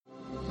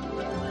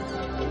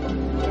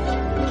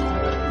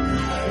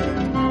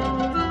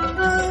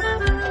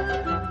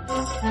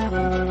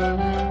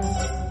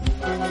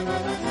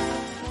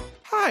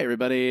Hi,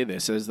 everybody.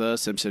 This is The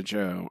Simpsons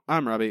Show.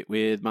 I'm Robbie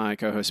with my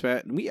co-host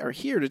Matt, and we are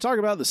here to talk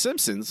about The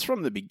Simpsons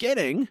from the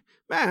beginning.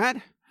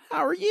 Matt,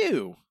 how are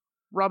you?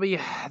 Robbie,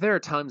 there are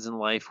times in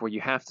life where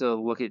you have to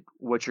look at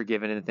what you're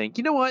given and think,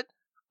 you know what?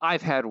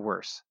 I've had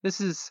worse.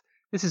 This is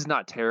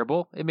not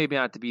terrible. It may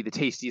not be the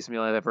tastiest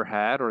meal I've ever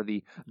had or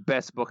the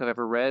best book I've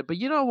ever read, but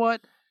you know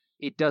what?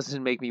 It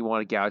doesn't make me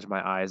want to gouge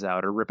my eyes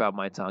out or rip out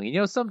my tongue.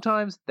 And,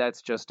 sometimes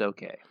that's just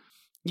okay.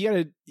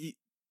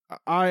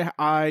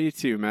 I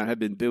too, Matt, have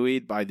been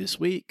buoyed by this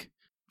week,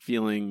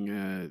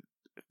 feeling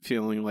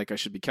like I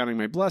should be counting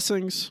my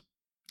blessings.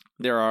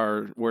 There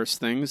are worse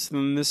things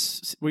than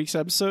this week's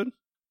episode.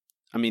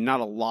 I mean, not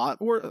a lot.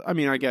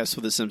 I guess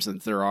with The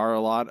Simpsons, there are a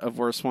lot of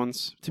worse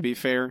ones, to be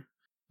fair.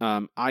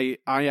 I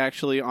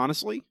actually,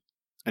 honestly,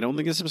 I don't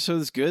think this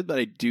episode is good, but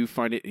I do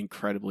find it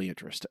incredibly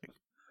interesting.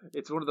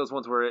 It's one of those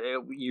ones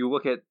where you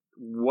look at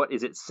what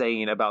is it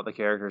saying about the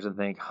characters and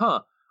think,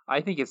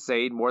 I think it's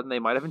saying more than they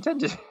might have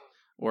intended.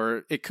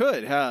 Or it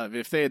could have,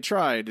 if they had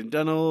tried and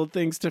done a little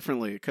things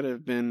differently. It could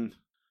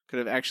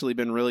have actually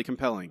been really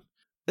compelling.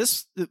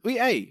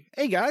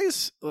 Hey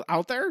guys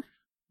out there,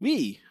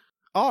 we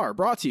are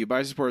brought to you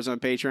by supporters on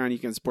Patreon. You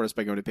can support us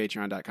by going to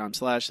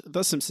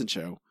patreon.com/The Simpsons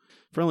Show.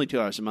 For only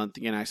 $2 a month,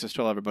 you get access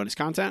to all of our bonus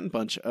content, a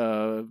bunch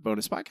of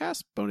bonus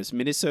podcasts, bonus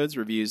minisodes,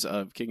 reviews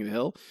of King of the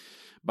Hill,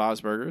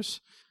 Bob's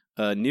Burgers,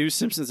 new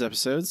Simpsons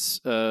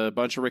episodes, a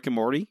bunch of Rick and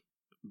Morty,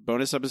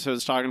 bonus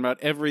episodes talking about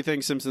everything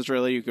Simpsons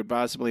really you could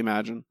possibly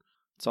imagine.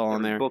 It's all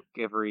on there. Every book,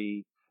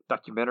 every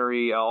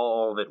documentary,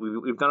 all of it.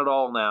 We've done it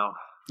all now.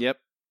 Yep.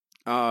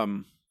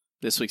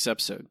 This week's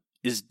episode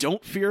is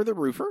Don't Fear the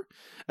Roofer.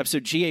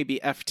 Episode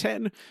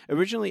GABF10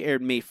 originally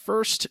aired May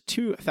 1st,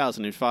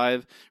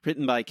 2005.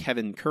 Written by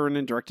Kevin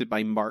Kernan, directed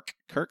by Mark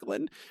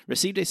Kirkland.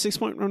 Received a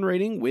 6.1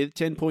 rating with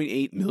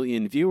 10.8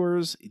 million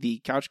viewers. The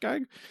Couch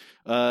Gag.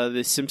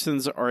 The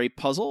Simpsons are a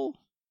puzzle.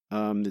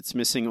 It's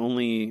missing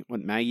only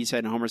Maggie's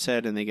head and Homer's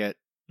head, and they get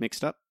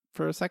mixed up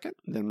for a second,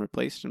 then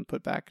replaced and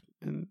put back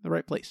in the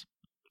right place.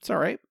 It's all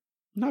right.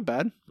 Not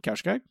bad.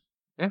 Couch Gag.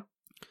 Yeah.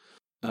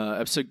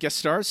 Episode guest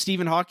stars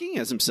Stephen Hawking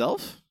as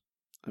himself.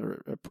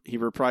 He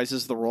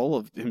reprises the role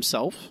of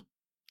himself.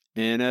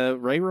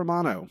 And Ray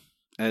Romano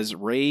as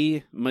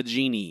Ray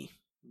Magini.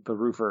 The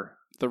Roofer.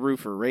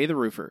 Ray the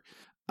Roofer.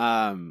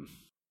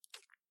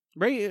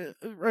 Ray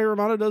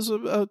Romano does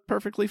a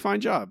perfectly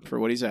fine job for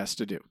what he's asked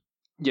to do.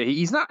 Yeah,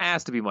 he's not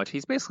asked to be much.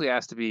 He's basically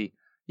asked to be,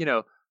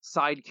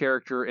 side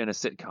character in a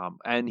sitcom.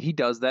 And he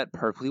does that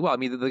perfectly well. I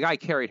mean, the guy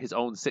carried his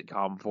own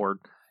sitcom for,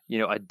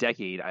 a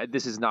decade.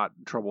 This is not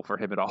trouble for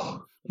him at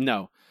all.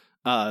 No.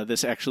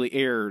 This actually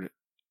aired,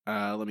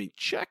 let me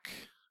check.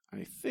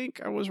 I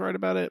think I was right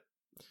about it.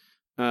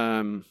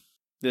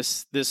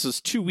 This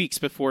was 2 weeks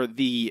before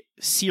the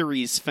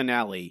series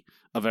finale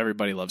of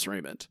Everybody Loves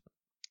Raymond.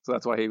 So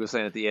that's why he was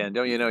saying at the end,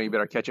 you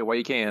better catch it while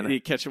you can. You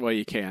catch it while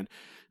you can.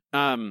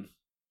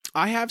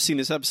 I have seen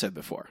this episode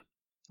before.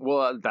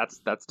 Well, that's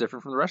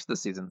different from the rest of the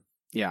season.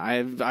 Yeah,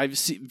 I've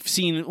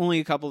seen only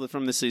a couple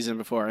from this season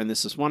before, and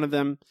this is one of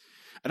them.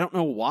 I don't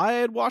know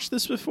why I'd watched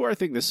this before. I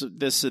think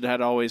this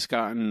had always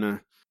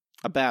gotten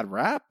a bad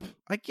rap,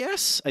 I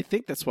guess. I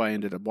think that's why I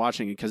ended up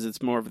watching it, because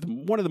it's more of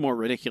one of the more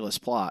ridiculous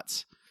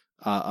plots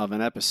of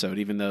an episode,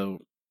 even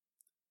though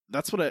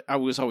that's what I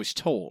was always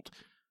told.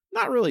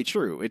 Not really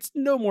true. It's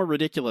no more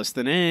ridiculous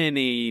than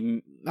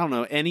any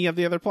of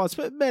the other plots,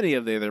 but many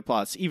of the other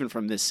plots, even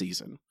from this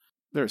season.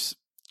 There's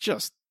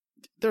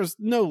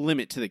no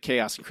limit to the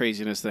chaos and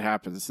craziness that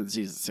happens in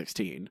season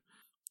 16.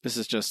 This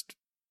is just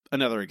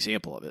another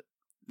example of it.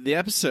 The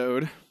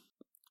episode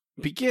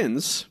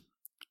begins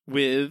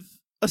with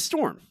a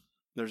storm.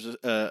 There's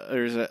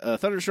a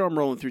thunderstorm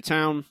rolling through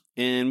town,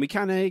 and we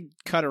kind of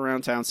cut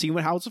around town, see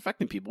how it's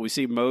affecting people. We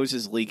see Mose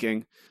is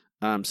leaking,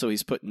 so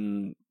he's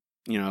putting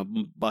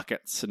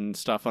buckets and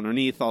stuff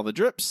underneath all the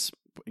drips,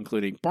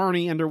 including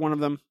Barney under one of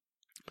them.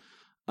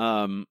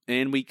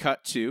 And we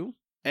cut to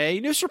a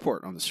news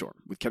report on the storm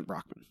with Kent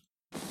Brockman.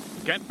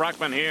 Kent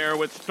Brockman here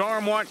with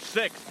Stormwatch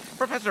 6.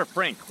 Professor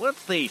Frink,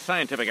 what's the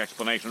scientific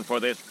explanation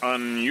for this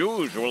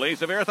unusually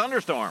severe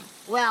thunderstorm?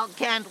 Well,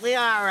 Kent, we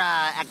are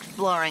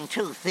exploring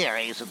two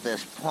theories at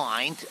this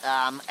point.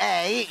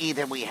 A,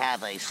 either we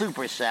have a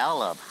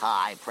supercell of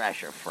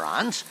high-pressure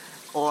fronts,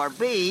 or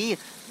B,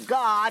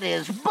 God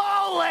is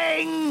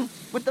bowling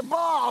with the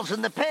balls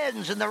and the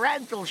pins and the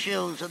rental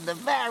shoes and the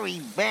very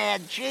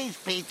bad cheese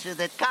pizza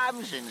that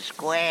comes in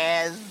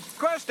squares.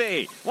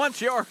 Krusty, what's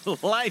your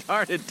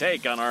lighthearted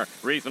take on our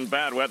recent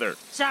bad weather?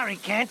 Sorry,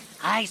 Kent.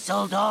 I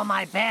sold all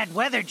my bad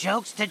weather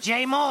jokes to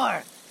Jay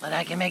Moore. But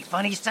I can make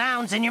funny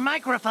sounds in your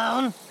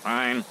microphone.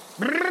 Fine.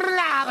 There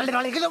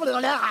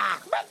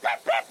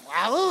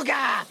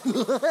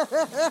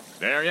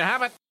you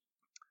have it.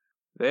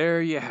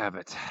 There you have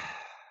it.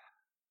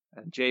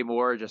 And Jay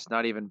Moore just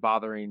not even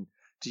bothering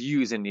to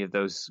use any of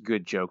those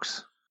good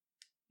jokes.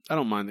 I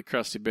don't mind the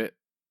Krusty bit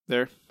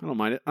there. I don't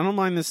mind it. I don't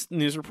mind this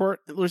news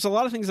report. There's a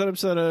lot of things that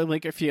episode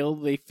I feel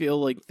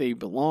like they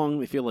belong.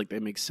 They feel like they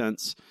make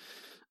sense.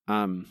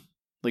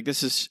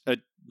 This is a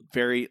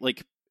very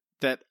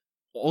that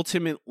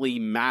ultimately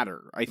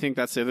matter. I think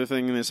that's the other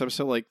thing in this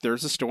episode. Like,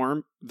 there's a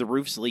storm, the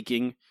roof's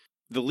leaking.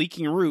 The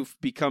leaking roof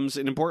becomes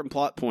an important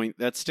plot point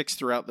that sticks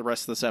throughout the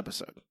rest of this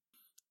episode.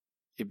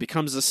 It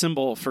becomes a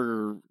symbol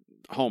for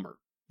Homer.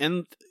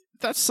 And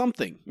that's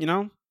something, you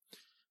know?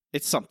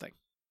 It's something.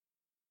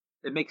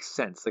 It makes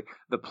sense. Like,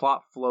 the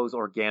plot flows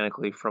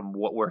organically from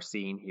what we're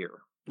seeing here.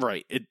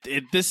 Right.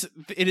 It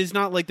is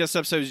not like this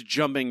episode is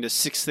jumping to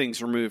 6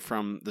 things removed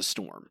from the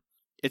storm.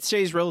 It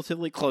stays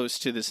relatively close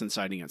to this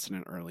inciting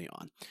incident early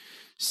on.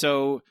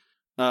 So,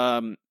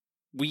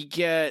 we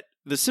get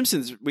the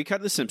Simpsons. We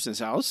cut the Simpsons'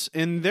 house,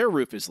 and their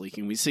roof is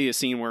leaking. We see a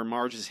scene where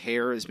Marge's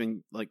hair has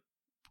been like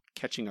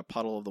catching a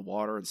puddle of the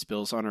water and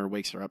spills on her,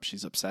 wakes her up.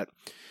 She's upset,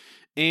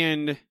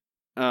 and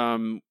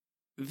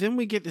then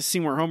we get this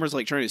scene where Homer's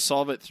like trying to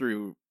solve it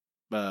through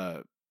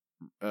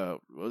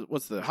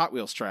what's the Hot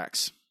Wheels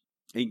tracks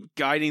and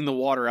guiding the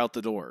water out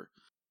the door.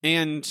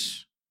 And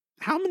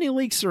how many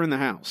leaks are in the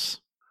house?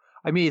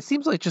 I mean, it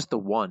seems like just the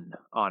one,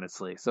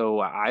 honestly. So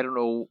I don't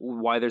know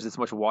why there's this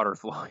much water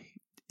flowing.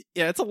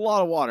 Yeah, it's a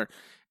lot of water.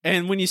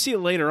 And when you see it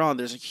later on,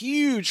 there's a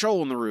huge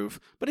hole in the roof,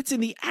 but it's in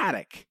the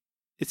attic.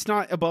 It's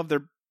not above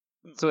their...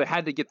 So it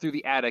had to get through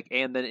the attic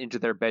and then into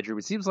their bedroom.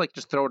 It seems like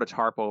just throwing a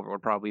tarp over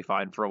would probably be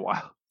fine for a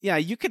while. Yeah,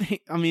 you could...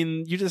 I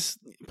mean, you just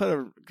put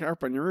a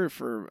tarp on your roof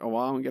for a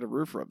while and get a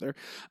roofer up there.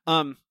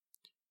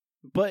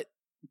 But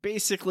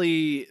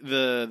basically,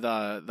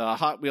 the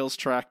Hot Wheels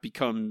track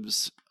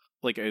becomes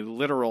like a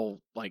literal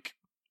like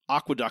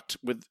aqueduct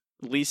with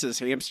Lisa's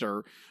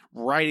hamster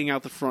riding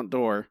out the front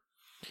door.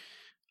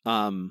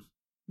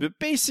 But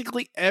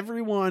basically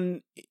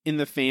everyone in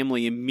the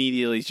family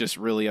immediately is just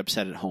really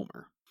upset at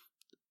Homer.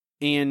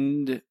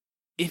 And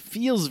it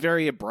feels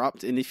very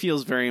abrupt, and it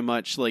feels very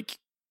much like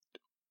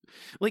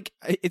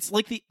it's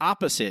like the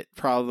opposite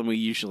problem we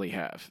usually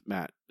have,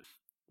 Matt,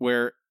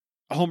 where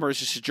Homer is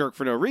just a jerk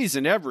for no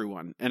reason to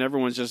everyone, and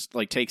everyone just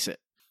like takes it.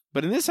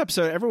 But in this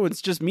episode,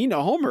 everyone's just mean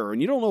to Homer,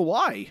 and you don't know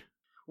why.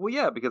 Well,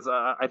 yeah, because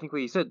I think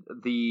what you said,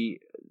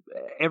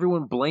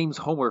 everyone blames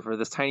Homer for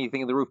this tiny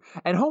thing in the roof,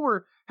 and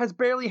Homer has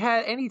barely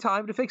had any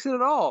time to fix it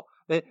at all.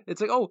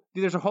 It's like, oh,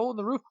 there's a hole in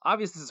the roof.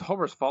 Obviously, this is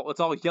Homer's fault. Let's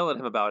all yell at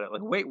him about it.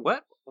 Like, wait,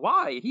 what?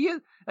 Why? He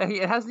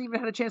hasn't even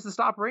had a chance to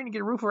stop rain and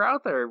get a roofer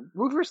out there.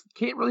 Roofers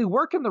can't really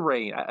work in the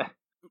rain.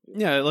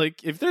 Yeah,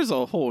 like if there's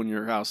a hole in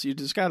your house, you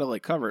just gotta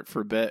like cover it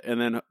for a bit and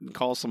then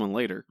call someone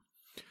later.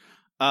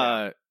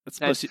 Yeah.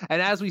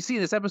 And as we see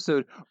in this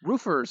episode,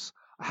 roofers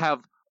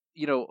have,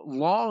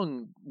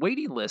 long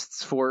waiting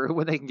lists for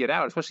when they can get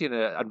out, especially in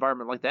an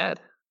environment like that.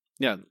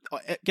 Yeah.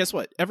 Guess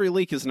what? Every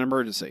leak is an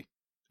emergency.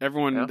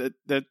 Everyone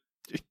that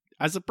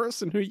as a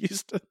person who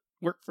used to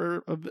work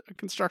for a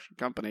construction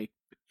company,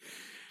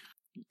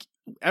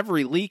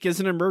 every leak is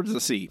an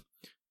emergency,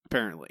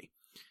 apparently.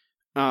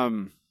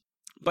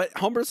 But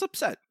Homer's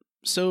upset.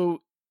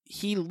 So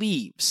he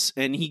leaves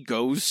and he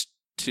goes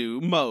to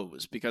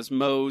Moe's, because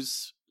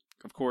Moe's,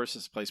 of course,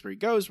 is a place where he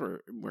goes,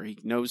 where he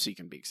knows he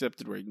can be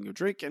accepted, where he can go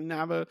drink and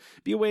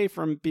be away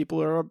from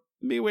people, or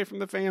be away from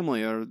the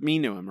family, or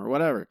mean to him, or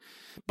whatever.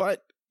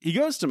 But he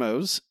goes to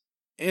Moe's,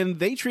 and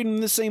they treat him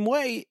the same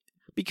way,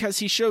 because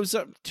he shows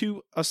up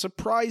to a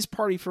surprise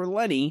party for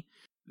Lenny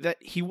that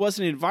he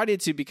wasn't invited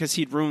to because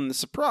he'd ruined the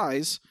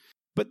surprise.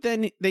 But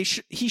then he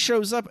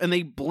shows up, and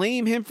they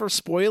blame him for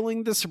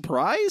spoiling the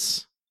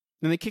surprise,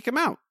 and they kick him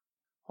out.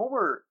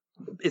 Homer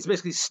is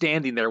basically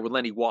standing there when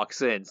Lenny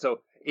walks in,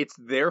 so it's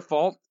their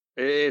fault.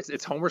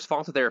 It's Homer's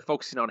fault that they're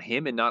focusing on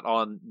him and not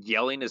on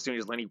yelling as soon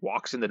as Lenny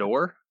walks in the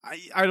door.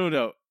 I don't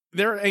know.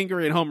 They're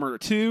angry at Homer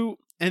too,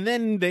 and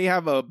then they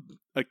have a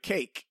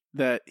cake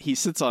that he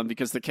sits on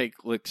because the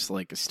cake looks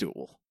like a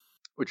stool.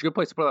 Which is a good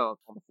place to put it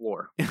on the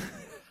floor. And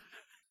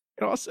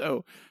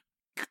also,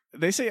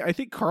 they say, I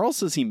think Carl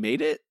says he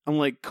made it. I'm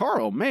like,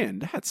 Carl,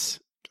 man, that's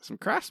some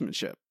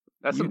craftsmanship.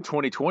 That's some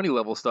 2020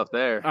 level stuff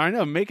there. I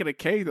know, making a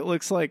cake that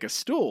looks like a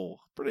stool.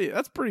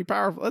 That's pretty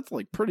powerful. That's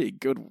like pretty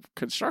good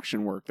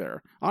construction work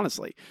there,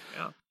 honestly.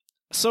 Yeah.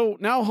 So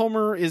now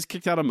Homer is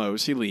kicked out of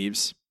Moe's. He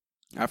leaves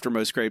after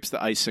Moe scrapes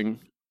the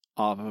icing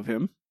off of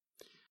him.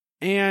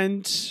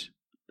 And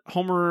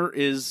Homer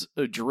is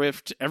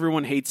adrift.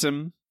 Everyone hates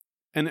him.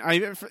 And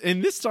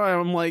this time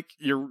I'm like,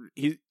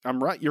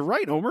 I'm right. You're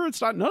right, Homer.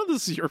 It's not, none of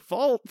this is your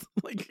fault.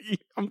 Like,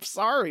 I'm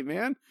sorry,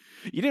 man.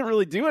 You didn't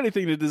really do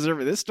anything to deserve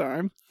it this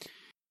time.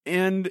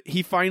 And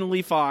he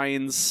finally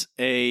finds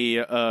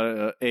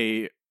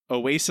a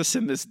oasis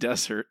in this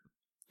desert,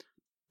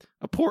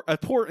 a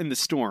port in the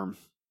storm,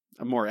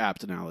 a more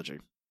apt analogy.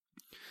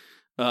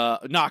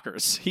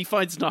 Knockers. He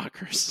finds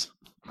knockers.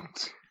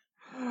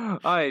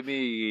 I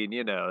mean,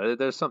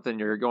 there's something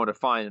you're going to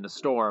find in a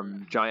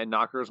storm. Giant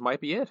knockers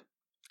might be it.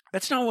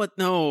 That's not what.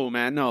 No,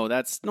 man. No,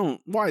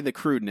 why the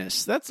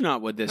crudeness? That's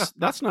not what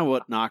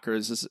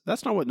Knockers is.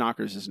 That's not what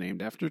Knockers is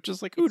named after.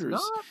 Just like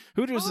Hooters.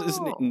 Hooters is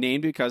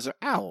named because of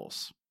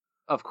owls.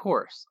 Of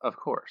course.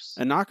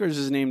 And Knockers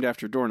is named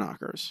after door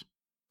knockers.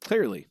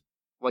 Clearly.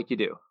 Like you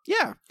do.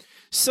 Yeah.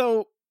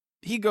 So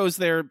he goes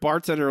there.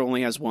 Bartender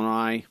only has one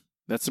eye.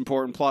 That's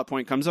important plot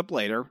point, comes up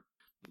later.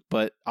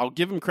 But I'll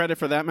give them credit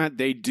for that, Matt.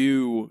 They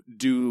do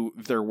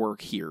their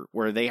work here,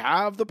 where they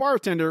have the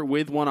bartender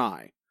with one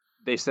eye.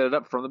 They set it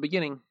up from the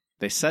beginning.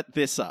 They set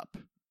this up.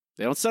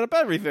 They don't set up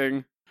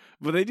everything,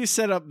 but they do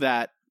set up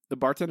that the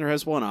bartender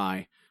has one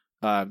eye.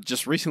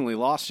 Just recently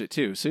lost it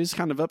too, so he's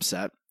kind of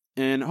upset.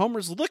 And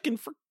Homer's looking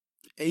for.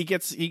 He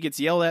gets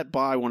yelled at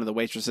by one of the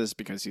waitresses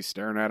because he's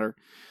staring at her,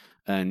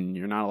 and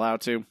you're not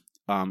allowed to.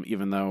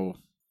 Even though,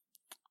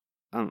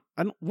 I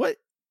don't. What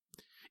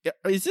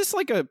is this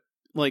like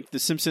the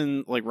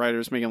Simpson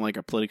writers making like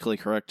a politically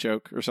correct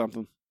joke or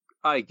something?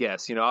 I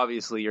guess,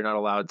 obviously you're not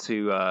allowed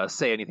to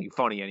say anything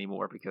funny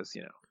anymore because,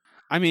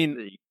 I mean,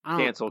 the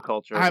cancel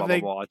culture, have blah,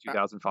 blah, blah,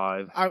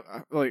 2005.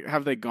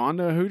 Have they gone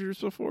to Hooters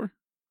before?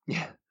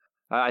 Yeah.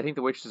 I think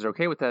the waitresses are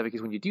okay with that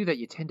because when you do that,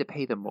 you tend to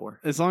pay them more.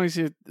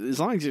 The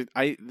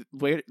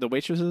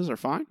waitresses are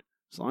fine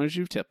as long as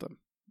you tip them.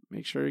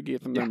 Make sure you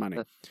give them their money.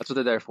 That's what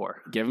they're there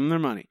for. Give them their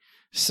money.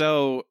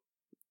 So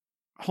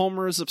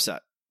Homer is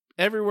upset.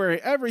 Everyone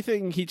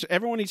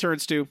he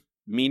turns to,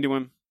 mean to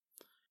him.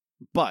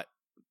 But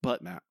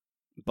Matt,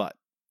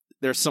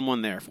 there's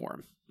someone there for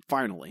him.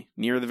 Finally,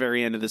 near the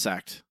very end of this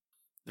act,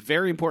 the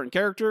very important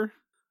character,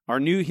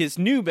 his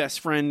new best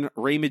friend,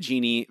 Ray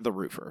Magini, the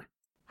roofer.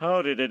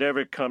 How did it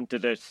ever come to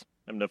this?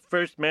 I'm the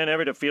first man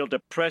ever to feel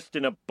depressed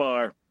in a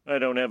bar. I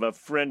don't have a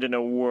friend in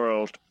the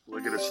world.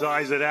 Look at the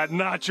size of that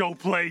nacho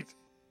plate.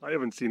 I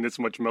haven't seen this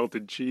much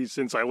melted cheese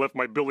since I left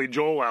my Billy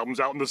Joel albums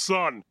out in the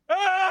sun.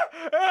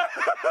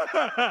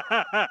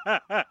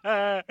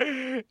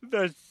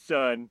 The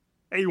sun.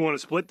 Hey, you want to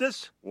split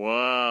this?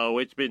 Wow,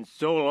 it's been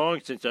so long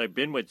since I've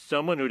been with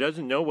someone who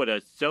doesn't know what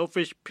a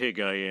selfish pig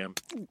I am.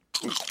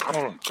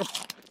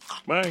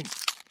 Mine.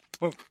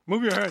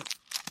 Move your head.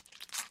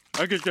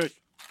 I get this.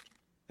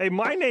 Hey,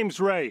 my name's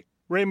Ray.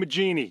 Ray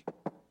Magini.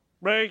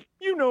 Ray,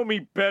 you know me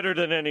better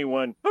than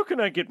anyone. How can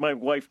I get my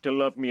wife to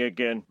love me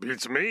again?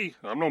 It's me.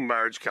 I'm no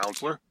marriage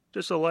counselor.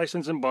 Just a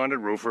licensed and bonded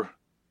roofer.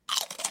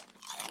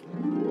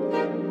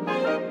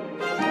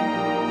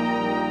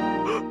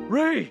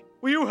 Ray,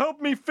 will you help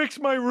me fix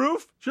my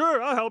roof?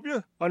 Sure, I'll help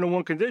you. On the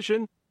one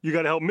condition, you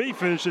gotta help me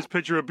finish this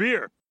pitcher of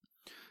beer.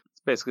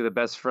 It's basically the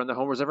best friend that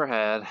Homer's ever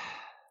had.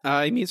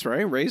 He meets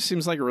Ray. Ray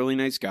seems like a really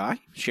nice guy.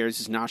 Shares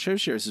his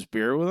nachos, shares his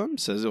beer with him,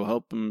 says it'll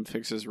help him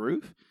fix his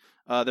roof.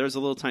 There's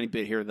a little tiny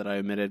bit here that I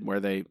omitted where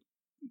they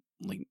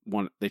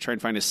try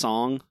and find a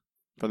song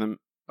for them.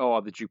 Oh,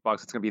 the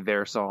jukebox. It's going to be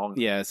their song.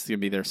 Yeah, it's going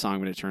to be their song,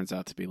 but it turns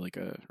out to be like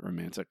a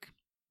romantic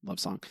love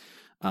song.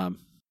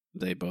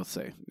 They both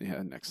say,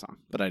 yeah, next song.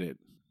 But I did.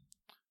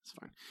 It's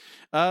fine.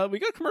 We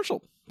got a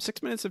commercial.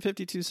 6 minutes and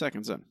 52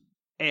 seconds in.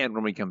 And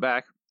when we come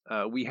back,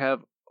 we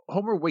have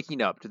Homer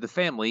waking up to the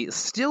family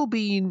still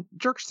being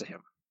jerks to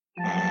him.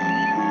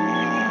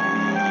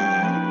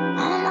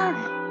 Homer,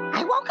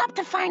 I woke up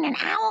to find an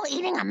owl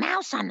eating a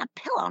mouse on the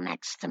pillow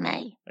next to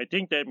me. I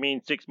think that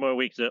means 6 more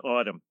weeks of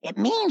autumn. It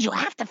means you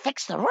have to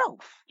fix the roof.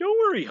 Don't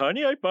worry,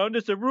 honey. I found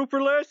us a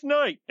roofer last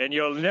night, and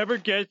you'll never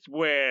guess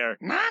where.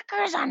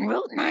 Knockers on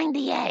Route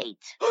 98.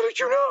 How did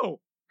you know?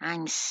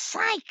 I'm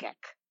psychic.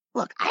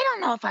 Look, I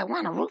don't know if I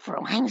want a roofer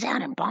who hangs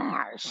out in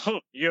bars.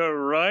 Oh, you're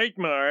right,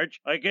 Marge.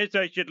 I guess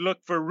I should look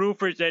for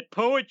roofers at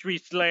poetry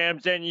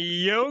slams and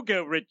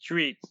yoga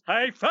retreats.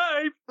 High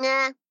five!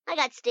 Nah, I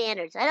got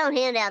standards. I don't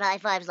hand out high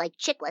fives like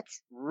chiclets.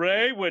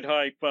 Ray would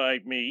high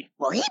five me.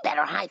 Well, he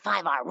better high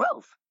five our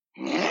roof.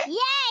 Yay,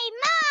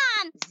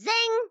 Mom!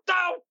 Zing!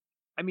 Ow!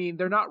 I mean,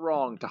 they're not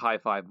wrong to high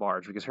five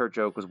Marge because her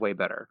joke was way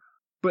better.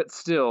 But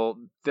still,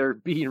 they're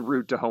being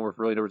rude to Homer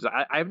for really no reason.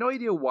 I have no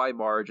idea why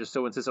Marge is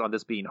so insistent on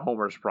this being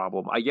Homer's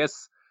problem. I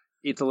guess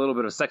it's a little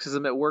bit of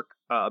sexism at work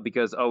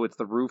because, it's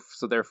the roof,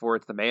 so therefore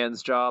it's the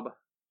man's job.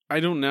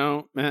 I don't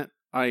know, Matt.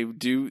 I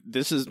do.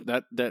 This is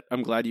that.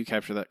 I'm glad you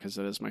captured that because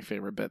that is my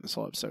favorite bit in this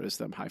whole episode is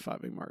them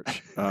high-fiving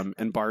Marge.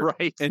 And Bart.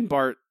 Right. And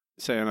Bart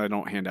saying, I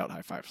don't hand out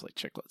high fives like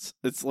chiclets.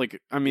 It's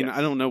like, I mean, yes.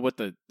 I don't know what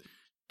the...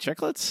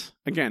 Chiclets?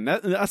 Again,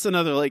 that's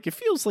another, it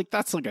feels like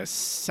that's like a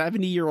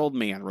 70-year-old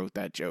man wrote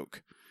that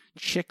joke.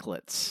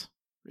 Chiclets.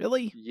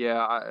 Really?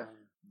 Yeah.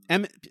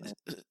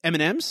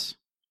 M&M's?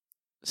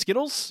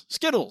 Skittles?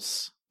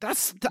 Skittles.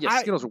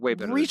 Skittles are way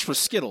better. Reach for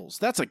Skittles.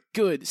 That's a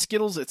good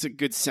Skittles. It's a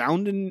good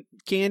sounding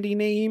candy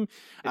name.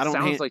 It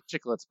sounds like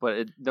Chiclets,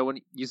 but no one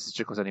uses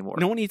Chiclets anymore.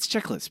 No one eats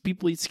Chiclets.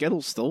 People eat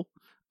Skittles still.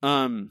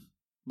 But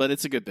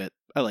it's a good bit.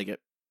 I like it.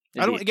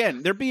 Indeed.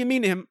 Again, they're being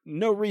mean to him.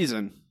 No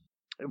reason.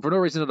 For no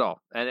reason at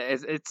all. And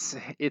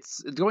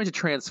it's going to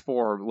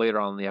transform later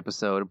on in the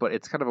episode, but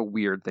it's kind of a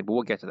weird thing, but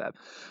we'll get to that.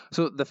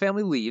 So the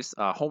family leaves.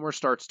 Homer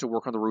starts to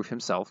work on the roof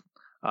himself.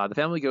 The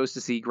family goes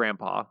to see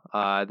Grandpa.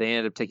 They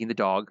end up taking the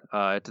dog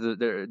to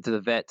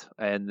the vet,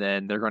 and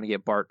then they're going to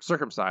get Bart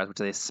circumcised, which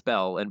they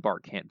spell, and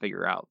Bart can't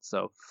figure out.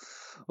 So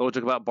a little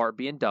joke about Bart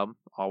being dumb.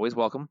 Always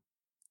welcome.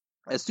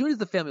 As soon as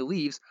the family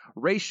leaves,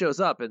 Ray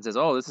shows up and says,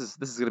 this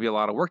is going to be a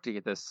lot of work to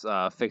get this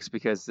fixed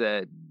because...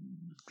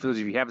 for those of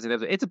you who haven't seen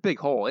it, it's a big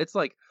hole. It's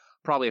like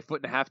probably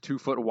 1.5 feet, 2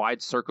 foot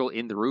wide circle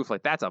in the roof.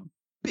 Like that's a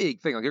big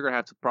thing. Like you're gonna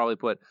have to probably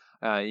put,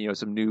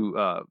 some new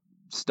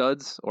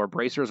studs or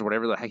bracers or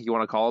whatever the heck you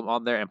want to call them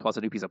on there, and plus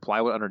a new piece of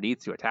plywood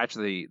underneath to attach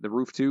the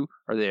roof to,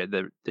 or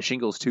the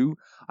shingles to.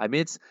 I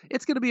mean,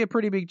 it's going to be a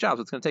pretty big job,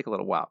 so it's going to take a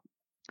little while.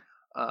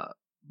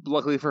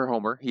 Luckily for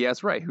Homer, he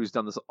has Ray, who's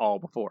done this all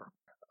before.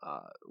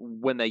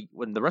 When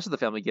the rest of the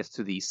family gets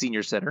to the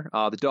senior center,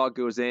 the dog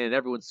goes in and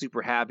everyone's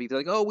super happy. They're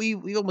like, "Oh,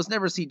 we almost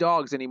never see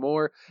dogs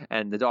anymore,"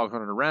 and the dog's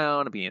running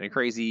around being a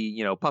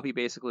crazy, puppy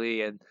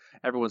basically, and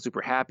everyone's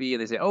super happy.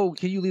 And they say, "Oh,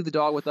 can you leave the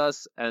dog with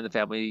us?" And the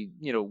family,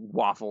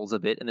 waffles a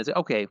bit, and they say,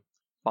 "Okay,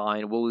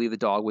 fine, we'll leave the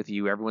dog with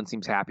you. Everyone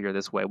seems happier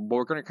this way. But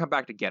we're going to come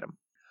back to get him."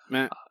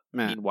 Matt.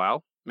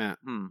 Meanwhile, Matt,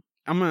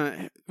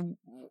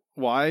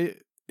 why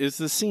is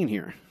this scene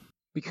here?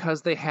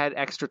 Because they had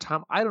extra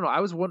time. I don't know.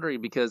 I was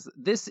wondering, because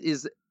this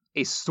is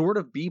a sort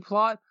of B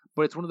plot,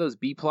 but it's one of those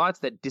B plots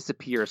that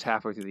disappears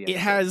halfway through the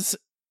episode.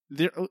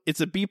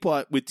 It's a B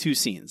plot with 2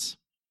 scenes.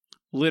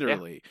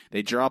 Literally. Yeah.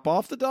 They drop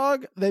off the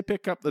dog, they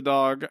pick up the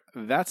dog.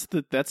 That's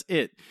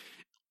it.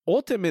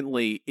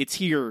 Ultimately, it's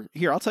here.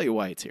 Here, I'll tell you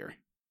why it's here.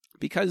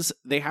 Because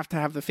they have to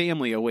have the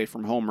family away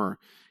from Homer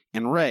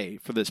and Ray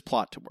for this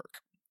plot to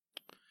work.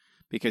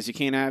 Because you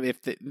can't have,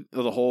 if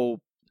the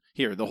whole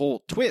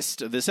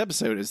twist of this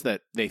episode is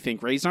that they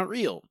think Ray's not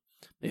real.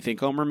 They think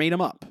Homer made him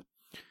up.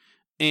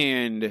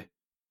 And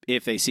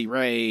if they see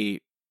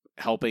Ray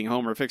helping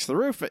Homer fix the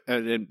roof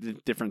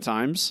at different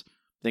times,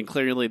 then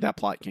clearly that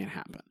plot can't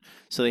happen.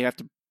 So they have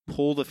to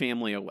pull the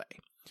family away.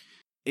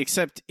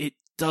 Except it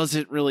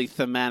doesn't really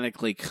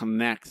thematically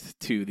connect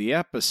to the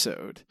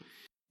episode.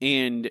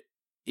 And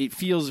it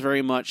feels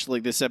very much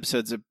like this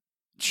episode's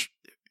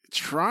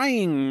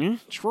trying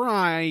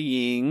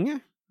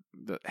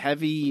the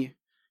heavy...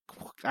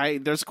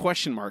 there's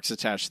question marks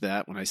attached to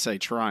that when I say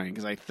trying,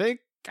 because I think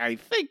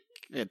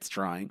it's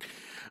trying.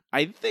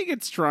 I think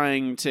it's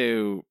trying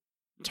to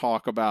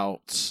talk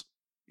about,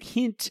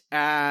 hint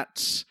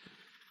at,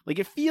 like,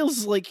 it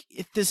feels like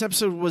if this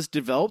episode was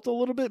developed a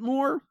little bit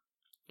more,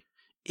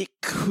 it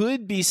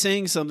could be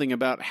saying something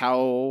about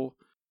how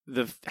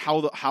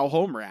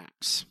Homer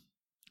acts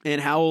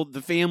and how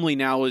the family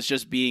now is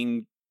just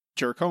being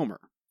jerk Homer.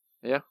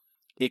 Yeah,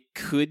 it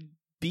could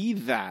be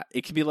that.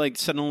 It could be like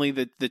suddenly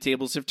the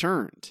tables have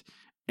turned,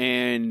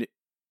 and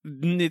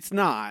it's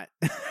not.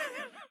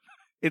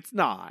 It's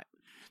not,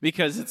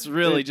 because it's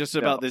really just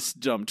about this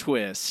dumb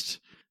twist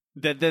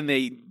that then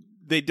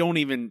they don't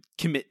even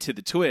commit to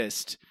the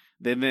twist.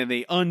 Then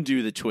they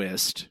undo the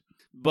twist,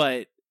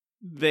 but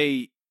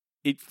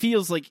it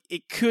feels like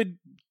it could,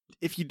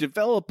 if you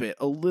develop it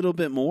a little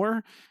bit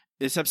more,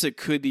 this episode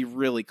could be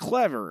really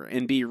clever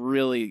and be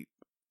really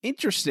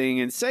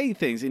interesting and say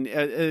things, and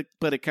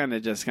but it kind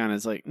of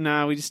is like,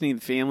 nah, we just need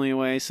the family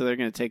away, so they're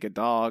going to take a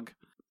dog.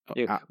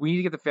 Yeah, we need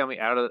to get the family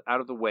out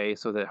of the way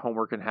so that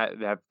Homer can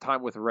have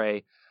time with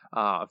Ray,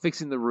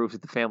 fixing the roof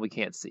that the family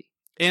can't see.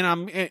 And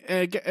I'm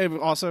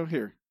also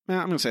here,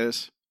 Matt, I'm going to say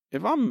this: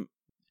 if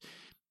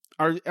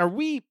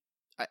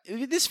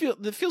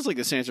it feels like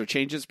this answer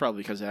changes,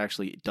 probably because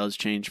it does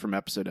change from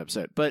episode to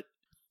episode. But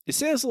is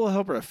Santa's Little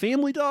Helper a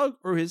family dog,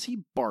 or is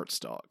he Bart's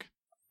dog?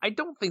 I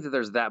don't think that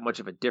there's that much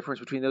of a difference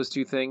between those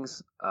two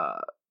things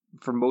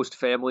for most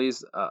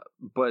families,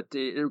 but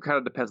it kind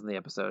of depends on the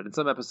episode. In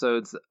some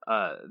episodes,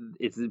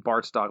 it's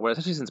Bart's dog, but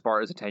especially since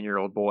Bart is a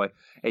 10-year-old boy,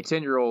 a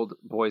 10-year-old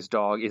boy's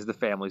dog is the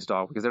family's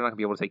dog, because they're not going to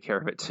be able to take care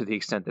of it to the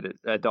extent that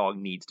a dog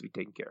needs to be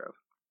taken care of.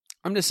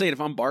 I'm just saying, if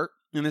I'm Bart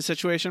in this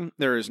situation,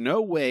 there is no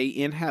way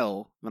in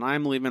hell that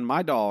I'm leaving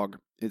my dog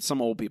at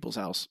some old people's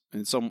house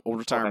in some old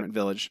retirement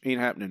village. Ain't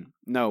happening.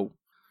 No.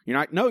 You're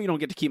not. No, you don't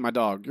get to keep my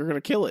dog. You're going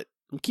to kill it.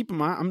 I'm keeping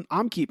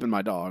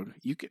my dog.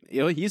 You can,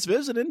 he's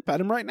visiting. Pet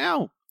him right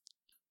now.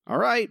 All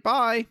right,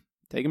 bye.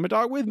 Taking my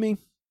dog with me.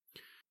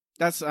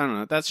 I don't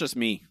know. That's just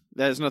me.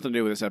 That has nothing to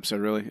do with this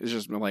episode, really. It's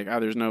just like,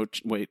 there's no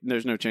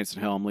chance in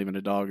hell I'm leaving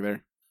a dog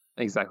there.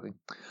 Exactly.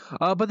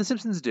 But the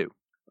Simpsons do.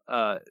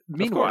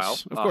 Meanwhile,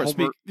 of course,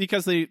 Homer...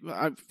 because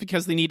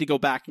they need to go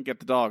back and get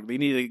the dog. They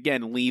need to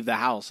again leave the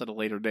house at a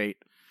later date.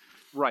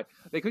 Right.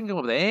 They couldn't come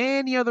up with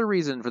any other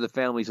reason for the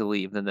family to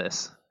leave than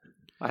this.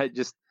 I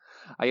guess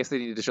they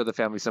needed to show the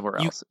family somewhere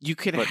else. You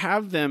could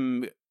have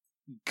them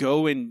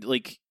go and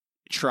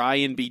try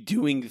and be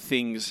doing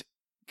things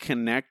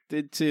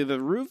connected to the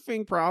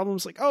roofing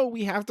problems. Like, oh,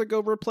 we have to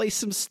go replace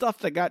some stuff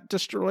that got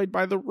destroyed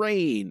by the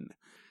rain.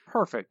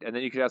 Perfect. And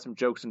then you could have some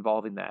jokes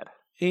involving that.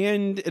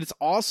 And it's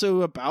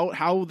also about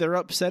how they're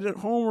upset at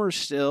Homer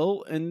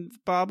still, and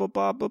blah, blah,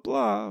 blah, blah,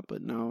 blah.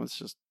 But no,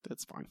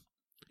 that's fine.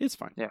 It's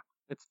fine. Yeah.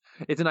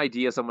 It's an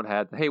idea someone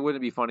had. Hey,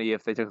 wouldn't it be funny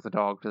if they took the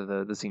dog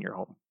to the senior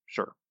home?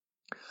 Sure.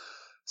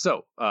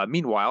 So,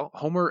 meanwhile,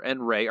 Homer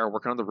and Ray are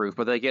working on the roof,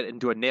 but they get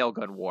into a nail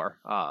gun war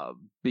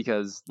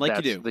because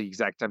that's the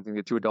exact same thing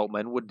that 2 adult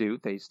men would do.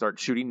 They start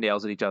shooting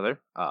nails at each other.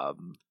 Sure.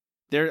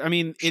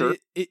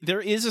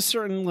 There is a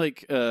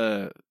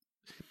certain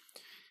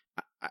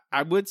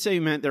I would say,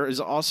 man, there is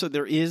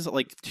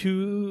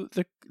to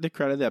the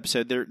credit of the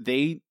episode,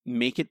 they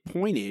make it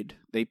pointed.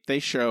 They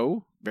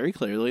show very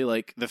clearly,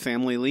 the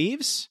family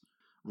leaves,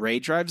 Ray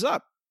drives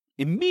up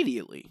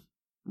immediately.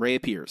 Ray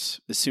appears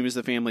as soon as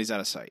the family's out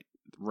of sight.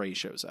 Ray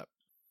shows up.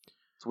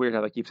 It's weird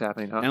how that keeps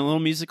happening, huh? And a little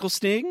musical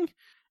sting,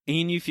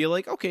 and you feel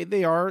like, okay,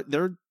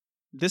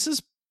 this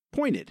is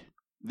pointed.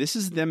 This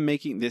is them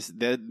making this.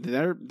 They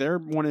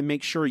want to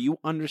make sure you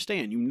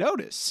understand. You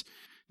notice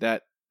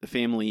that the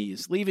family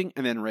is leaving,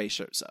 and then Ray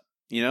shows up.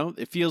 You know,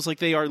 it feels like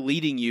they are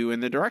leading you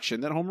in the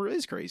direction that Homer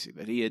is crazy,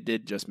 that he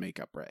did just make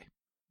up Ray.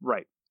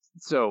 Right.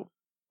 So,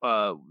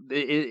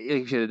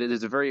 it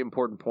is a very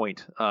important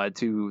point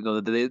to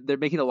know that they're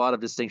making a lot of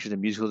distinction, a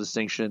musical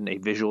distinction, a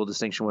visual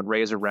distinction when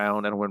Ray is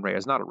around and when Ray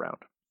is not around.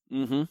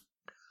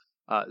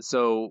 Mm-hmm.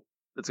 So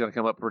it's going to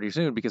come up pretty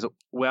soon because,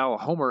 well,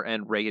 Homer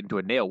and Ray get into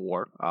a nail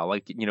war,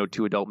 like,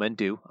 two adult men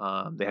do.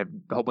 They have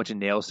a whole bunch of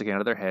nails sticking out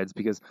of their heads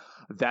because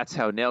that's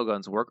how nail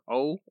guns work.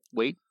 Oh,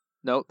 wait.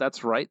 No,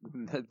 that's right.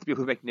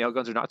 People who make nail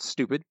guns are not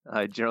stupid.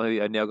 Generally,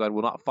 a nail gun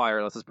will not fire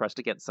unless it's pressed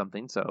against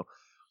something. So,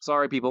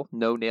 sorry, people.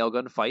 No nail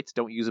gun fights.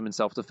 Don't use them in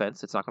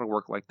self-defense. It's not going to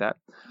work like that.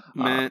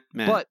 Matt,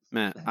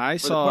 I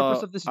saw the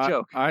purpose of this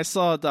joke. I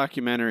saw a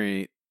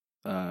documentary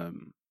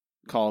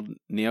called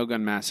Nail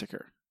Gun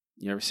Massacre.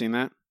 You ever seen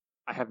that?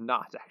 I have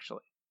not,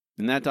 actually.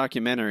 In that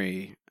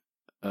documentary,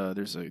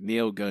 there's a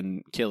nail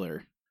gun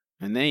killer,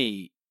 and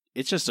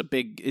it's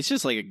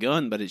just like a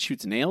gun, but it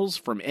shoots nails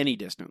from any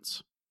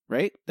distance.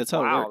 Right? That's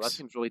how it works. Wow, that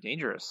seems really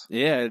dangerous.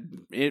 Yeah,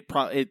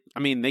 I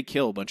mean, they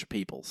kill a bunch of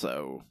people,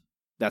 so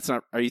that's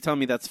not. Are you telling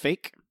me that's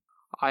fake?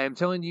 I am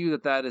telling you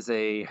that is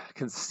a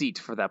conceit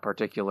for that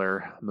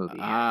particular movie. It's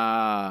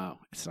not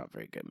a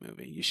very good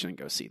movie. You shouldn't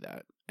go see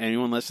that.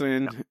 Anyone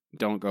listening,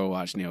 don't go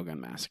watch Nail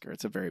Gun Massacre.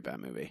 It's a very bad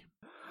movie.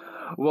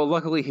 Well,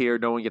 luckily here,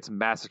 no one gets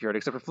massacred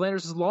except for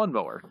Flanders'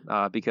 lawnmower,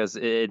 because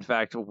in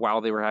fact, while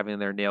they were having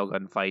their nail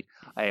gun fight,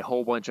 a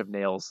whole bunch of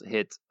nails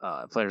hit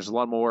Flanders'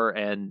 lawnmower,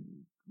 and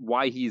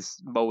why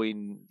he's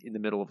mowing in the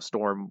middle of a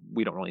storm,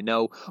 we don't really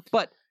know.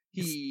 But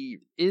he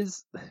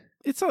is.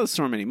 It's not a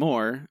storm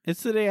anymore.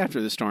 It's the day after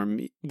the storm,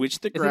 which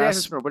the grass. It's the day after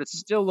the storm, but it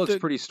still looks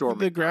pretty stormy.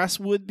 The grass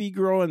would be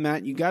growing,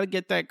 Matt. You got to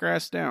get that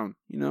grass down.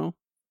 You know.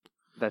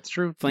 That's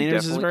true.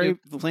 Flanders is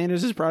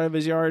proud of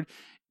his yard.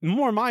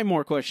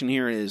 My question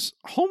here is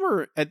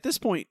Homer. At this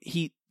point,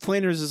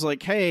 Flanders is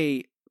like,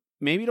 "Hey,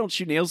 maybe don't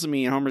shoot nails at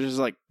me," and Homer's just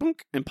like, "Boonk,"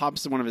 and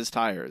pops one of his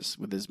tires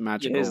with his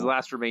magical. His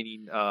last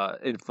remaining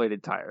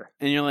inflated tire.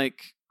 And you're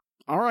like,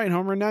 "All right,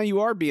 Homer, now you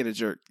are being a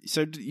jerk.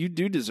 So you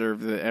do deserve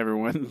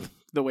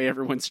the way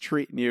everyone's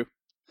treating you."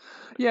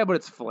 Yeah, but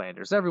it's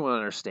Flanders. Everyone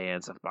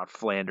understands about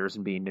Flanders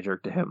and being a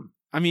jerk to him.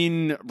 I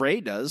mean, Ray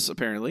does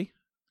apparently.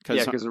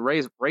 Because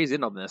Ray's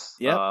in on this.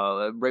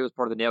 Yeah, Ray was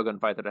part of the nail gun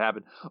fight that had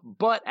happened.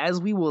 But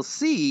as we will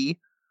see,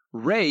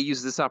 Ray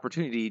uses this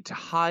opportunity to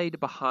hide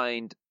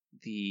behind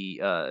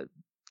the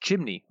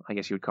chimney, I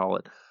guess you would call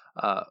it,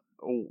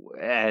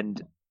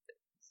 and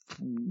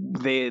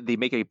they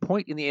make a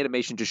point in the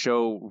animation to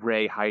show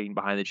Ray hiding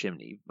behind the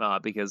chimney,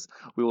 because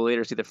we will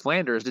later see that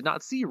Flanders did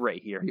not see Ray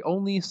here. He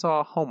only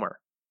saw Homer.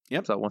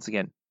 Yep. So once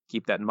again,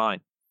 keep that in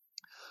mind.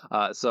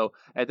 So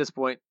at this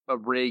point,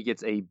 Ray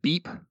gets a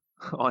beep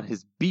on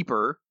his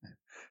beeper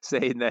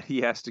saying that he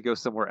has to go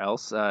somewhere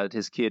else.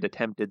 His kid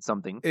attempted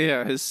something.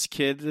 Yeah, his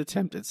kid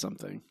attempted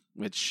something,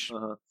 which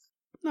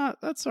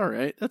that's all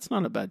right. That's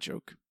not a bad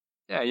joke.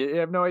 Yeah, you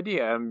have no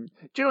idea.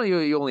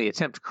 Generally, you only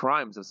attempt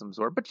crimes of some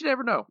sort, but you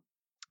never know.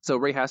 So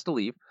Ray has to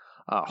leave.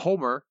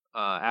 Homer,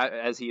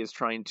 as he is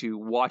trying to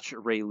watch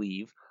Ray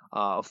leave,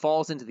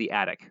 falls into the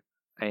attic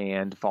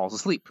and falls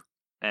asleep.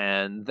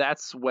 And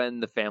that's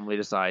when the family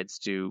decides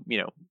to,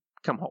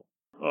 come home.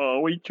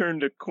 Oh, we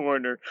turned a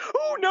corner.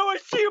 Oh, now I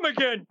see him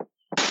again!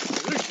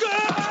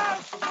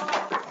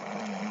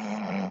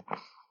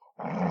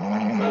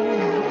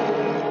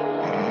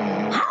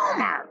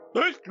 Homer!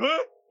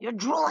 Huh? You're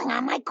drooling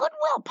on my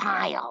Goodwill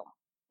pile.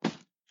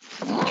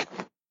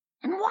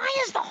 And why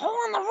is the hole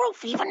in the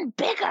roof even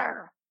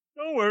bigger?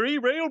 Don't worry,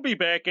 Ray'll be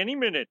back any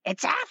minute.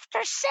 It's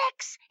after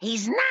 6.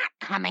 He's not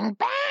coming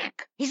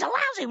back. He's a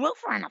lousy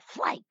roofer and a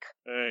flake.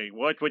 Hey,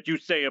 watch what you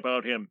say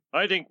about him.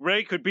 I think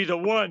Ray could be the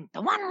one.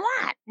 The one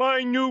what?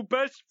 My new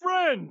best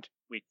friend.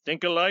 We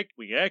think alike,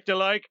 we act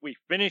alike, we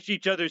finish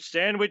each other's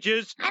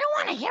sandwiches. I don't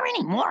want to hear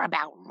any more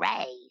about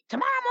Ray.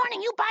 Tomorrow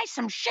morning you buy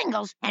some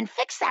shingles and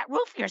fix that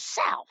roof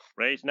yourself.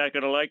 Ray's not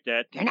gonna like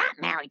that. You're not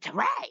married to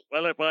Ray.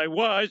 Well, if I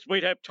was,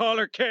 we'd have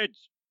taller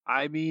kids.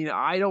 I mean,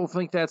 I don't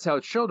think that's how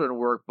children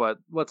work, but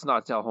let's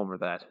not tell Homer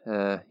that.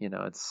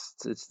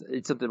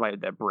 It's something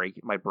that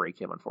might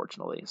break him,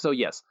 unfortunately. So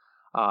yes,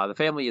 the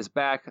family is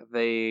back.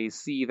 They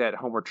see that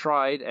Homer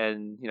tried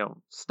and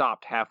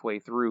stopped halfway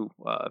through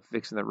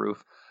fixing the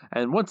roof.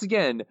 And once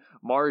again,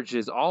 Marge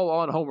is all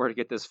on Homer to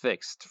get this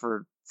fixed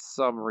for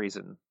some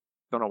reason.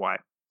 Don't know why.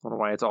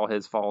 It's all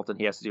his fault and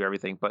he has to do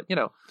everything. But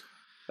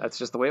that's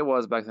just the way it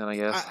was back then, I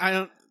guess.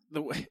 I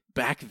don't.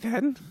 Back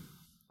then.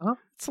 Huh?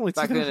 It's only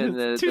back then in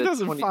the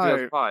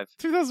 2005.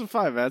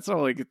 2005. That's not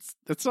like it's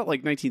not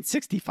like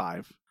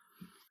 1965.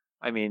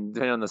 I mean,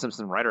 depending on the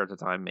Simpson writer at the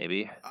time,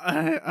 maybe.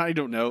 I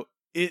don't know.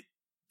 It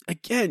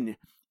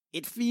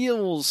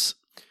feels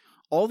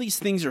all these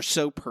things are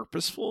so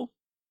purposeful.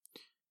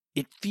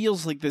 It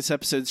feels like this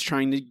episode's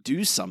trying to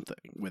do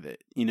something with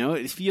it.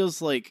 It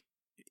feels like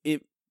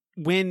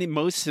when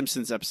most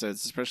Simpsons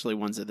episodes, especially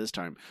ones at this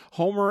time,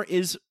 Homer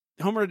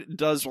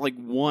does like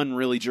one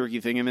really jerky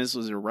thing in this,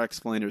 was a Rex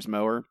Flanders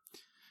mower,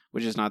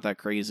 which is not that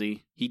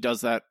crazy. He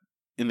does that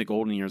in the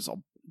golden years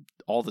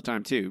all the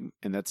time too,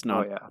 and that's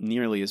not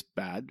nearly as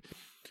bad.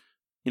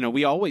 You know,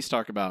 we always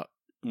talk about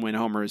when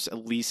Homer's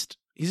at least,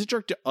 he's a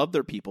jerk to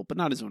other people, but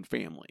not his own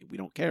family. We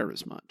don't care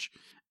as much.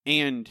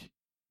 And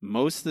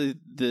most of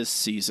this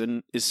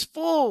season is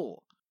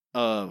full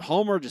of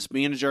Homer just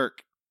being a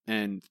jerk.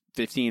 And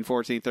 15,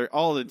 14, 13,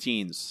 all the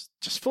teens,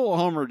 just full of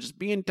Homer, just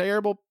being a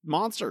terrible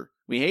monster.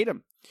 We hate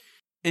him.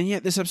 And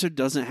yet this episode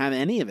doesn't have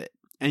any of it.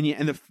 And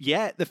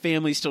yet the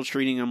family's still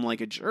treating him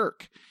like a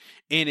jerk.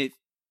 And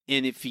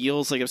it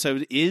feels like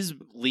episode is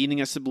leading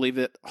us to believe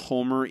that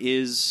Homer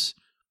is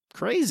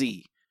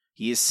crazy.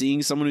 He is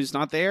seeing someone who's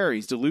not there.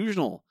 He's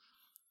delusional.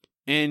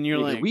 And you're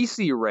like, we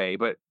see Ray,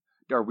 but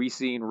are we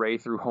seeing Ray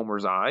through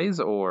Homer's eyes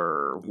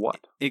or what?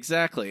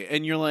 Exactly.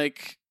 And you're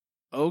like,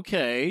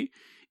 okay,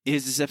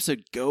 is this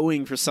episode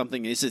going for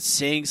something? Is it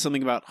saying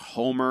something about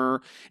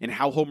Homer and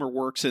how Homer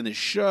works in the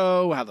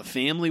show, how the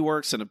family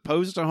works and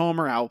opposed to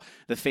Homer, how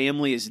the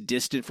family is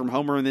distant from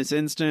Homer in this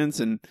instance?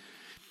 And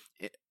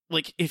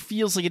it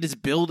feels like it is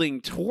building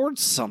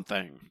towards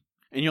something.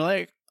 And you're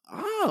like,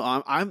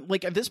 oh, I'm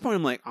like, at this point,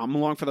 I'm like, I'm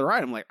along for the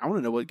ride. I'm like, I want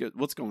to know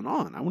what's going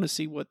on. I want to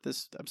see what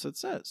this episode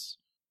says.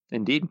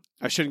 Indeed.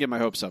 I shouldn't get my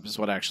hopes up, is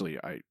what actually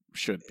I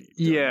should be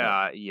doing.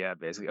 Yeah,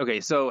 basically. Okay,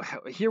 so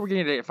here we're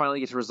going to finally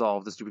get to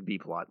resolve the stupid B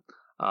plot.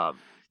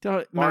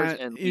 Matt,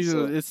 and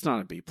Lisa, it's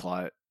not a B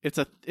plot.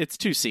 It's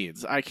two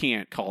scenes. I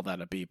can't call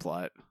that a B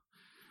plot.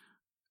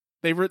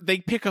 They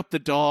pick up the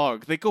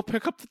dog. They go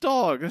pick up the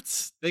dog.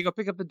 They go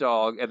pick up the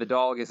dog, and the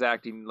dog is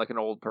acting like an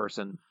old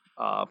person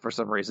for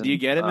some reason. Do you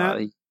get it,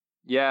 Matt?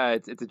 Yeah,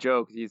 it's a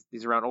joke.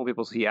 He's around old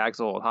people, so he acts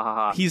old. Ha ha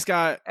ha. He's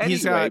got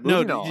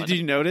no. Did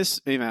you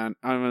notice? Hey man,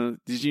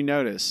 did you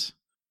notice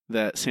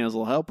that Santa's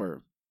little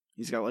helper?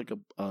 He's got like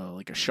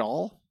a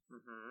shawl,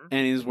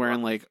 and he's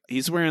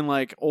wearing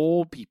like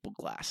old people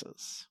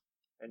glasses.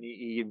 And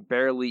he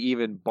barely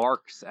even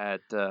barks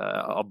at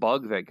a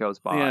bug that goes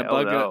by. Yeah,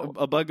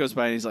 a bug goes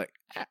by, and he's like,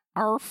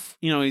 "Arf!"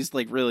 You know, he's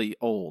like really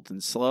old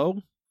and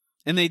slow.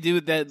 And they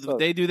do that. So,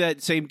 they do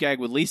that same gag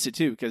with Lisa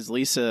too, because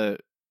Lisa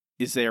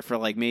is there for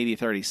like maybe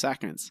 30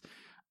 seconds,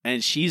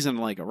 and she's in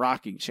like a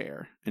rocking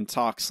chair and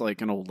talks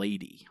like an old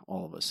lady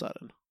all of a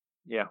sudden.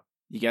 Yeah,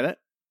 you get it?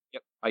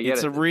 Yep, I get it.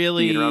 It's a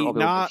really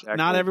not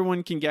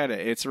everyone can get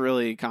it. It's a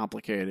really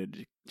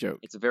complicated joke.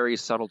 It's a very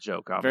subtle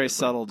joke. Obviously. Very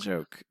subtle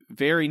joke.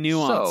 Very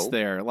nuanced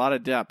there. A lot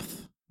of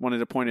depth. Wanted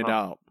to point it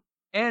out.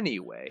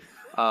 Anyway,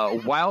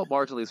 while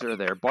Marge and Lisa are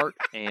there, Bart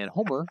and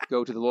Homer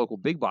go to the local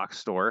big box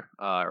store,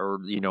 or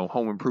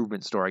home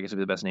improvement store, I guess would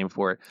be the best name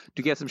for it,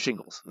 to get some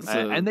shingles.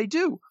 And they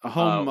do. A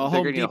Home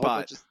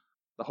Depot.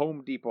 The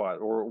Home Depot,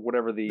 or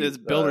whatever the...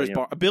 Builder's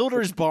Barn.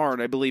 Builder's Barn,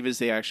 I believe, is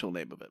the actual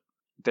name of it.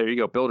 There you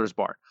go, Builder's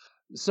Barn.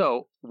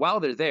 So, while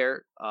they're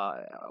there,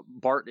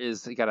 Bart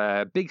he got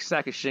a big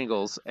sack of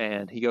shingles,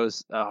 and he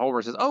goes,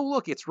 Homer says, oh,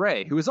 look, it's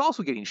Ray, who is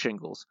also getting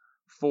shingles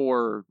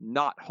for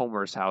not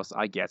Homer's house,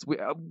 I guess.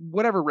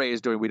 Whatever Ray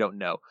is doing, we don't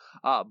know.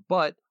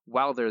 But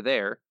while they're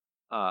there,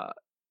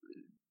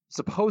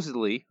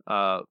 supposedly,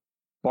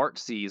 Bart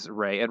sees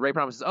Ray, and Ray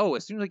promises, oh,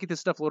 as soon as I get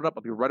this stuff loaded up,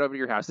 I'll be right over to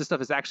your house. This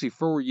stuff is actually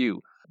for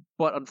you.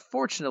 But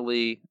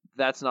unfortunately,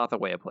 that's not the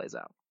way it plays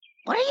out.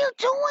 What are you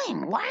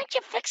doing? Why aren't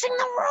you fixing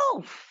the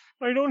roof?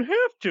 I don't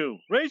have to.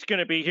 Ray's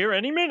gonna be here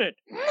any minute.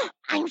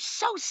 I'm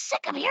so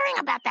sick of hearing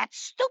about that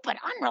stupid,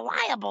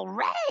 unreliable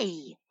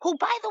Ray, who,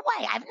 by the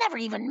way, I've never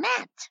even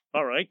met.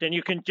 All right, then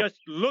you can just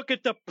look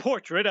at the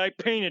portrait I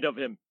painted of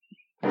him.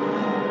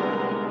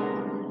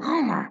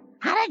 Homer,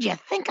 how did you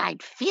think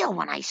I'd feel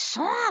when I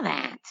saw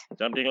that?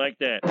 Something like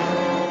that.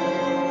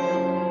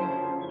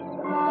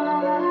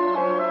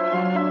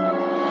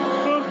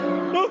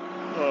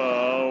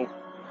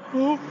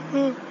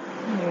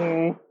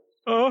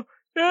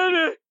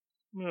 Daddy!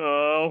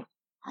 No.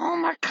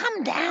 Homer,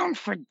 come down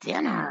for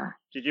dinner.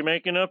 Did you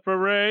make enough for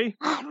Ray?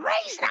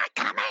 Ray's not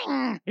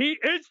coming. He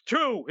is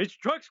too. His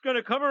truck's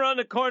gonna come around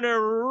the corner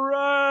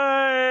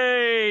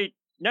right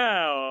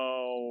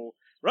now.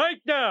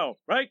 Right now.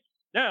 Right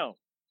now.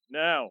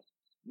 Now.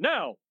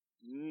 Now.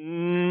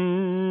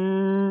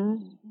 Now.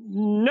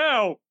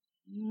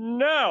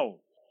 Now.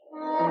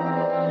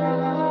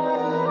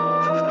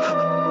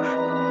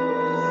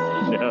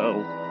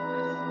 No.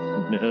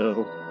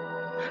 No.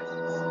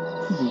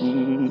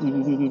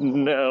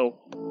 No.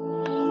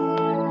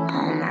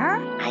 Homer,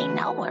 I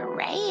know where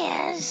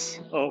Ray is.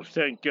 Oh,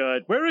 thank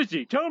God. Where is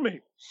he? Tell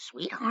me.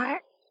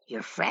 Sweetheart,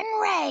 your friend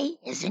Ray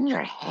is in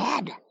your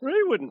head.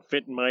 Ray wouldn't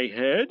fit in my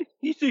head.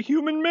 He's a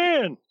human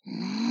man.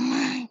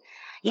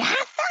 You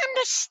have to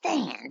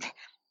understand,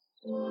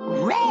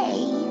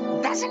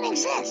 Ray doesn't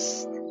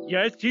exist.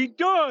 Yes, he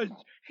does.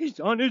 He's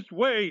on his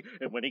way,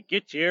 and when he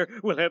gets here,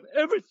 we'll have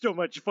ever so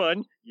much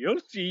fun. You'll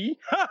see.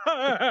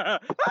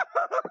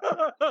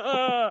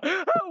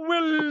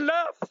 We'll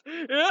laugh.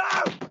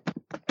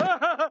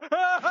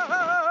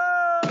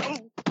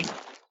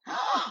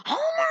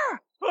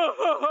 Homer!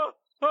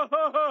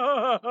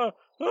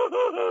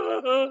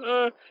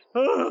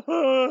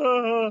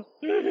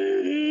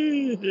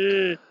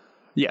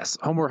 Yes,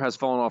 Homer has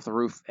fallen off the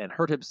roof and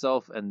hurt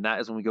himself, and that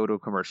is when we go to a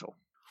commercial.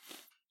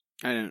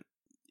 I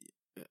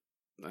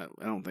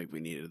don't think we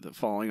needed the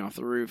falling off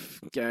the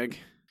roof gag.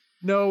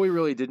 No, we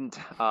really didn't.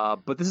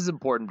 But this is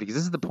important because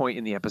this is the point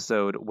in the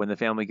episode when the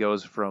family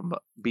goes from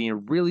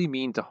being really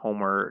mean to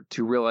Homer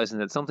to realizing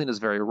that something is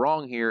very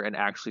wrong here and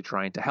actually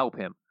trying to help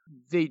him.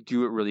 They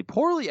do it really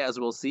poorly, as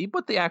we'll see,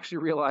 but they actually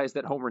realize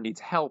that Homer needs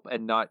help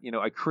and not,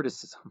 a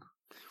criticism.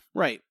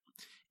 Right.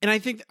 And I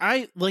think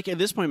at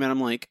this point, man, I'm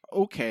like,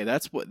 okay,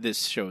 that's what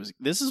this shows.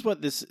 This is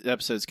what this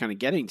episode's kind of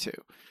getting to.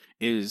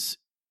 It's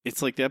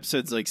like the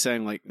episode's like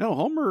saying like, no,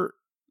 Homer,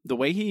 the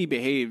way he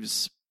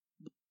behaves,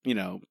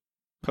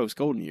 post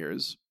Golden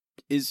Years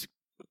is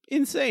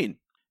insane.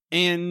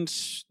 And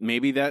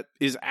maybe that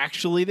is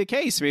actually the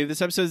case. Maybe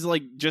this episode is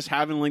like just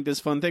having like this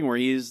fun thing where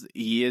he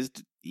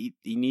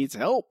needs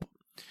help.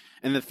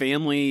 And the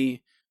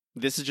family,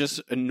 this is just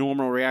a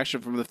normal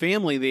reaction from the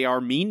family. They are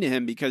mean to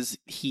him because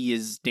he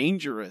is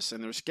dangerous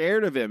and they're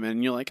scared of him.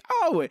 And you're like,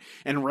 oh,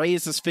 and Ray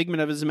is this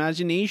figment of his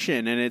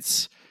imagination. And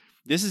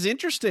this is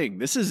interesting.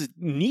 This is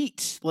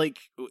neat. Like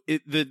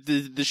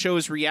the show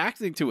is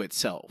reacting to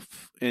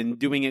itself and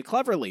doing it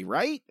cleverly,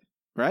 right?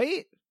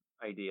 Right?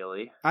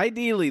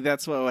 Ideally,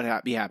 that's what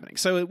would be happening.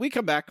 So we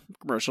come back,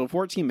 commercial,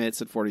 14 minutes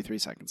and 43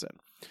 seconds in.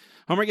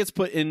 Homer gets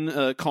put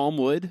in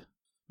Calmwood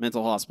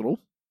Mental Hospital.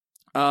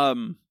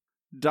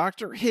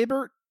 Dr.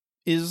 Hibbert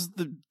is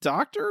the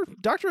doctor?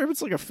 Dr.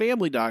 Hibbert's like a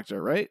family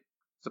doctor, right?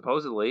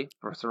 Supposedly,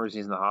 for some reason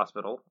he's in the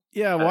hospital.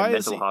 Yeah, why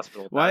is he?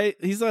 Hospital. Why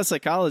he's not a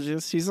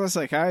psychologist? He's not a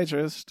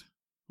psychiatrist.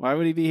 Why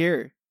would he be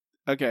here?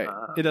 Okay,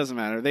 it doesn't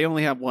matter. They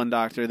only have one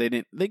doctor.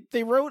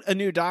 They wrote a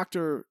new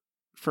doctor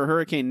for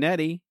Hurricane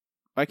Nettie.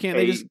 Why can't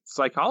they just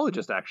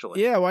psychologist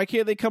actually? Yeah, why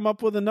can't they come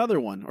up with another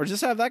one or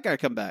just have that guy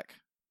come back?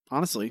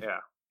 Honestly, yeah,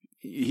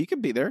 he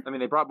could be there. I mean,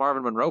 they brought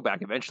Marvin Monroe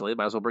back eventually.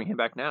 Might as well bring him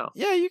back now.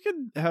 Yeah, you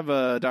could have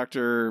a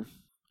doctor.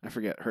 I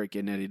forget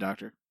Hurricane Nettie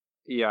doctor.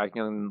 Yeah, I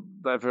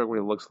forget what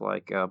he looks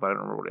like, but I don't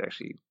remember what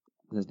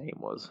his name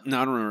was.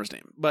 No, I don't remember his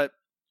name. But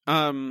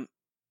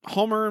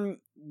Homer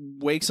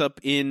wakes up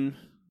in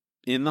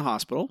the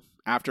hospital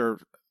after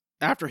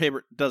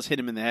Hibbert does hit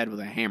him in the head with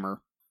a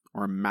hammer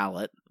or a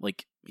mallet,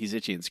 like he's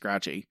itchy and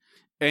scratchy.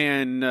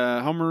 And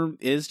Homer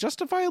is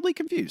justifiably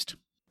confused.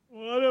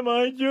 What am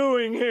I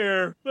doing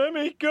here? Let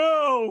me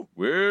go!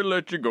 We'll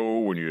let you go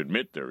when you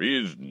admit there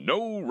is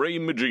no Ray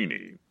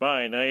Magini.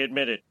 Fine, I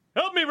admit it.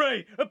 Help me,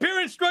 Ray!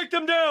 Appear and strike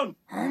them down!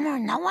 Homer,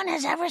 no one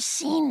has ever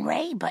seen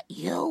Ray but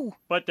you.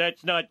 But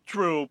that's not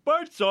true.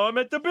 Bart saw him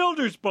at the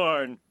builder's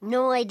barn.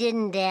 No, I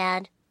didn't,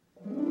 Dad.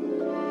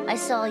 I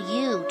saw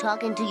you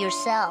talking to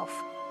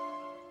yourself.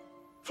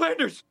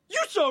 Flanders,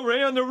 you saw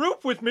Ray on the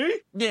roof with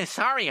me.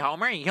 Sorry,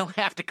 Homer. You'll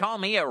have to call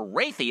me a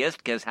Raytheist,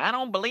 because I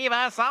don't believe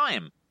I saw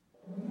him.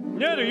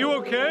 Ned, are you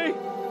okay?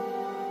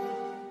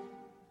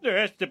 There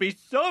has to be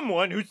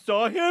someone who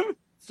saw him.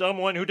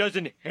 Someone who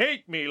doesn't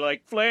hate me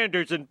like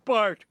Flanders and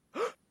Bart.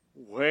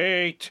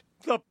 Wait,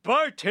 the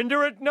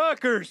bartender at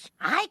Knockers.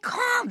 I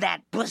called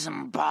that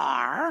bosom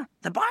bar.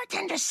 The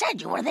bartender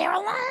said you were there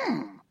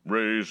alone.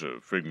 Ray's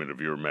a figment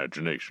of your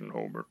imagination,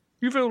 Homer.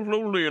 You felt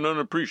lonely and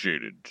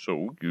unappreciated,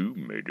 so you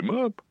made him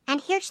up. And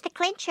here's the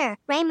clincher.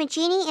 Ray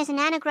Magini is an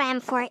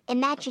anagram for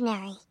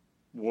imaginary.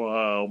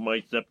 Wow,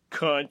 my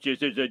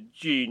subconscious is a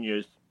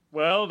genius.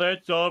 Well,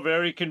 that's all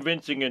very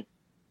convincing and...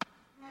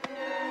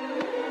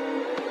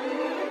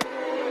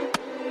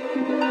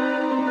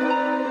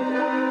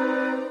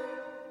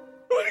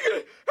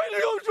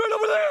 Right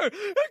over there!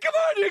 Come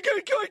on!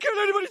 Can't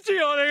anybody see?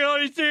 Oh, they can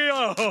only see!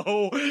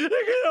 Oh, they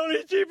can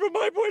only see from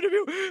my point of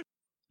view!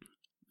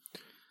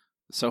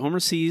 So Homer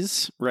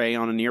sees Ray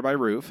on a nearby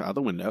roof out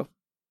the window.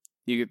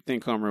 You could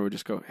think Homer would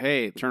just go,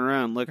 hey, turn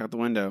around, look out the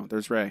window.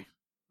 There's Ray.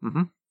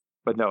 Mm-hmm.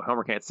 But no,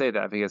 Homer can't say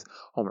that because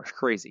Homer's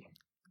crazy.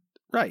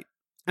 Right.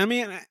 I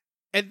mean,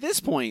 at this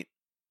point,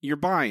 you're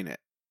buying it.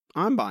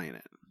 I'm buying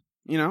it.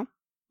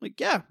 Like,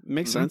 yeah, it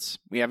makes sense.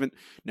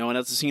 No one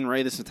else has seen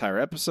Ray this entire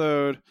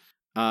episode.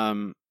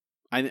 I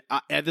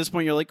at this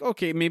point, you're like,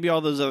 okay, maybe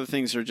all those other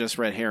things are just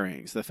red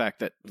herrings. The fact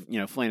that,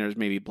 Flanders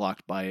may be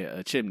blocked by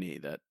a chimney,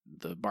 that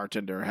the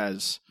bartender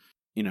has,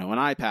 an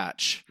eye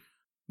patch.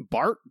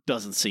 Bart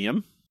doesn't see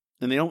him.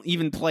 And they don't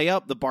even play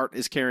up the Bart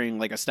is carrying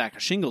like a stack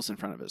of shingles in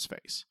front of his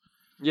face.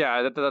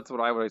 Yeah, that's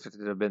what I would expect it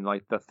to have been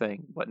like the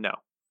thing, but no.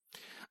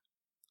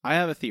 I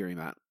have a theory,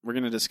 Matt. We're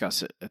going to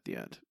discuss it at the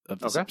end of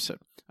this episode.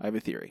 I have a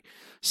theory.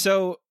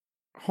 So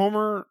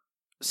Homer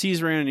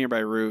sees Ray on a nearby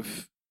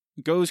roof,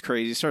 goes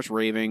crazy, starts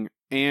raving,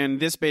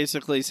 and this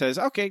basically says,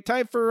 okay,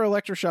 time for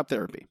electroshock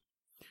therapy.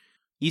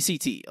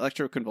 ECT,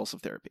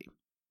 electroconvulsive therapy.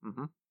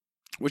 Mm-hmm.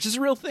 Which is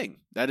a real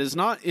thing. That is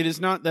not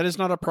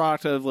a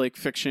product of like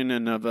fiction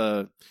and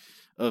of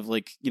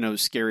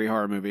scary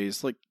horror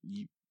movies. Like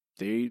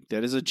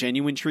that is a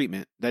genuine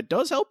treatment that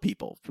does help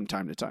people from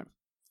time to time.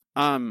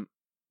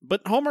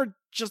 But Homer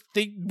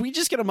we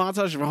just get a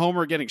montage of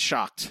Homer getting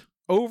shocked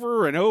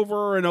over and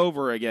over and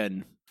over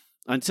again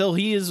until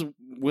he is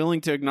willing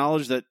to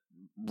acknowledge that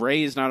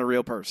Ray is not a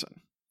real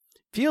person.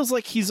 Feels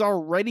like he's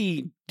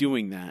already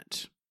doing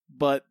that,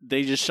 but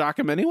they just shock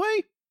him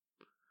anyway?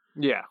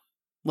 Yeah.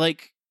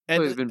 Like,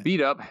 So he's been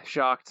beat up,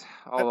 shocked,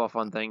 all the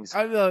fun things.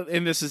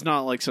 And this is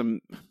not like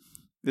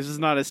this is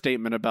not a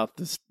statement about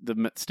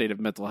the state of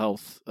mental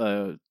health,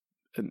 the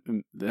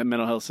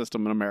mental health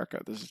system in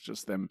America. This is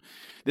just them.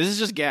 This is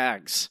just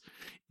gags.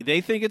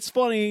 They think it's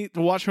funny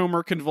to watch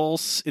Homer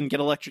convulse and get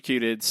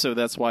electrocuted, so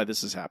that's why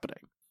this is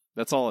happening.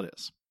 That's all it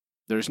is.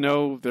 There's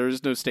no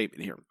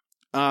statement here.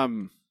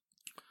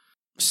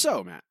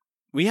 So Matt,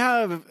 we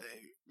have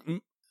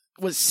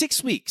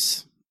 6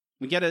 weeks.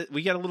 We get a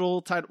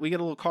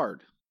little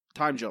card.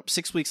 Time jump.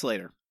 6 weeks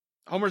later,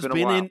 Homer's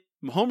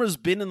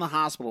been in the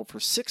hospital for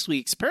 6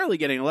 weeks, apparently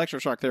getting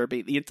electroshock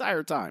therapy the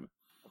entire time.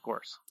 Of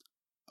course.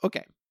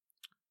 Okay,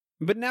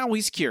 but now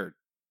he's cured.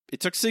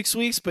 It took 6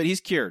 weeks, but he's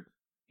cured.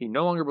 He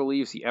no longer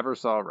believes he ever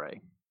saw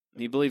Ray.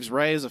 He believes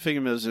Ray is a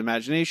figment of his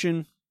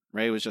imagination.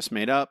 Ray was just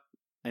made up,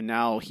 and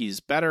now he's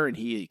better, and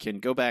he can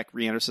go back,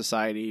 re-enter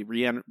society,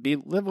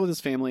 live with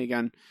his family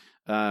again.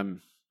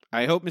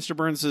 I hope Mr.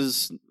 Burns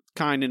is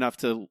kind enough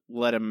to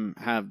let him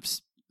have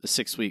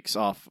 6 weeks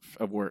off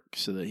of work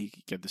so that he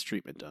can get this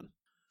treatment done.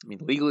 I mean,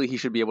 legally he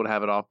should be able to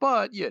have it off,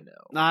 but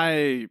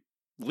I'm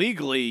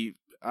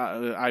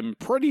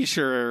pretty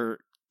sure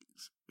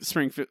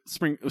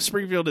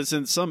Springfield is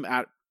in some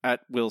at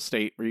will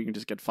state where you can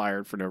just get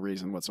fired for no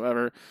reason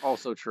whatsoever.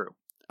 Also true.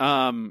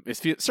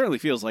 It certainly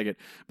feels like it,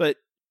 but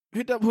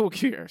who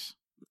cares?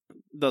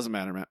 Doesn't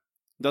matter, Matt.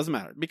 Doesn't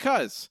matter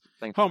because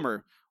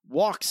Homer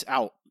walks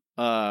out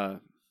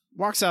of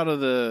walks out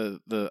into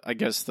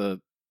the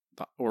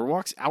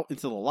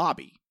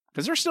lobby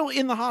because they're still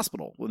in the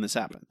hospital when this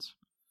happens.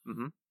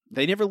 Mm-hmm.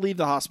 They never leave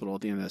the hospital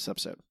at the end of this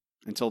episode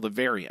until the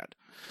very end.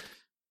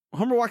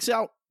 Homer walks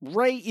out.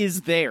 Ray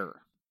is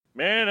there.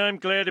 Man, I'm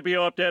glad to be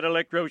off that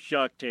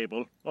electroshock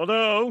table.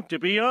 Although, to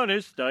be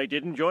honest, I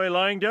did enjoy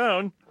lying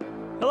down.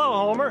 Hello,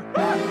 Homer.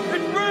 Ah,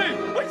 it's Ray!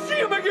 I see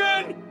him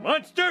again!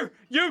 Monster,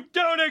 you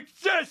don't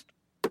exist!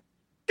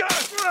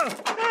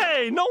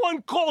 Hey, no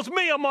one calls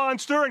me a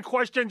monster and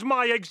questions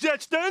my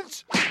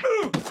existence!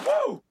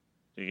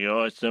 The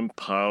awesome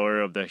power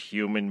of the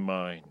human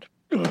mind.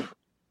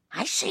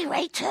 I see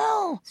Ray,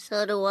 too.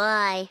 So do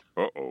I.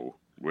 Uh-oh.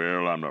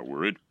 Well, I'm not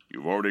worried.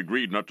 You've already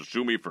agreed not to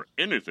sue me for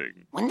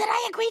anything. When did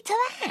I agree to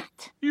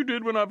that? You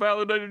did when I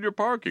validated your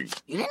parking.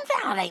 You didn't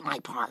validate my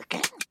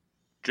parking.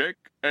 Check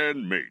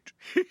and mate.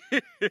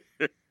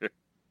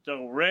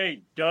 So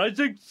Ray does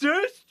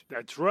exist?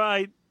 That's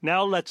right.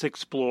 Now let's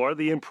explore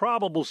the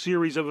improbable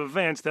series of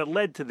events that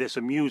led to this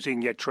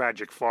amusing yet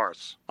tragic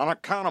farce. On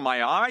account of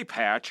my eye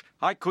patch,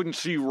 I couldn't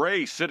see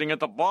Ray sitting at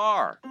the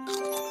bar.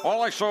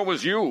 All I saw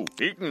was you,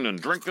 eating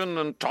and drinking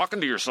and talking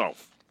to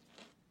yourself.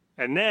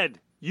 And Ned,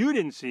 you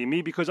didn't see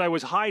me because I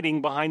was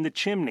hiding behind the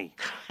chimney.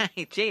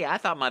 Gee, I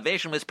thought my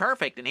vision was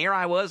perfect, and here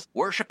I was,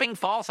 worshipping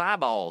false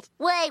eyeballs.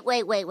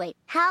 Wait.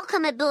 How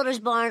come at Builder's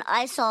Barn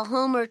I saw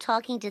Homer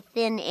talking to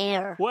thin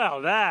air?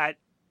 Well, that...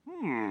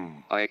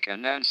 I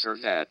can answer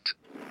that.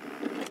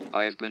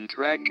 I've been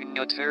tracking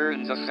a tear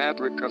in the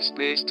fabric of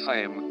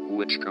space-time,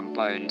 which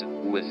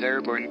combined with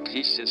airborne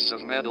pieces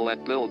of metal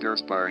at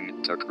Builder's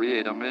Barn to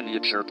create a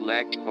miniature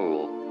black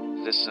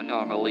hole. This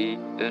anomaly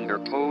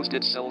interposed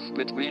itself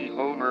between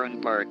Homer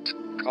and Bart,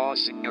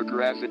 causing a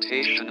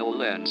gravitational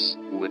lens,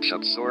 which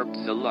absorbed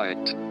the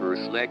light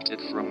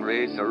reflected from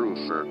Ray the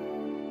Roofer.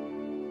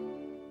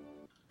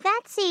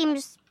 That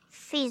seems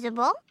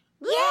feasible.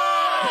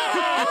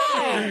 Yeah!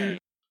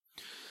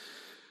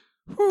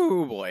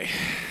 Oh boy.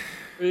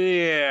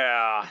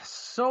 Yeah,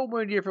 so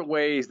many different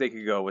ways they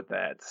could go with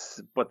that,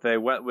 but they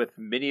went with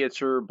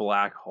miniature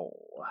black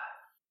hole.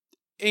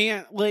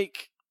 And,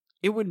 like,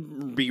 it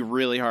would be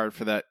really hard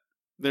for that.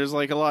 There's,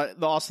 like, a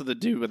lot, also the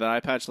dude with an eye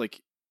patch, like,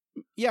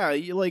 yeah,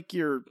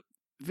 your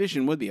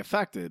vision would be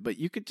affected, but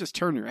you could just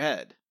turn your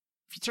head.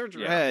 If you turned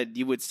your head,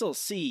 you would still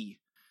see.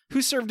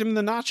 Who served him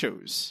the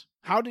nachos?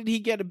 How did he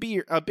get a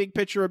big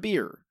pitcher of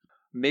beer?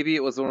 Maybe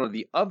it was one of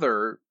the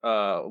other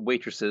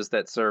waitresses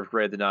that served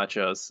Ray the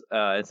nachos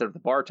instead of the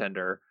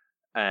bartender,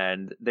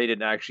 and they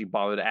didn't actually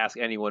bother to ask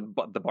anyone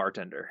but the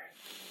bartender.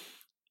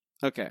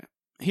 Okay,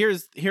 here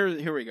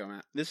we go,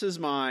 Matt. This is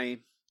my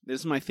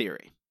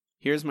theory.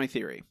 Here's my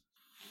theory,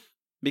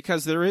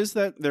 because there is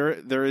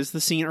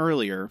the scene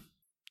earlier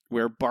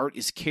where Bart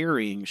is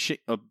carrying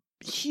a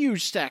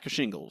huge stack of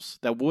shingles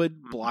that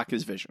would block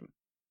his vision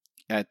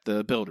at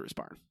the Builder's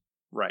Barn.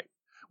 Right.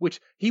 Which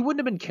he wouldn't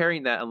have been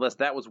carrying that unless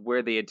that was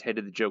where they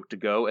intended the joke to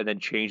go and then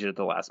changed it at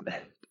the last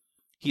minute.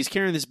 He's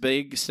carrying this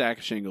big stack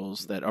of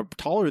shingles that are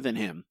taller than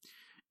him,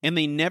 and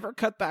they never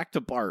cut back to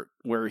Bart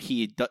where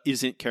he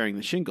isn't carrying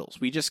the shingles.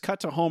 We just cut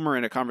to Homer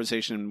in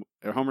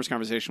Homer's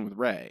conversation with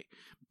Ray.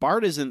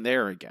 Bart isn't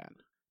there again.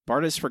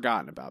 Bart is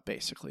forgotten about,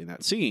 basically, in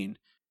that scene.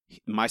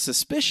 My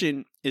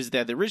suspicion is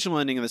that the original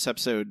ending of this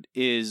episode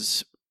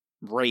is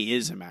Ray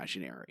is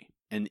imaginary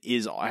and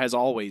has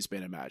always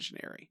been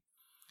imaginary.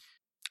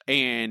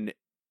 And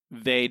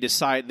they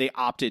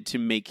opted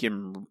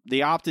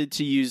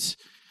to use,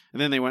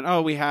 and then they went,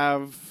 oh, we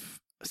have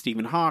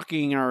Stephen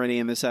Hawking already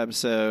in this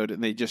episode,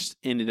 and they just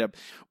ended up,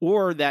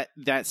 or that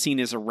scene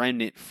is a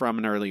remnant from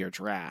an earlier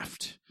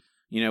draft,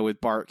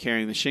 with Bart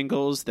carrying the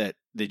shingles that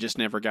they just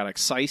never got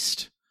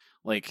excised.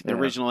 Like the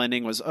original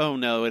ending was, oh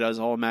no, it was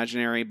all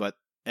imaginary,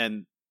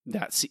 and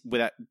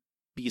that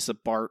piece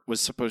of Bart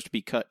was supposed to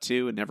be cut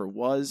too, and never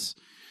was.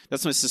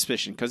 That's my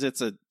suspicion, because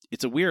it's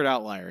a weird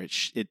outlier.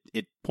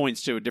 It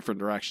points to a different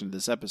direction of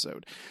this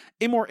episode,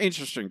 a more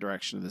interesting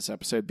direction of this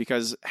episode,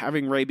 because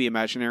having Ray be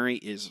imaginary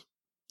is,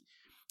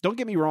 don't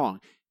get me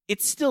wrong,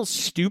 it's still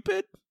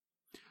stupid,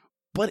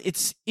 but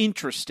it's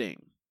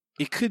interesting.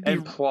 It could be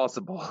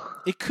plausible.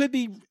 It could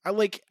be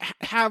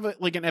have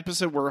an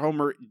episode where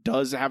Homer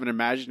does have an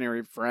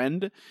imaginary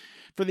friend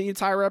for the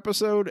entire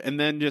episode, and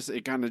then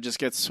it kind of just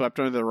gets swept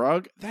under the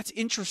rug. That's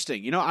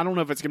interesting. I don't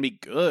know if it's gonna be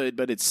good,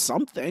 but it's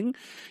something.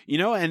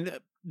 And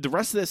the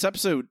rest of this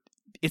episode,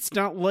 it's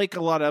not like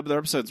a lot of other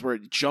episodes where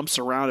it jumps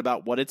around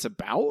about what it's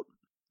about.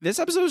 This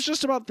episode is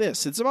just about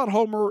this. It's about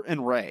Homer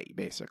and Ray,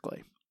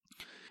 basically.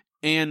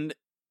 And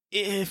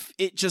if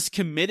it just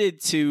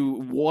committed to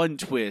one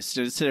twist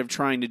instead of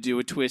trying to do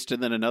a twist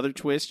and then another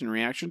twist in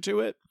reaction to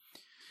it, I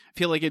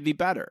feel like it'd be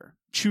better.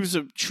 Choose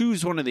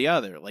one or the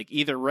other. Like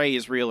either Ray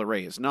is real or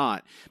Ray is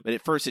not. But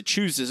at first it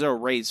chooses, oh,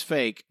 Ray's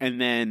fake, and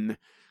then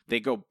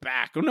they go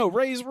back. Oh no,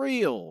 Ray's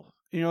real.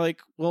 And you're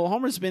like, well,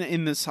 Homer's been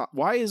in this.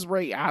 Why is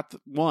Ray at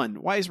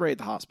the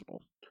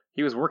hospital?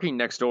 He was working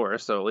next door,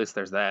 so at least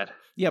there's that.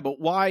 Yeah, but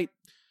why?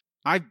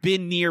 I've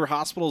been near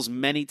hospitals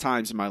many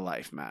times in my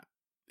life, Matt.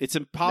 It's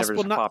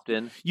impossible. Never just popped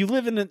in. You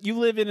live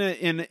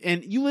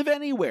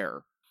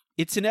anywhere.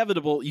 It's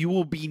inevitable. You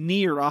will be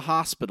near a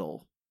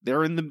hospital. They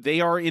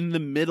are in the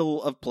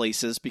middle of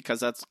places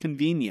because that's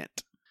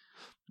convenient.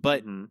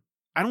 But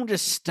I don't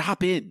just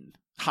stop in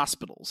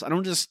hospitals. I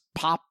don't just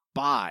pop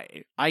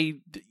by.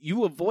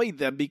 You avoid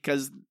them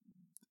because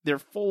they're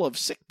full of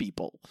sick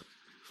people.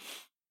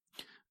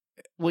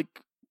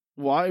 Like,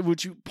 why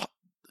would you?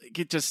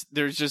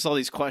 There's just all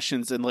these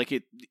questions, and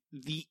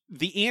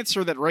the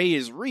answer that Ray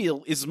is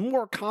real is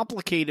more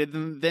complicated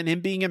than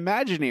him being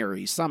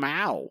imaginary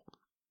somehow.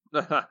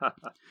 I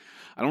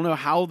don't know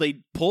how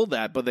they pull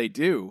that, but they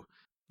do.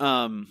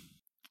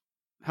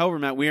 However,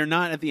 Matt, we are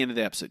not at the end of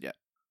the episode yet.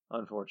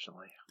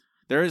 Unfortunately.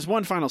 There is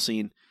one final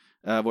scene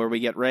where we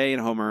get Ray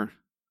and Homer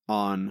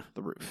on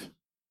the roof.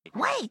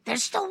 Wait,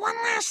 there's still one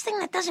last thing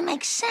that doesn't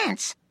make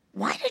sense.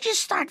 Why did you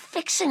start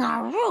fixing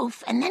our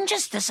roof and then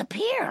just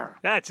disappear?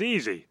 That's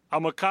easy.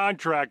 I'm a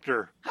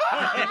contractor.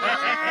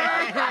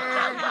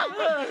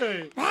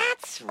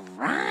 That's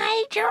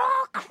right. You're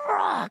all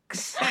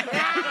crooks.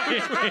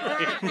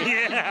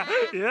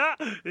 Yeah,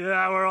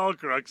 we're all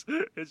crooks.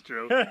 It's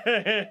true.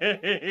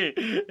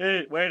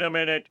 Hey, wait a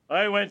minute.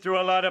 I went through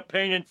a lot of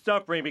pain and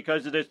suffering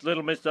because of this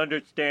little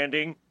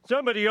misunderstanding.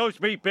 Somebody owes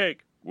me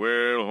big.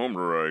 Well,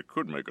 Homer, I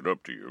could make it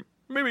up to you.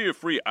 Maybe a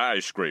free eye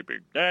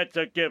scraping. That's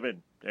a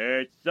given.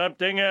 There's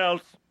something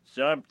else.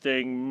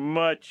 Something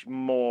much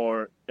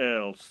more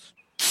else.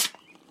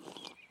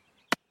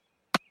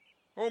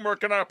 Homer,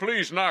 can I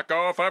please knock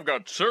off? I've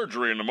got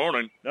surgery in the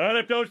morning. Not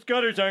if those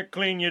gutters aren't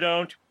clean, you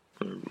don't.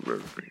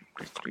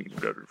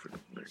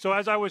 So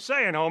as I was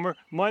saying, Homer,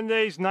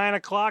 Mondays, 9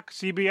 o'clock,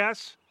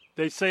 CBS.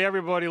 They say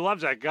everybody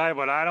loves that guy,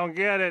 but I don't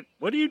get it.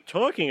 What are you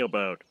talking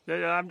about?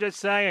 I'm just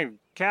saying,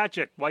 catch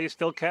it while you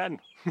still can.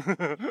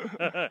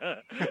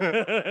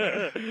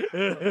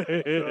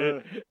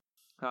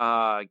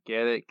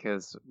 Get it?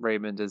 Because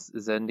Raymond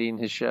is ending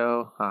his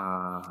show.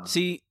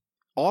 See,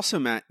 also,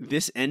 Matt,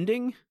 this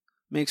ending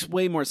makes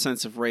way more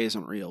sense if Ray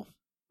isn't real.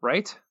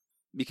 Right?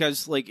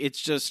 Because,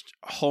 it's just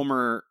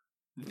Homer.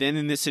 Then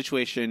in this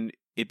situation,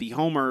 it'd be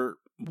Homer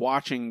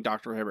watching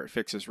Dr. Hibbert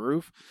fix his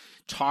roof,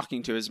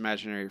 talking to his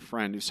imaginary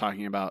friend who's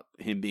talking about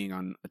him being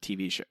on a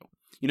TV show.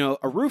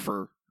 A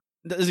roofer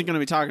isn't going to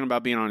be talking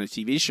about being on a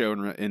TV show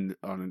on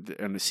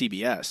a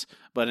CBS,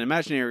 but an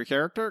imaginary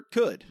character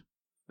could.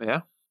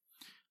 Yeah.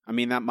 I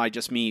mean, that might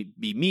just be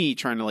me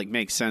trying to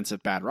make sense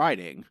of bad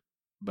writing,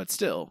 but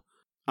still.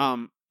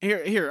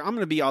 Here, I'm going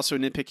to be also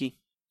nitpicky.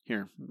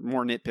 Here,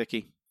 more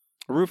nitpicky.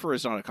 A roofer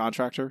is not a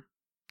contractor,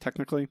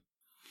 technically.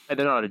 And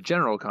they're not a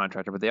general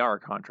contractor, but they are a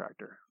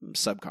contractor.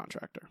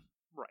 Subcontractor.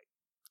 Right.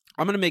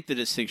 I'm going to make the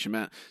distinction,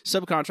 Matt.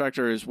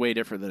 Subcontractor is way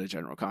different than a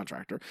general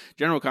contractor.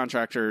 General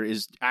contractor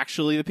is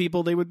actually the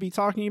people they would be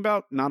talking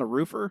about, not a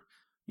roofer.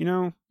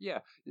 Yeah.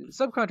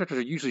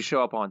 Subcontractors usually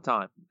show up on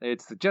time.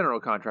 It's the general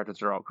contractors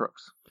that are all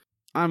crooks.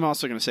 I'm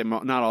also going to say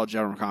not all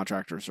general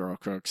contractors are all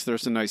crooks.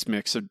 There's a nice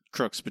mix of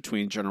crooks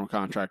between general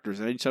contractors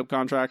and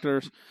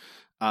subcontractors.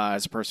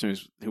 As a person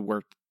who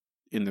worked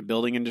in the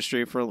building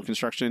industry,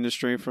 construction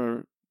industry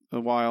for a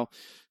while,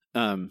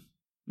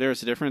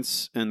 there's a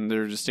difference and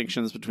there are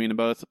distinctions between them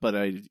both. But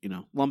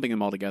lumping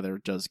them all together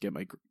does get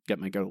my goat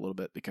a little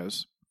bit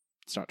because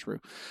it's not true.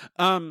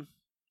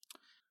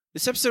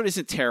 This episode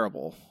isn't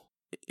terrible.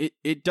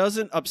 It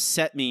doesn't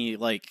upset me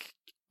like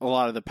a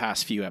lot of the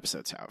past few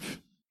episodes have.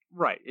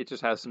 Right. It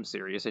just has some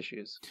serious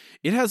issues.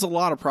 It has a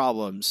lot of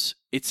problems.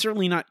 It's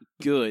certainly not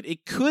good.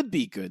 It could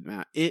be good,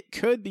 Matt. It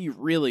could be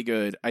really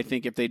good, I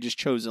think, if they just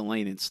chose a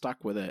lane and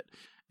stuck with it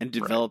and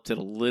developed it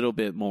a little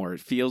bit more. It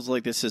feels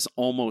like this is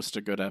almost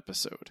a good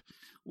episode.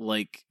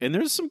 Like, and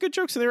there's some good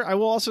jokes in there. I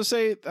will also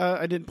say,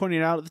 I didn't point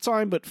it out at the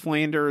time, but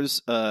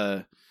Flanders,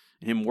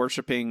 him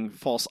worshiping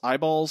false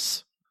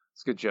eyeballs.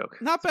 It's a good joke.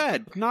 Not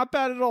bad. Not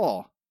bad at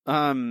all.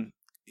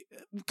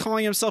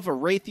 Calling himself a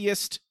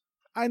Wraithiest.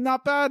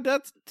 Not bad.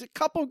 That's a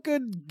couple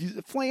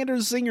good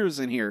Flanders zingers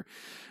in here.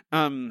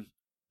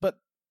 But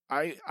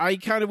I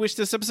kind of wish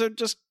this episode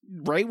just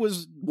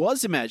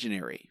was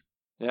imaginary.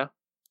 Yeah.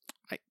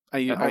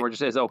 Homer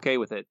just is okay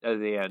with it at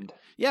the end.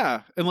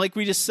 Yeah. And like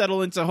we just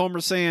settle into Homer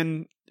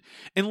saying,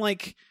 and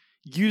like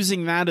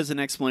using that as an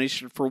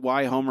explanation for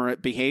why Homer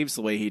behaves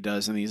the way he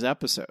does in these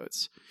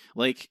episodes.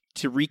 Like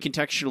to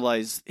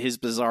recontextualize his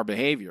bizarre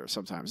behavior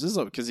sometimes. This is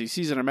because he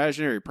sees an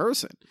imaginary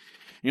person.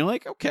 And you're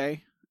like,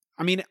 okay.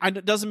 I mean,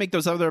 it doesn't make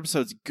those other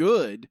episodes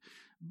good,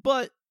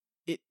 but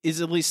it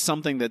is at least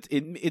something that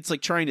it's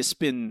like trying to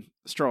spin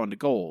straw into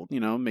gold. You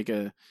know, make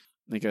a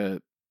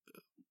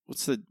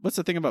what's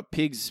the thing about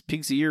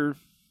pig's ear?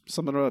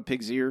 Something about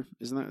pig's ear?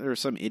 Isn't there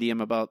some idiom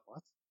about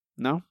what?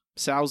 No,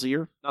 sow's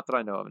ear. Not that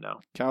I know of.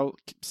 No,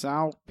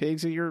 sow,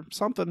 pig's ear,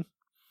 something.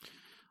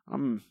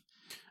 I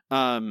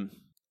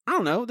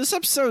don't know. This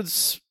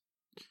episode's.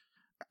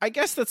 I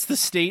guess that's the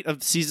state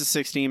of season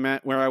 16,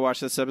 Matt. Where I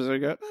watched this episode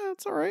and go,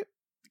 it's all right.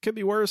 Could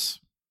be worse.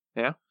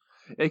 Yeah.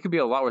 It could be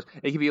a lot worse.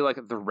 It could be like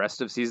the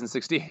rest of season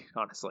 16,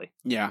 honestly.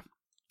 Yeah.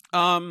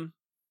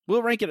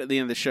 We'll rank it at the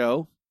end of the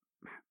show.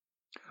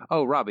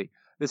 Oh, Robbie,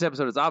 this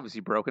episode is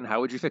obviously broken. How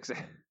would you fix it?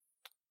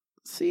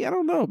 See, I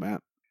don't know,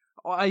 Matt.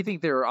 Well, I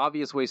think there are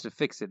obvious ways to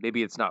fix it.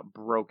 Maybe it's not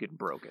broken.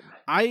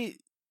 I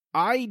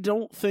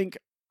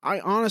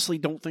honestly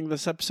don't think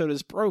this episode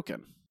is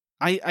broken.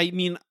 I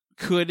mean,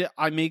 could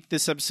I make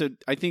this episode?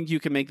 I think you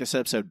can make this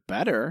episode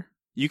better.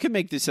 You can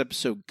make this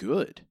episode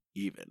good,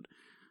 even.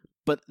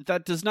 But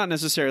that does not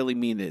necessarily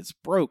mean that it's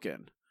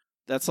broken.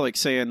 That's like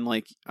saying,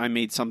 like, I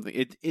made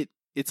something.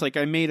 It's like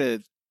I made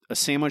a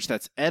sandwich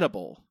that's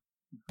edible,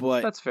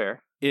 but that's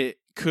fair. It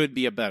could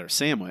be a better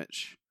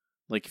sandwich.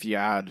 Like if you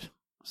add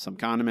some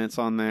condiments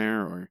on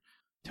there or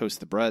toast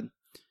the bread.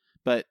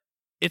 But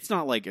it's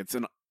not like it's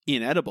an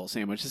inedible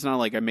sandwich. It's not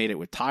like I made it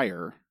with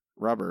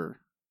rubber.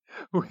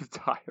 With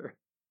tire.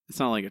 It's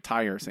not like a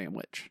tire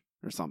sandwich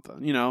or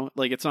something. You know,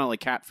 like it's not like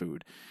cat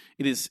food.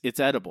 It's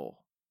edible.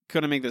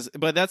 Couldn't make this,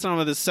 but that's not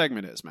what this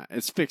segment is, Matt.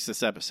 It's fix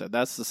this episode.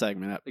 That's the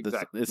segment.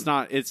 Exactly.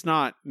 It's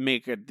not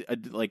make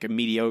a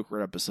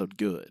mediocre episode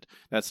good.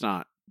 That's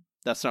not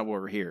what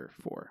we're here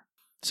for.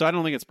 So I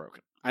don't think it's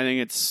broken. I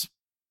think it's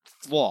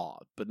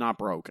flawed, but not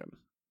broken.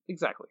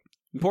 Exactly.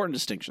 Important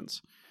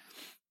distinctions.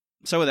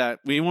 So with that,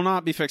 we will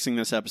not be fixing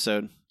this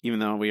episode, even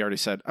though we already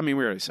said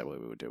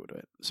what we would do with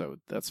it. So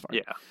that's fine.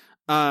 Yeah.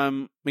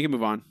 We can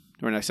move on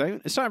to our next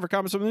segment. It's time for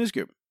comments from the news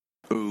group.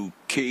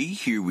 Okay,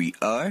 here we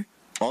are.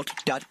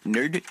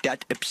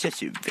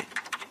 Alt.nerd.obsessive.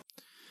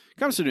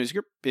 Comments from the news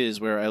group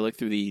is where I look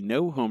through the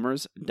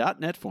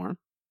nohomers.net forum,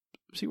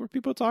 see what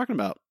people are talking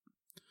about.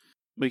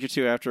 A week or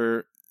two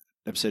after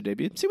episode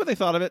debut, see what they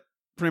thought of it,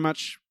 pretty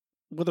much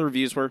what the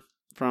reviews were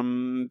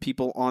from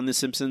people on a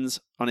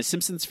Simpsons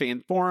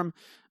fan forum.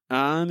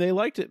 They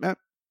liked it, Matt,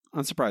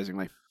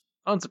 unsurprisingly.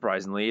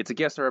 Unsurprisingly, it's a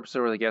guest star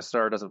episode where the guest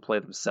star doesn't play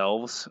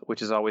themselves,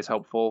 which is always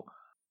helpful.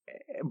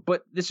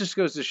 But this just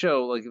goes to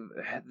show, like,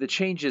 the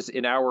changes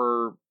in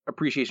our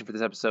appreciation for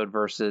this episode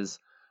versus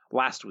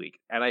last week.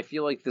 And I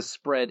feel like the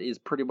spread is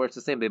pretty much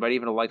the same. They might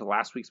even have liked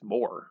last week's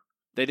more.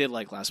 They did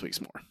like last week's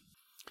more.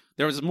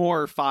 There was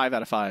more 5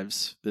 out of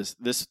 5s.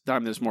 This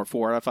time there's more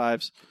 4 out of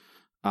 5s.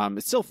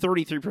 It's still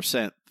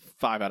 33%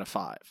 5 out of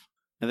 5.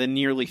 And then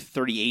nearly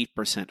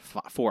 38%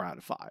 4 out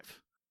of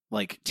 5.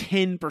 Like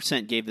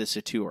 10% gave this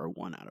a 2 or a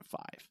 1 out of 5.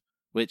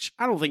 Which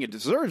I don't think it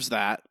deserves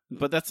that,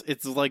 but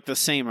it's like the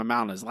same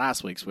amount as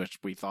last week's, which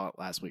we thought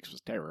last week's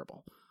was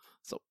terrible.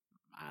 So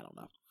I don't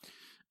know.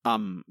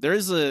 There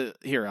is we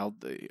can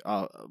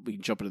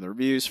jump into the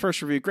reviews.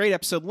 First review, great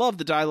episode. Loved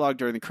the dialogue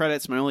during the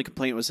credits. My only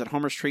complaint was that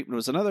Homer's treatment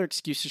was another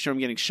excuse to show him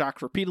getting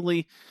shocked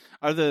repeatedly.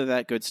 Other than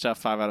that, good stuff.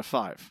 5 out of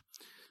 5.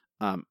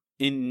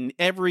 In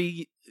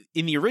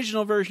the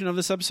original version of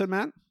this episode,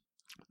 Matt,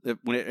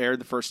 when it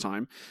aired the first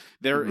time,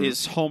 there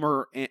is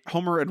Homer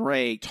and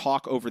Ray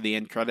talk over the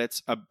end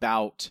credits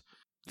about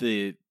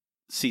the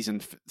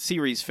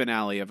series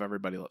finale of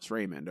Everybody Loves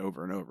Raymond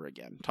over and over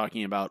again,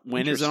 talking about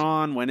when is it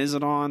on, blah,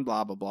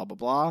 blah, blah, blah,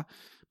 blah.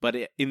 But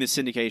in the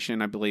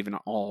syndication, I believe in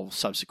all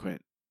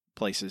subsequent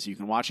places you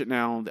can watch it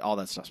now, all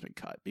that stuff's been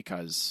cut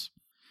because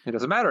it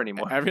doesn't matter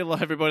anymore.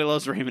 Everybody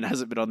Loves Raymond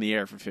hasn't been on the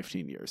air for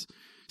 16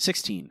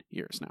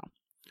 years now.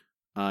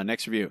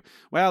 Next review.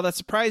 Wow, that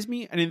surprised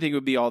me. I didn't think it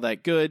would be all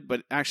that good,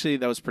 but actually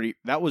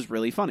that was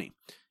really funny.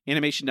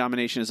 Animation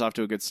domination is off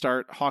to a good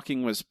start.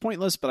 Hawking was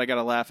pointless, but I got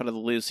a laugh out of the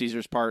Little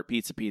Caesars part.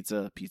 Pizza, 4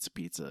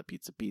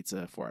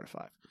 out of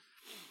 5.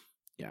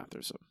 Yeah,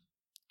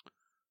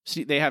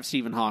 they have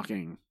Stephen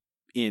Hawking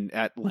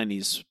at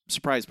Lenny's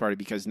surprise party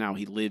because now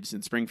he lives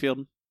in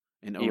Springfield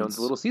and He owns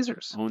Little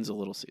Caesars. Owns a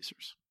Little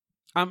Caesars.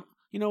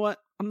 You know what?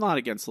 I'm not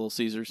against Little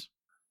Caesars.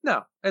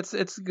 No,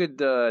 it's good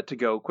to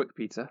go quick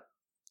pizza.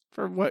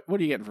 For what are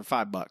you getting for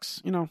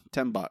 $5? You know,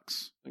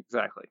 $10.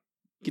 Exactly.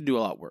 You can do a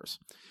lot worse.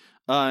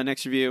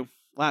 Last review.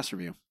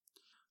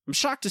 I'm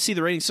shocked to see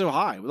the rating so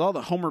high. With all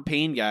the Homer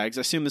pain gags,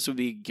 I assumed this would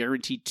be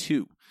guaranteed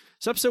 2.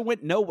 This episode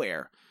went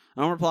nowhere.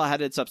 The Homer plot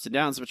had its ups and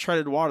downs, but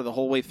treaded water the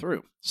whole way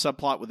through.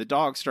 Subplot with the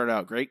dog started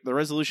out great. The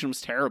resolution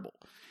was terrible.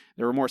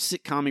 There were more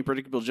sitcom-y,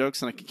 predictable jokes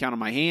than I could count on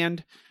my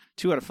hand.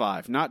 2 out of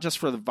 5. Not just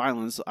for the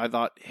violence. I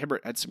thought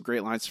Hibbert had some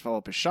great lines to follow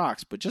up his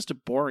shocks, but just a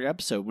boring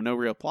episode with no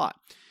real plot.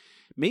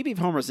 Maybe if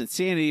Homer's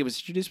insanity was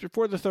introduced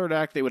before the third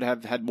act, they would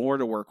have had more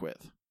to work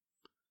with.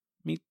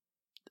 I mean,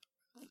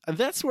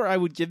 that's where I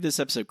would give this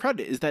episode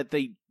credit, is that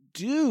they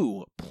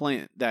do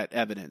plant that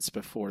evidence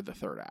before the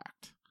third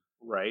act.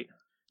 Right.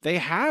 They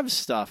have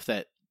stuff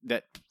that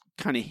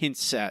kind of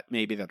hints at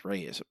maybe that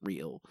Ray isn't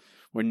real,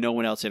 where no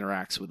one else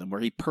interacts with him,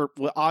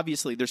 where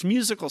obviously there's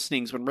musical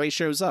stings when Ray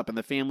shows up and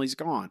the family's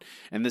gone,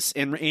 and this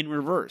in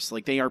reverse,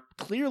 like they are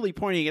clearly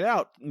pointing it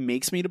out,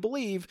 makes me to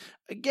believe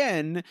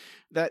again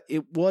that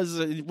it was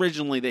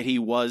originally that he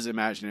was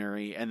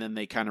imaginary, and then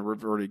they kind of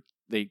reverted,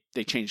 they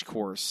changed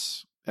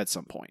course at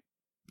some point.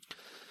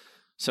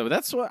 So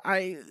that's why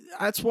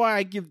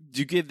I give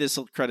this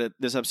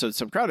episode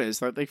some credit, is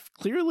that they've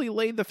clearly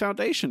laid the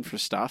foundation for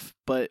stuff,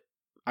 but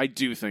I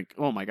do think,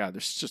 oh my God,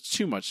 there's just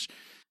too much.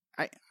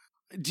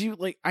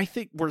 I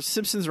think were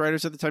Simpsons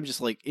writers at the time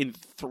just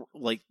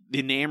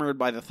enamored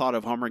by the thought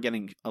of Homer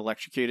getting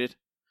electrocuted?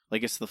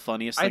 Like it's the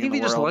funniest thing in the world. I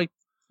think they just like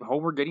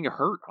Homer getting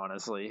hurt,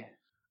 honestly.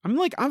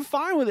 I'm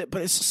fine with it,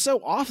 but it's so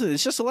often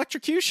it's just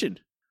electrocution.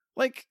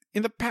 Like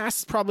in the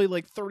past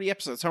probably 30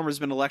 episodes, Homer's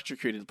been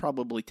electrocuted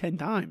probably 10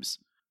 times.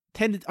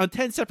 10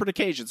 separate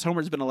occasions,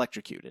 Homer's been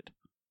electrocuted.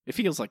 It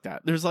feels like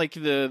that. There's like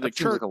the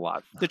church, like a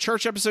lot. The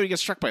church episode, he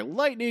gets struck by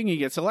lightning, he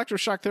gets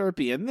electroshock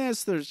therapy, and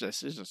this, it's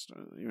just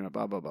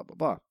blah blah blah blah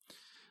blah.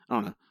 I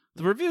don't know.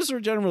 The reviews are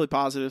generally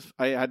positive.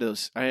 I had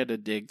to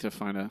dig to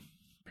find a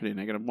pretty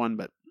negative one,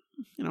 but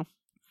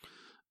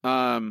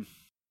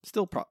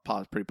still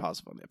pretty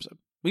positive on the episode.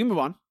 We can move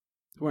on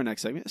to our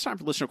next segment. It's time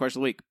for listener question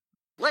of the week.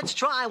 Let's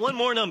try one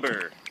more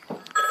number.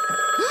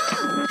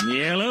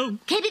 Yellow.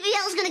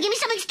 KBBL is going to give me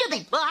something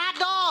stupid. A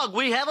hot dog.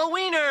 We have a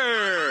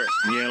wiener.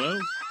 Yellow.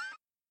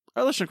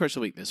 Our listener question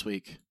of the week this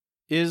week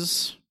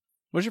is,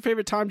 what's your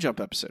favorite time jump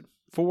episode?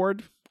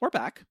 Forward or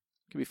back?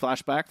 It could be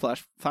flashback,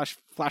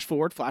 flash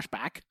forward,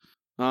 flashback.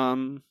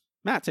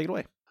 Matt, take it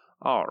away.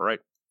 All right.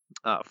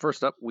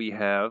 First up, we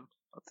have,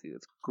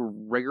 it's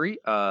Gregory,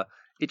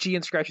 Itchy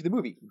and Scratchy the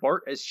movie.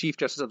 Bart as Chief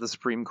Justice of the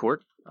Supreme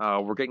Court.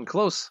 We're getting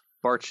close.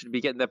 Bart should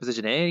be getting that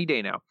position any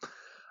day now.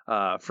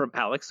 From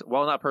Alex,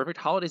 while not perfect,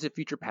 Holidays of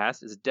Future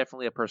Past is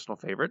definitely a personal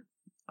favorite.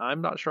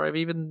 I'm not sure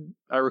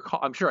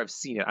I'm sure I've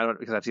seen it. I don't,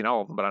 because I've seen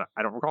all of them, but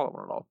I don't recall that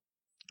one at all.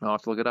 I'll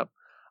have to look it up.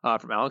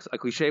 From Alex, a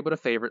cliche but a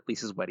favorite,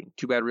 Lisa's Wedding.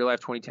 Too bad Real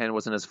Life 2010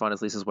 wasn't as fun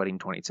as Lisa's Wedding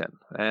 2010.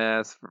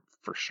 That's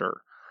for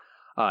sure.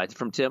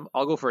 From Tim,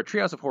 I'll go for a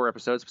Treehouse of Horror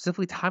episode,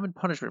 specifically Time and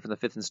Punishment from the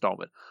 5th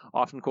installment.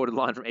 Often quoted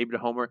line from Abe to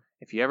Homer,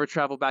 if you ever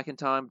travel back in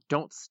time,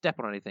 don't step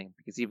on anything,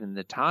 because even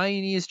the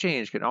tiniest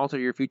change can alter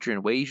your future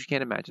in ways you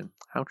can't imagine.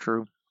 How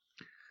true.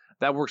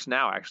 That works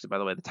now, actually, by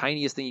the way. The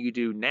tiniest thing you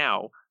do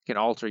now can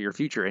alter your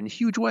future in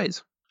huge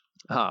ways.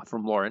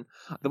 From Lauren,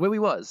 The Way We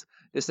Was.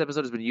 This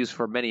episode has been used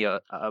for many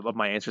of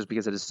my answers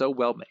because it is so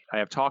well made. I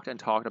have talked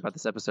about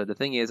this episode. The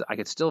thing is, I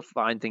could still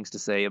find things to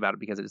say about it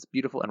because it is a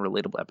beautiful and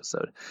relatable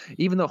episode.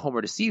 Even though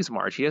Homer deceives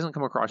Marge, he doesn't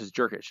come across as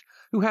jerkish.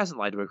 Who hasn't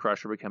lied to a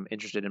crush or become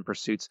interested in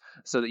pursuits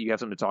so that you have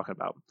something to talk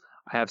about?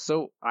 I have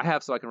so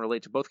I can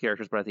relate to both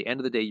characters, but at the end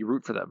of the day, you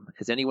root for them.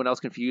 Is anyone else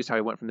confused how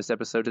he went from this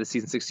episode to the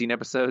season 16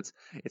 episodes?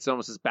 It's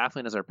almost as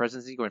baffling as our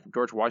presidency going from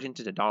George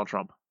Washington to Donald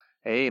Trump.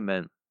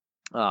 Amen.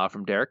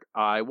 From Derek,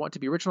 I want to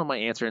be original in my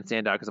answer and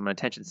stand out because I'm an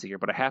attention seeker,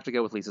 but I have to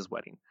go with Lisa's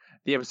Wedding.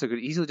 The episode could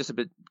easily just a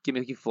bit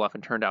gimmicky fluff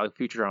and turned out like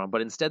future drama,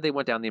 but instead they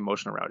went down the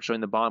emotional route,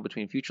 showing the bond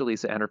between future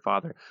Lisa and her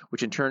father,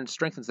 which in turn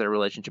strengthens their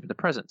relationship in the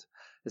present.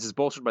 This is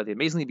bolstered by the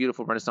amazingly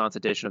beautiful Renaissance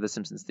edition of The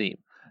Simpsons theme.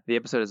 The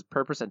episode has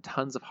purpose and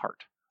tons of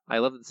heart. I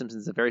love that The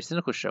Simpsons is a very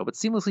cynical show, but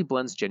seamlessly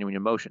blends genuine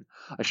emotion.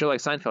 A show like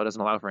Seinfeld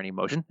doesn't allow for any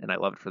emotion, and I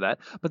love it for that,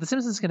 but The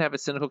Simpsons can have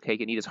its cynical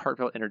cake and eat its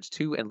heartfelt innards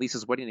too, and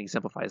Lisa's Wedding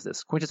exemplifies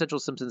this. Quintessential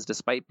Simpsons,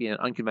 despite being an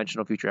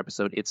unconventional future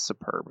episode, it's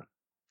superb.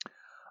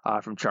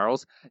 From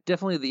Charles,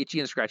 definitely the Itchy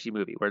and Scratchy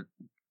movie, where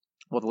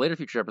while the later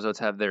future episodes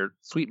have their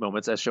sweet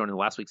moments, as shown in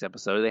last week's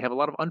episode, they have a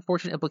lot of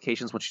unfortunate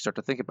implications once you start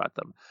to think about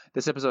them.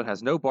 This episode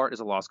has no Bart as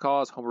a lost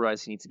cause, Homer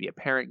realizes he needs to be a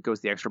parent, goes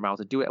the extra mile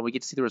to do it, and we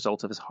get to see the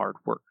results of his hard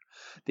work.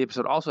 The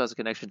episode also has a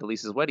connection to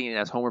Lisa's Wedding,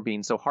 as Homer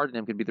being so hard on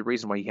him could be the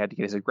reason why he had to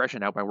get his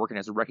aggression out by working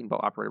as a wrecking ball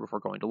operator before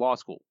going to law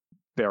school.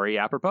 Very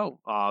apropos.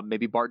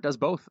 Maybe Bart does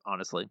both,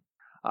 honestly.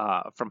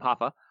 From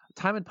Hoffa,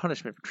 Time and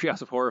Punishment for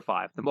Treehouse of Horror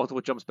 5. The multiple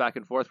jumps back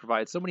and forth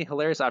provide so many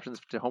hilarious options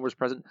to Homer's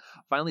present,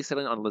 finally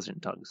settling on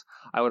lizard tongues.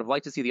 I would have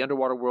liked to see the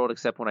underwater world,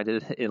 except when I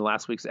did it in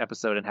last week's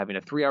episode, and having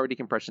a 3-hour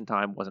decompression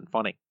time wasn't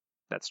funny.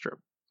 That's true.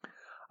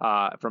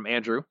 From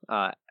Andrew,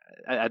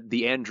 at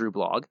the Andrew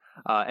blog,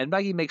 and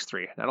Maggie makes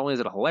 3. Not only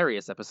is it a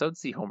hilarious episode,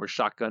 see Homer's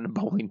shotgun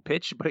bowling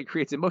pitch, but it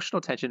creates emotional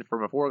tension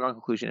from a foregone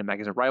conclusion in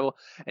Maggie's arrival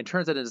and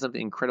turns it into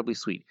something incredibly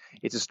sweet.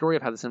 It's a story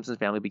of how the Simpsons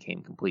family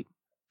became complete.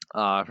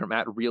 From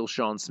at Real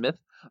Sean Smith,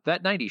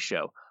 that 90s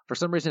show. For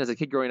some reason, as a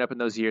kid growing up in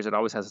those years, it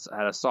always has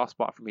had a soft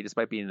spot for me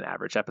despite being an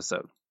average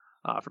episode.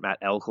 From at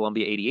L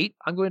Columbia 88,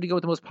 I'm going to go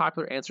with the most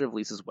popular answer of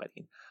Lisa's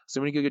wedding. So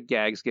many good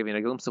gags, giving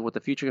a glimpse of what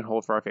the future can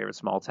hold for our favorite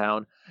small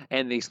town,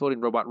 and the exploding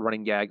robot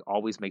running gag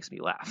always makes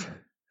me laugh.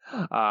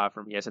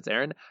 From Yes, It's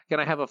Aaron, can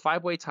I have a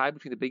 5-way tie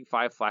between the big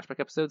 5 flashback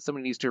episodes?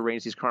 Somebody needs to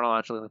arrange these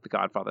chronologically like the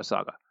Godfather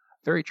saga.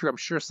 Very true, I'm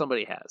sure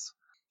somebody has.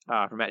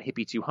 From at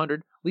Hippie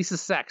 200, Lisa's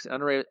Sex, an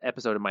underrated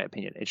episode in my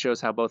opinion. It shows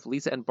how both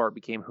Lisa and Bart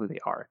became who they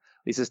are.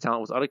 Lisa's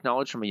talent was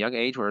unacknowledged from a young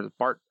age, where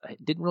Bart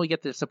didn't really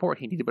get the support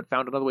he needed, but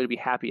found another way to be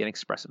happy and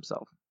express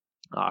himself.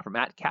 From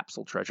at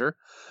Capsule Treasure,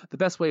 the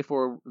best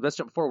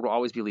jump forward will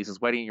always be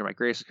Lisa's wedding. You're my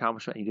greatest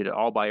accomplishment, and you did it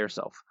all by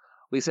yourself.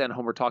 Lisa and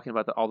Homer talking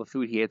about all the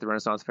food he ate at the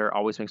Renaissance Fair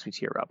always makes me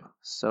tear up.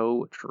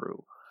 So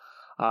true.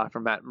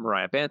 From Matt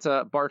Mariah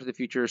Banta, Bart to the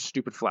future,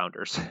 stupid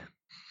flounders.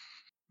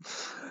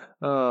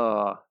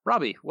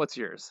 Robbie, what's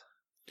yours?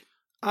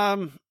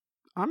 I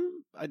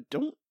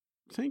don't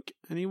think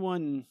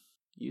anyone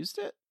used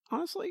it,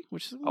 honestly,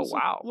 which is a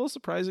little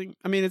surprising.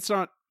 I mean, it's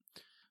I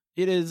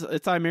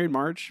Married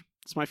Marge.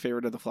 It's my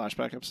favorite of the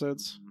flashback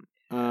episodes.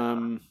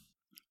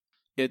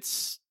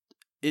 It's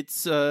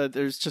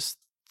there's just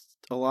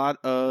a lot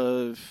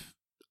of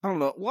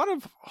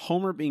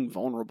Homer being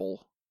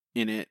vulnerable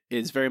in it.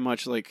 Is very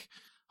much like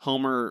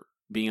Homer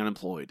being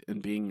unemployed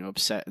and being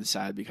upset and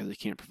sad because he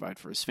can't provide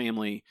for his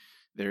family.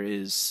 There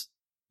is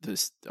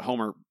this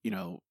Homer,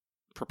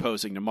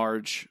 proposing to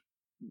Marge,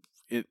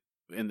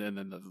 and then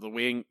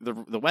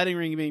the wedding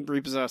ring being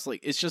repossessed. Like,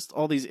 it's just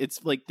all these.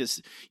 It's like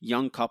this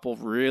young couple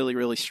really,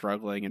 really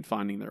struggling and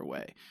finding their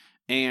way.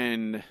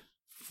 And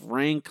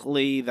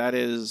frankly, that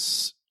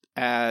is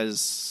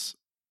as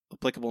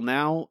applicable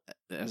now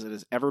as it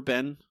has ever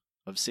been,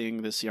 of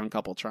seeing this young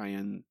couple try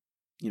and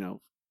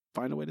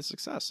find a way to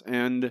success.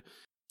 And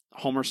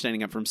Homer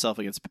standing up for himself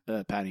against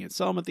Patty and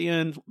Selma at the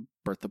end,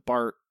 Bertha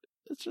Bart.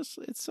 It's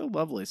so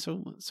lovely,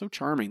 so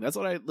charming. That's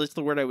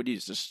the word I would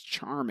use, just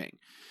charming.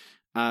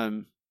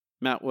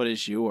 Matt, what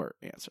is your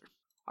answer?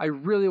 I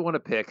really want to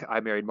pick I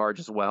Married Marge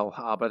as well,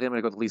 but I think I'm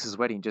going to go with Lisa's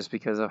Wedding just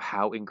because of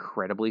how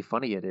incredibly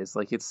funny it is.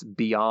 Like, it's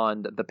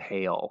beyond the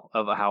pale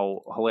of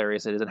how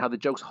hilarious it is and how the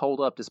jokes hold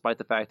up despite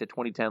the fact that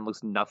 2010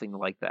 looks nothing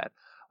like that.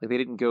 Like, they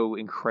didn't go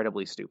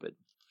incredibly stupid.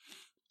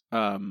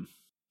 Gotta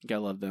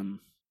love them.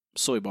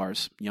 Soy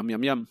bars. Yum,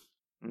 yum, yum.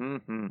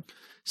 Mm-hmm.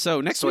 So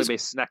next week's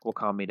soy-based snack will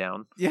calm me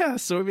down. Yeah,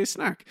 soy-based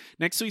snack.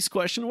 Next week's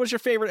question: what is your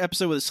favorite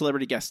episode with a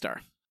celebrity guest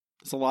star?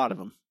 There's a lot of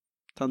them.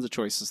 Tons of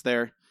choices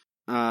there.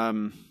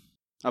 I'll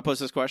post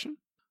this question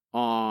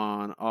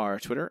on our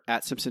Twitter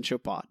at Simpson Show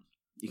Pod.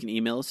 You can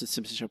email us at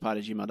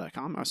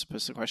simpsonshowpod@gmail.com. I also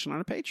post the question on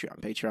our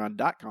Patreon,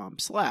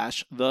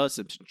 patreon.com/The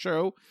Simpson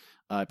Show.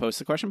 I post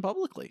the question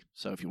publicly,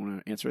 so if you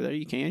want to answer there,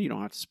 you can. You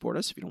don't have to support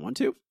us if you don't want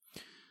to.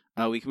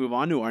 We can move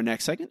on to our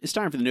next segment. It's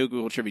time for the No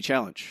Google Trivia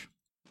Challenge.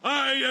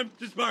 I am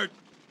too smart.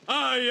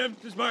 I am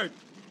too smart.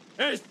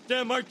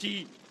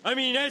 S-M-R-T. I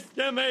mean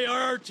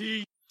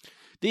S-M-A-R-R-T.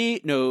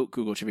 The No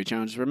Google Trivia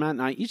Challenge is where Matt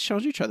and I each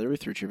challenge each other with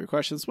 3 trivia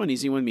questions, one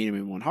easy, one medium,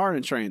 and one hard,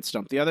 and try and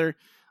stump the other.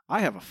 I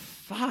have a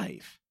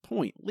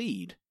 5-point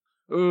lead.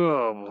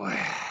 Oh, boy.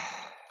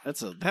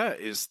 That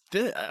is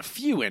a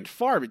few and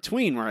far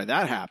between where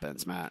that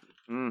happens, Matt.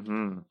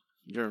 Mm-hmm.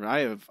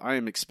 I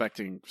am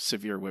expecting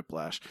severe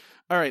whiplash.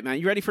 All right, Matt,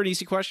 you ready for an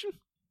easy question?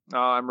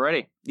 I'm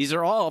ready. These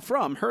are all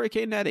from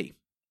Hurricane Eddie.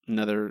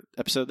 Another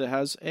episode that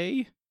has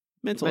a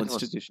mental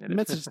institution in it.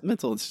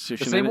 Mental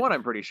institution. The same one,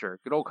 I'm pretty sure.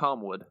 Good old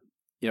Calmwood.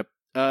 Yep.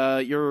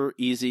 Your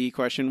easy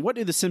question. What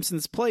do the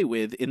Simpsons play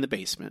with in the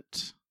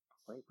basement?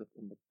 Play with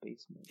in the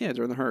basement? Yeah,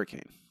 during the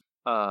hurricane.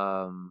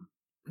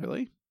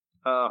 Really?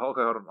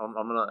 Okay, hold on. I'm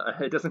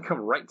gonna. It doesn't come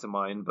right to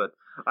mind, but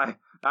I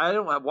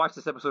don't watch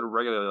this episode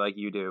regularly like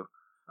you do.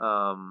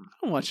 I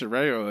don't watch it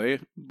regularly,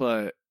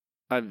 but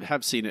I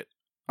have seen it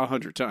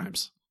 100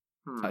 times.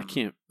 I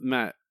can't.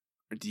 Matt,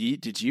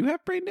 did you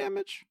have brain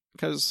damage?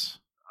 Because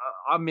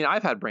I mean,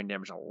 I've had brain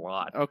damage a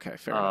lot. Okay,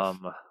 fair enough.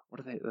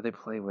 What do they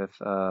play with?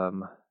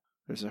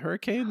 There's a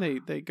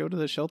hurricane. They go to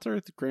the shelter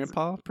at the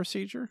grandpa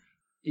procedure.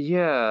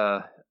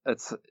 Yeah, I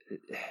can't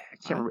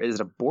remember. Is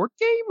it a board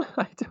game?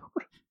 I don't.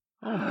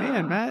 Oh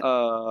man, Matt.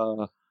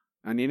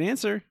 I need an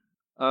answer.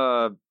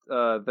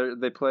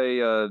 They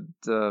play.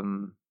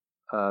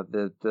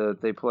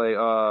 They play.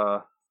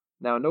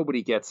 Now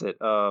nobody gets it.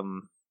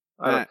 I'm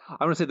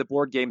gonna say the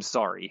board game.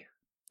 Sorry.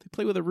 They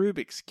play with a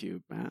Rubik's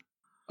cube, Matt.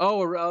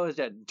 Oh, is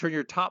that turn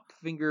your turn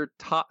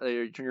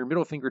your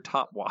middle finger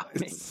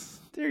top-wise.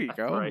 There you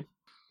go. Right.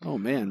 Oh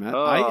man, Matt.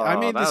 I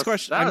made this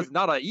question. That was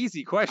not an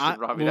easy question,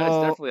 Robbie. That's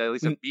definitely at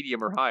least a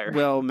medium or higher.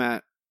 Well,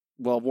 Matt.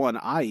 Well,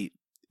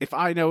 if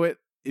I know it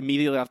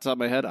immediately off the top of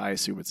my head, I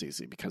assume it's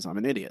easy because I'm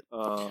an idiot.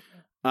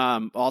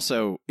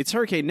 Also, it's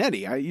Hurricane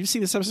Nettie. You've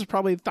seen this episode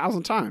probably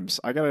 1,000 times.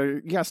 You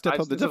gotta step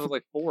up the difficulty.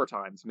 Like 4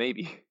 times,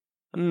 maybe.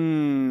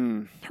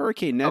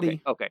 Hurricane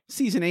Nettie. Okay.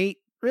 Season 8.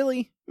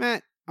 Really,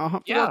 Matt?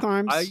 4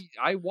 times.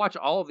 I watch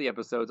all of the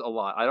episodes a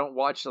lot. I don't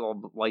watch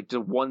like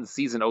just one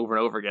season over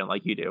and over again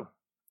like you do.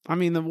 I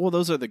mean,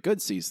 those are the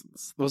good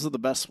seasons. Those are the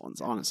best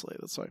ones, honestly.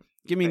 That's why.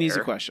 Give me an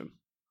easy question.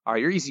 All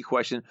right, your easy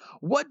question.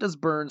 What does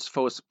Burns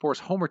force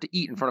Homer to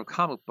eat in front of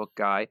comic book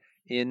guy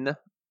in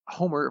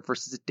Homer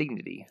versus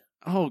Dignity?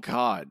 Oh,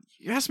 God.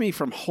 You asked me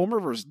from Homer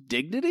versus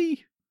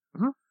Dignity?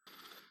 Mm-hmm.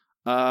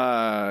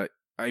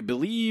 I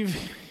believe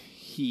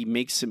he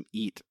makes him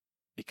eat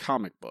a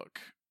comic book.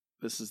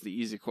 This is the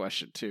easy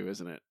question, too,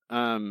 isn't it?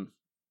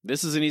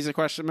 This is an easy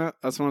question, Matt?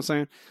 That's what I'm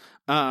saying?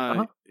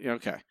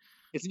 Okay.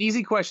 It's an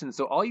easy question,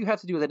 so all you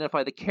have to do is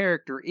identify the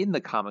character in the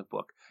comic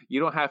book.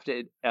 You don't have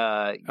to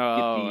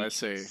I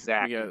see.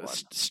 Exact one.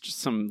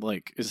 Some,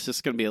 like, is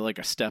this going to be like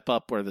a step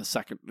up where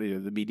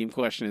the medium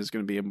question is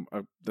going to be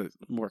the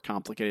more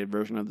complicated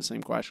version of the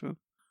same question?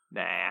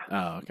 Nah.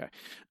 Oh, okay.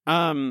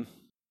 I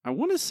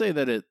want to say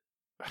that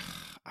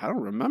I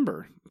don't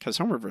remember, because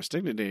Homer vs.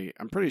 Dignity,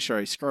 I'm pretty sure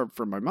I scrubbed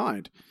from my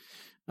mind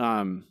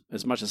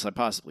as much as I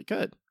possibly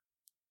could.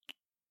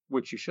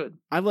 Which you should.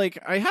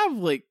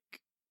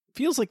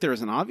 Feels like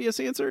there's an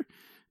obvious answer,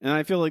 and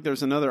I feel like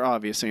there's another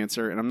obvious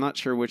answer, and I'm not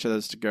sure which of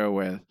those to go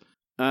with.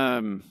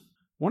 Want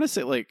to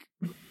say, like,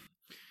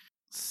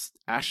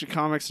 Action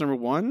Comics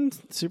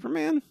 #1,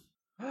 Superman?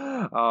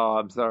 Oh,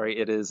 I'm sorry.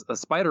 It is a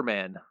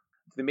Spider-Man.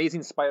 It's the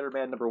Amazing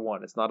Spider-Man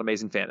 #1. It's not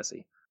Amazing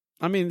Fantasy.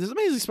 I mean, this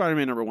Amazing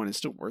Spider-Man #1 is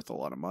still worth a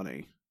lot of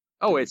money.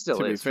 Oh, it still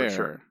to is, be fair. for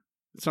sure.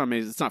 It's not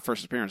amazing. It's not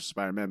first appearance of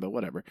Spider-Man, but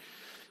whatever.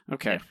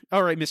 Okay. Yeah.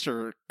 All right,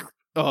 Mr.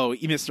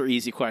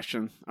 Easy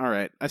Question. All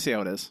right. I see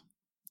how it is.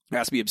 It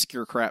has to be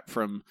obscure crap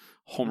from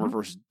Homer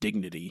versus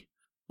Dignity.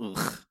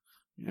 Ugh.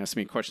 You ask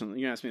me a question.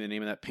 You ask me the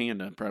name of that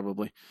panda,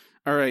 probably.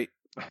 All right.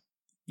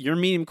 Your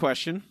medium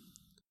question.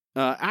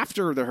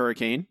 After the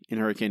hurricane, in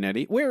Hurricane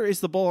Nettie, where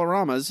is the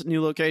Bolorama's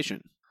new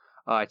location?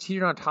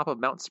 Teetered on top of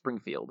Mount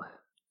Springfield.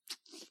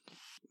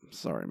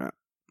 Sorry, Matt.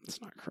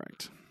 That's not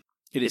correct.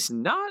 It's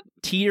not?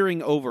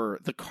 Teetering over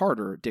the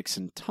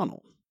Carter-Dixon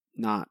Tunnel,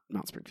 not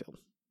Mount Springfield.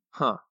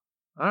 Huh.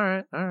 All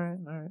right.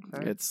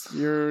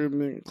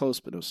 You're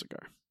close, but no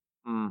cigar.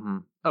 Mm-hmm.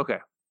 Okay.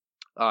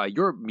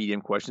 Your medium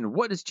question.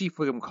 What does Chief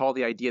Wiggum call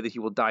the idea that he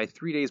will die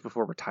 3 days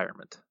before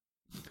retirement?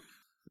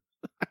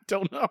 I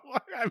don't know. I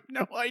have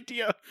no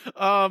idea.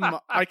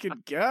 I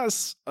could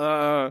guess.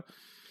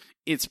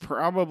 It's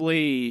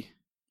probably,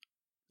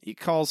 he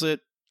calls it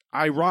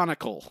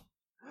ironical.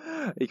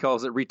 He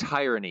calls it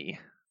retiree.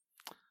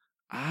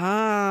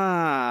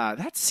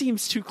 That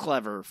seems too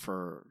clever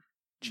for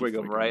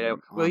Wiggum, right?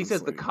 Honestly. Well, he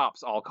says the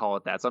cops all call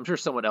it that, so I'm sure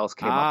someone else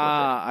came up with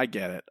it. I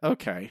get it.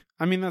 Okay.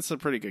 I mean, that's a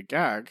pretty good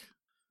gag.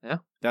 Yeah.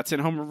 That's in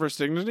Homer vs.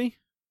 Dignity?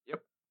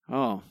 Yep.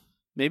 Oh.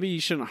 Maybe you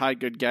shouldn't hide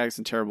good gags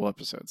in terrible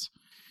episodes.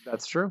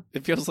 That's true.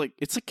 It feels like,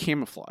 it's like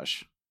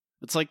camouflage.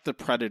 It's like the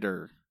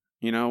Predator,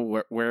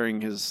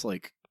 wearing his,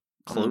 like,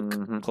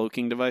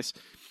 cloaking device.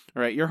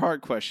 All right, your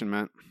hard question,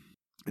 Matt.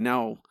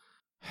 Now,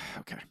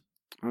 okay.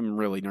 I'm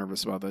really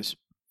nervous about this.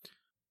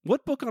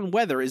 What book on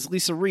weather is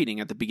Lisa reading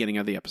at the beginning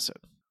of the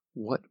episode?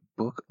 What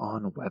book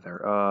on weather?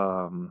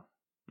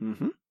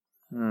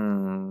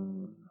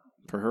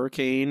 For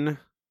Hurricane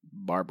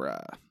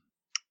Barbara.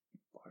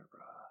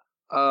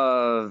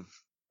 What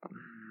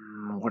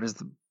is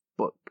the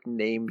book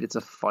named? It's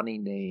a funny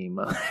name.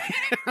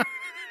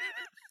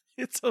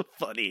 It's a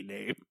funny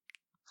name.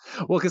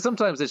 Well, because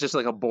sometimes it's just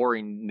like a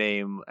boring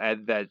name,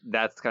 and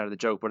that's kind of the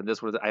joke. But in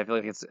this one, I feel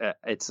like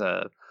it's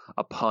a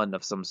pun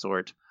of some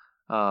sort.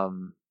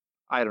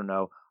 I don't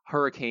know.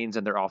 Hurricanes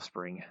and their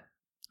offspring.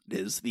 It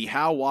is the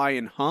How, Why,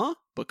 and Huh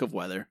Book of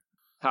Weather.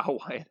 How,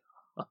 Why, and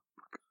Huh.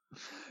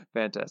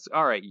 Fantastic.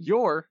 All right,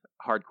 your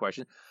hard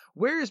question.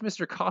 Where is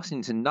Mr.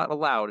 Costington not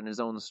allowed in his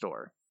own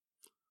store?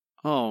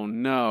 Oh,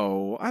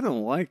 no. I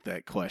don't like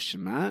that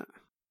question, Matt.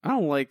 I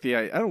don't like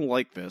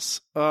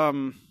this.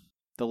 The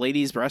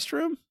ladies'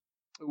 restroom?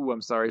 Ooh,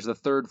 I'm sorry. It's the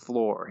 3rd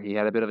floor. He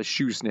had a bit of a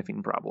shoe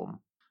sniffing problem.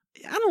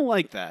 I don't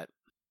like that.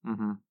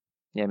 Mm-hmm.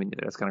 Yeah, I mean,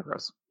 that's kind of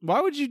gross.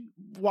 One,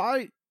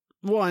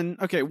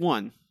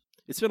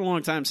 it's been a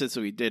long time since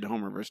we did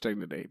Homer vs.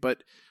 Dignity,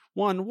 but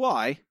one,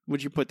 why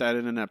would you put that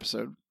in an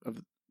episode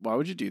why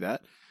would you do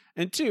that?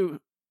 And 2,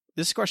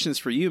 this question is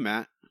for you,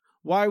 Matt.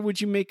 Why would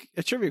you make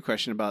a trivia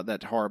question about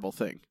that horrible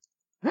thing?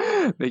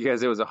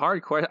 Because it was a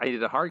hard question. I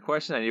did a hard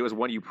question, and it was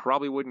one you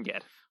probably wouldn't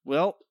get.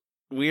 Well,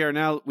 we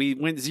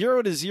went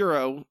 0 to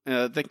 0.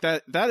 I think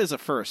that is a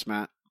first,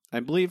 Matt. I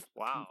believe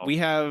we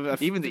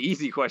have... Even the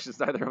easy questions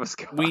neither of us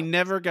got. We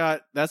never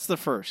got... That's the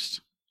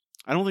first.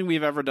 I don't think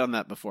we've ever done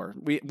that before.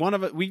 We've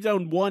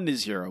done 1 to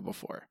 0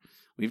 before.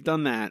 We've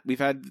done that. We've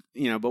had,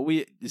 but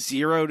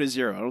 0 to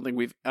 0. I don't think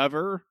we've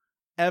ever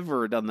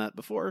done that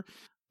before.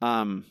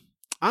 I'm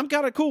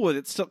kind of cool with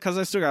it still, because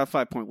I still got a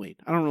 5-point lead.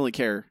 I don't really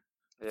care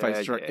if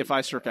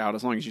I strike out,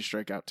 as long as you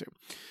strike out too.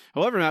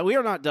 However, Matt, we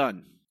are not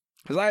done,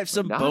 because I have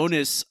some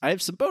bonus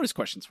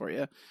questions for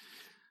you.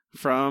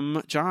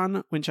 from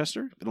John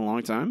Winchester. Been a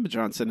long time, but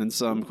John sent in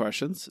some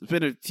questions. It's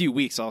been a few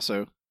weeks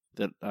also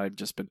that I've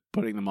just been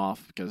putting them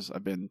off because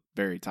I've been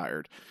very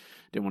tired.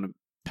 Didn't want to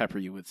pepper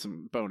you with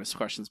some bonus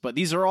questions, but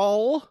these are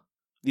all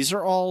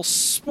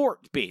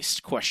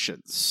sport-based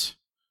questions.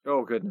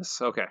 Oh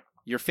goodness. Okay.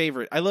 Your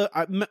favorite?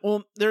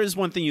 Well, there is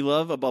one thing you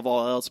love above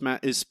all else,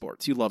 Matt, is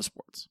sports. You love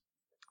sports.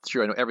 It's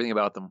true. I know everything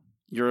about them.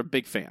 You're a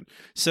big fan.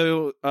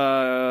 So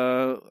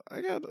I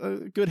got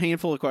a good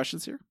handful of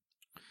questions here.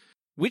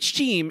 Which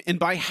team and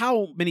by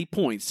how many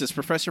points does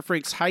Professor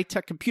Frank's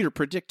high-tech computer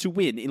predict to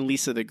win in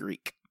Lisa the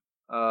Greek?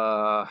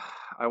 I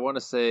want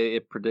to say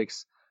it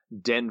predicts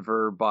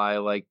Denver by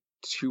like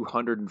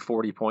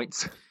 240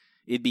 points.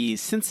 It'd be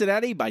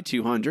Cincinnati by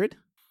 200.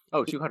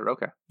 Oh, 200.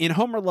 Okay. In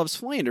Homer Loves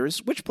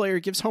Flanders, which player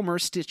gives Homer a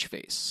stitch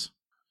face?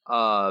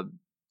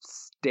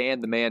 Stan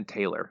the Man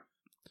Taylor.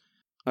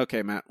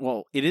 Okay, Matt.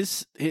 Well, it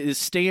is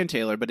Stan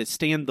Taylor, but it's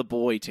Stan the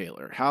Boy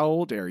Taylor.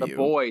 How dare you? The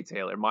Boy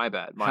Taylor. My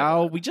bad.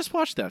 We just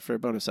watched that for a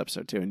bonus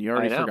episode, too, and you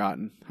already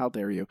forgotten. How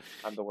dare you?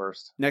 I'm the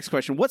worst. Next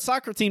question. What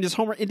soccer team does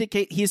Homer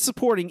indicate he is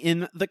supporting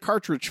in the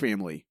Cartridge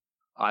family?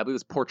 I believe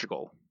it's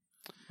Portugal.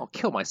 I'll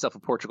kill myself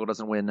if Portugal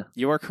doesn't win.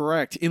 You are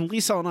correct. In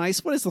Lisa on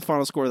Ice, what is the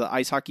final score of the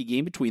ice hockey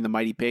game between the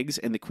Mighty Pigs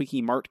and the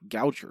Quickie Mart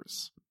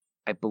Gougers?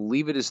 I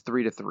believe it is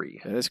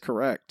 3-3. That is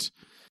correct.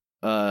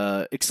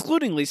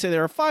 Excluding Lisa,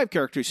 there are 5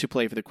 characters who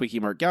play for the Quickie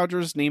Mart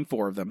Gougers. Name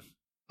 4 of them.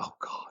 Oh,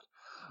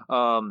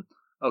 God.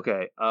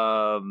 Okay.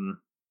 I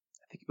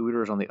think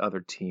Uter's on the other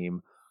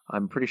team.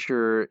 I'm pretty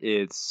sure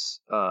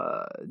it's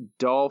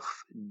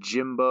Dolph,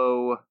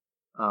 Jimbo,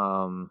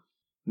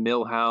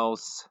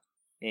 Millhouse,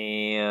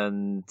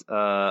 and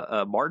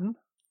Martin.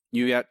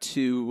 You got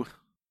 2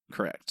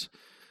 correct.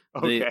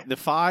 Okay. The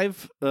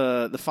five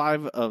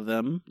of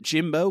them: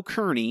 Jimbo,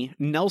 Kearney,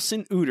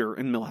 Nelson, Uter,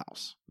 and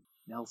Millhouse.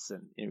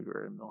 Nelson,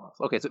 Uter, and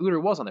Millhouse. Okay, so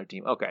Uter was on their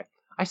team. Okay.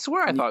 I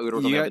swear I thought Uter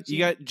was on their team. You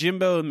got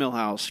Jimbo and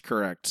Millhouse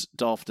correct.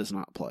 Dolph does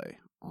not play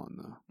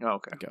on the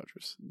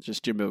Gougers.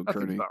 Just Jimbo and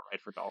Kearney. That's about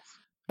right for Dolph.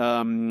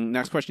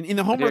 Next question. In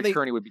the Homer,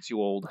 Kearney would be too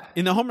old.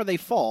 In the Homer They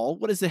Fall,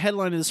 what is the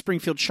headline of the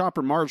Springfield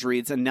Shopper Marjorie?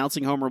 It's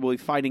announcing Homer will be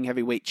fighting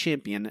heavyweight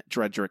champion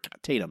Dredrick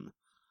Tatum.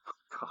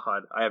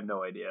 God, I have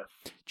no idea.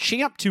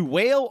 Champ to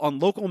wail on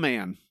local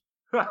man.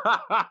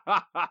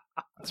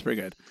 That's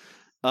pretty good.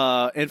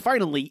 And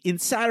finally, in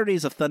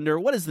Saturdays of Thunder,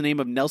 what is the name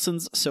of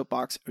Nelson's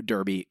Soapbox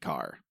Derby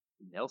car?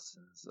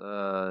 Nelson's,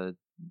 I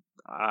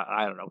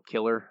don't know,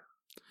 Killer?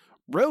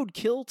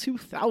 Roadkill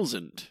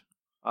 2000.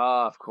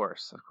 Of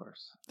course.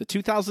 The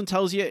 2000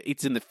 tells you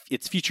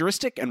it's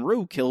futuristic, and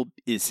Roadkill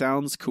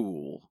sounds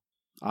cool.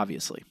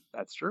 Obviously,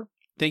 that's true.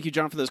 Thank you,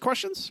 John, for those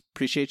questions.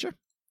 Appreciate you.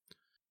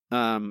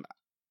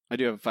 I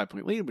do have a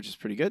 5-point lead, which is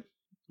pretty good.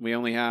 We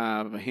only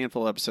have a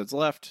handful of episodes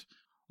left,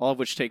 all of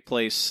which take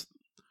place.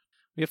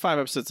 We have 5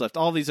 episodes left.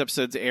 All these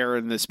episodes air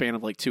in the span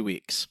of like 2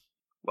 weeks.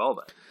 Well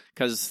then,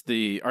 because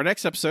our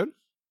next episode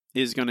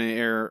is going to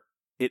air.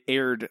 It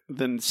aired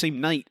the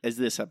same night as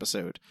this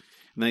episode.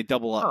 And they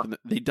double up. Huh.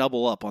 They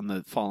double up on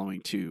the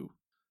following 2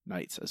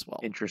 nights as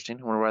well.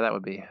 Interesting. I wonder why that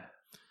would be.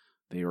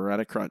 They were at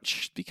a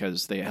crunch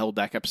because they held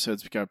back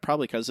episodes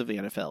probably because of the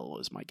NFL,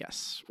 is my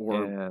guess,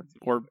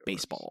 or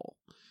baseball.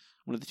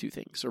 One of the 2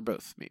 things, or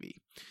both,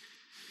 maybe.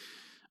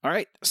 All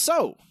right.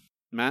 So,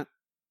 Matt,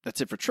 that's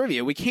it for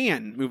trivia. We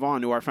can move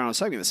on to our final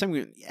segment. The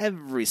segment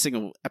every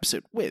single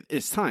episode with.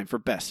 It's time for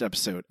Best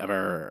Episode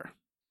Ever.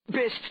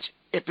 Best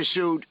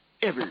Episode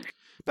Ever.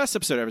 Best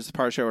Episode Ever is the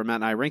part of the show where Matt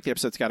and I rank the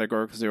episodes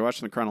categorically because we're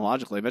watching them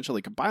chronologically,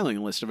 eventually compiling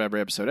a list of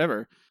every episode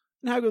ever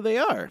and how good they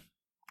are.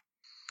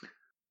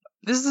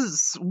 This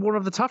is one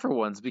of the tougher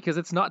ones because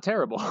it's not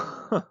terrible.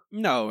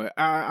 No,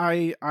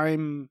 I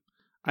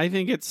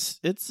think it's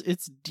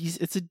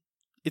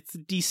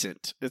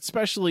decent,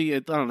 especially I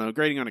don't know,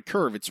 grading on a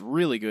curve. It's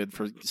really good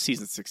for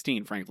season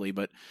 16, frankly,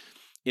 but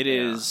it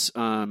is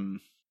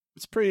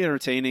it's pretty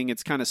entertaining.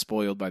 It's kind of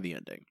spoiled by the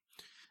ending.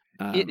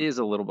 It is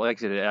a little bit. Like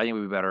I said, I think it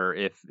would be better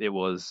if it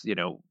was,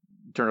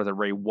 turned out that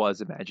Ray was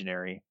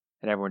imaginary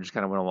and everyone just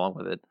kind of went along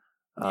with it.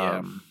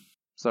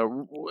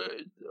 So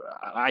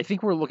I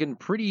think we're looking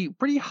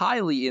pretty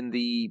highly in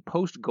the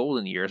post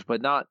Golden years,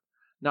 but not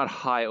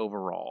high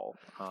overall.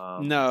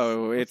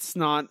 No, it's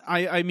not.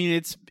 I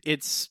mean,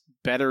 it's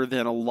better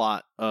than a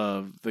lot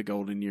of the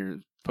Golden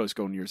Years, post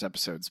Golden Years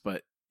episodes,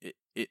 but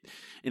it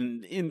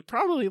in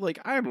probably like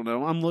I don't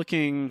know. I'm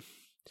looking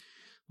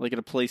like at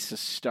a place to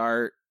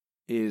start.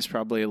 Is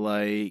probably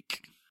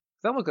like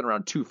I'm looking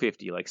around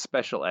 250, like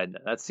Special Ed.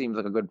 That seems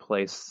like a good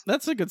place.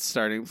 That's a good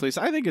starting place.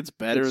 I think it's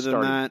better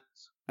than that.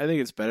 I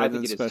think it's better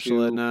than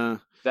Special Ed.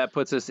 That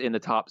puts us in the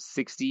top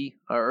 60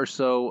 or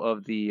so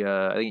of the.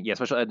 I think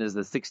Special Ed is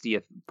the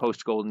 60th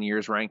post Golden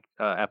Years ranked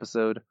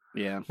episode.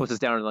 Yeah, puts us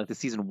down in like the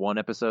season 1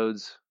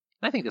 episodes.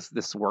 I think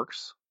this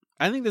works.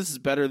 I think this is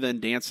better than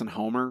Dance and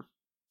Homer,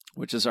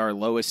 which is our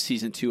lowest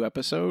season 2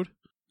 episode.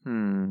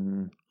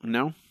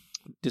 No.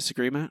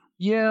 Disagree, Matt?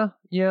 Yeah,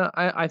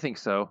 I think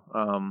so.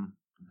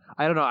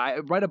 I don't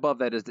know. Right above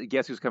that is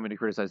Guess Who's Coming to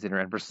Criticize Dinner,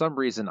 and for some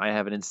reason I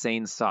have an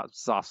insane soft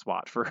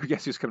spot for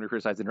Guess Who's Coming to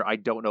Criticize Dinner. I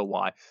don't know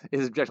why. It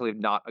is objectively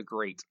not a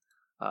great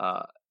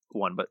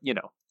one, but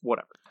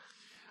whatever.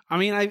 I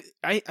mean,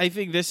 I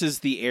think this is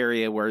the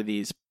area where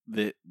these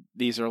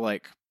are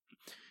like.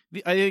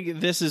 I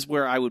think this is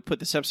where I would put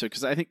this episode,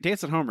 because I think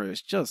Dancing Homer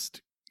is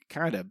just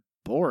kind of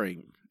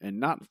boring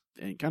and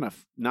kind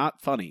of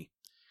not funny.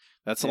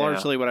 That's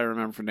largely what I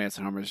remember from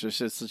Dancing Homer. It's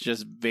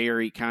just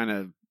very kind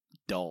of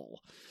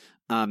dull.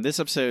 This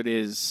episode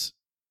is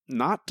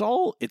not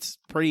dull. It's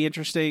pretty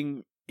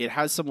interesting. It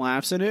has some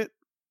laughs in it,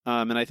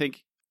 and I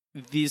think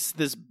this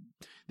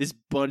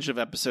bunch of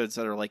episodes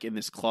that are like in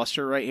this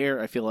cluster right here,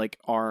 I feel like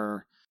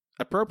are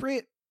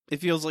appropriate. It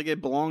feels like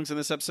it belongs in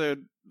this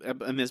episode,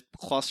 in this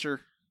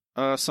cluster.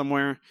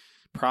 Somewhere,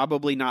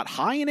 probably not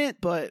high in it,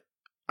 but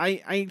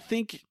I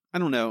think, I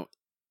don't know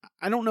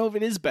if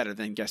it is better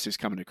than Guess Who's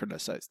Coming to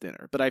Criticize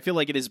Dinner, but I feel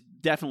like it is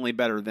definitely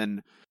better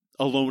than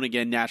Alone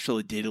Again,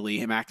 Naturally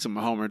Diddly,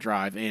 Maximum Homer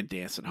Drive, and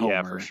Dancing Homer.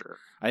 Yeah, for sure.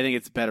 I think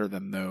it's better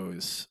than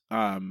those.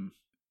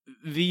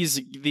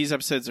 These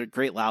episodes are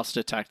Great Louse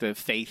Detective,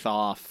 Faith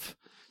Off,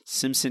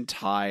 Simpson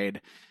Tide.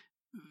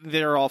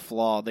 They're all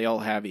flawed. They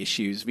all have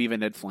issues. Viva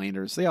Ned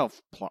Flanders. They all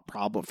have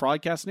problems.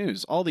 Broadcast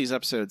News. All these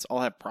episodes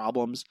all have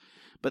problems,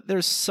 but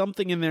there's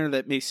something in there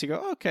that makes you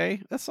go,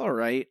 okay, that's all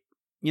right.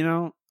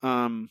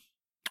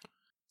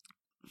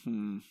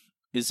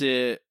 Is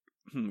it?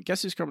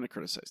 Guess Who's Coming to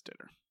Criticize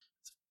Dinner?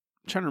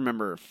 I'm trying to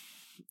remember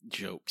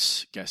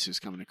jokes. Guess Who's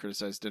Coming to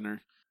Criticize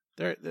Dinner?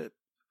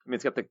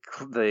 It's got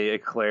the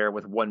eclair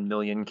with 1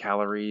 million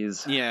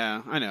calories.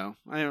 Yeah, I know.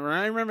 I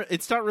remember.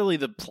 It's not really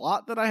the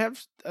plot that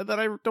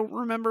I don't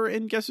remember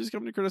in Guess Who's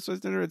Coming to Criticize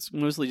Dinner. It's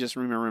mostly just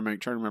trying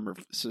to remember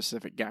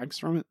specific gags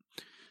from it.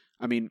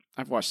 I mean,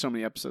 I've watched so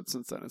many episodes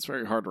since then. It's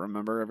very hard to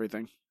remember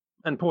everything.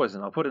 And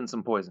poison. I'll put in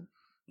some poison.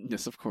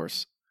 Yes, of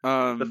course.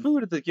 The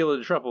food at the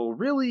Gilded Truffle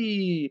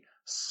really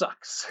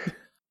sucks.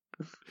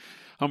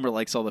 Homer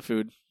likes all the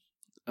food.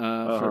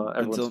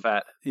 Everyone's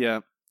fat. Yeah.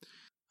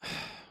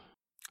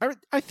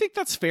 I think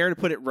that's fair to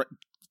put it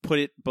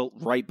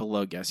right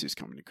below Guess Who's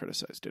Coming to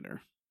Criticize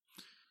Dinner,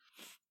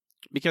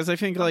 because I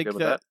think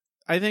that.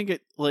 I think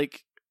it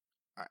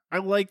I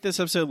like this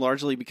episode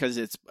largely because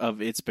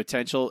of its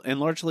potential,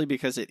 and largely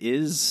because it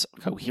is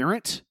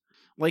coherent.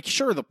 Like,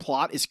 sure, the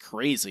plot is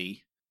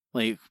crazy.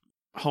 Like,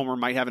 Homer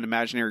might have an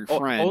imaginary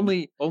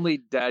friend. Only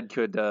Dad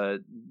could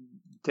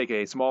take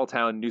a small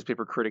town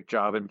newspaper critic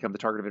job and become the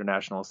target of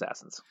international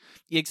assassins.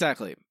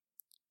 Exactly.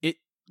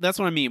 That's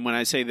what I mean when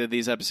I say that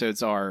these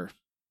episodes are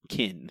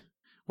kin.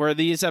 Where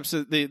these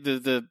episodes,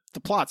 the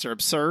plots are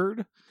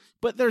absurd,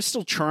 but there's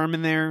still charm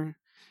in there,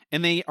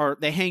 and they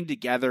hang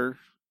together.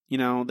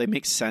 They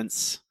make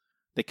sense.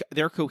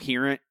 They're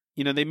coherent.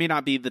 They may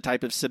not be the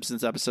type of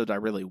Simpsons episode I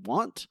really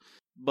want,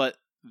 but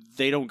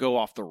they don't go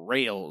off the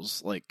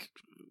rails like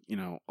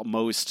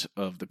most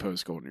of the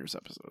post Golden Years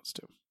episodes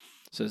do.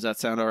 So does that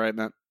sound all right,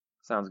 Matt?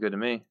 Sounds good to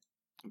me.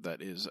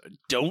 That is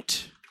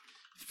Don't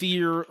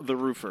Fear the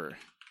Roofer.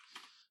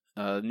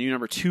 New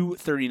number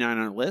 239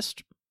 on our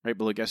list, right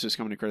below Guess Who's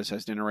Coming to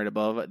Criticize Dinner, right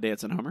above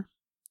Dancing Homer.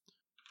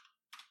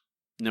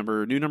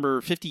 New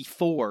number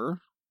 54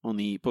 on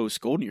the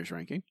post Golden Years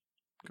ranking.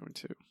 Going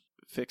to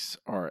fix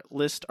our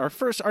list.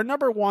 Our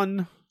number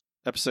one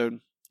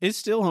episode is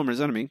still Homer's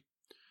Enemy,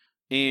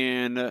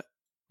 and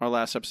our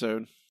last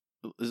episode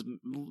is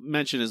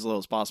mentioned as low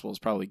as possible. Is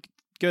probably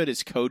good.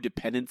 Is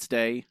Codependence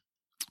Day.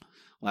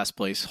 Last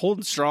place,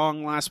 holding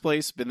strong. Last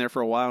place, been there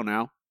for a while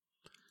now.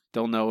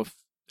 Don't know if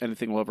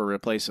anything will ever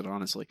replace it,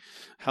 honestly.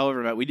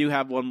 However, Matt, we do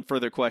have one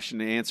further question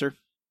to answer.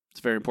 It's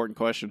a very important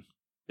question.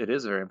 It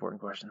is a very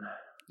important question.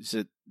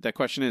 That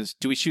question is,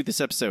 do we shoot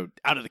this episode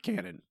out of the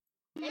canon?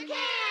 The cannon!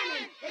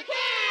 The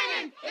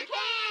cannon! The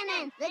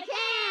cannon! The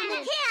cannon!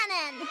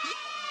 The cannon!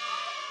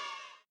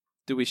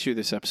 Do we shoot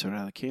this episode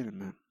out of the canon,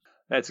 man?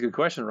 That's a good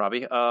question,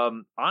 Robbie.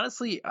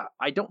 Honestly,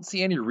 I don't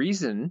see any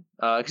reason,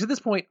 because at this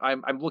point,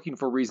 I'm looking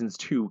for reasons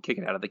to kick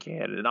it out of the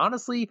canon. And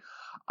honestly,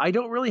 I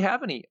don't really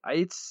have any.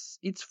 It's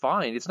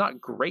fine. It's not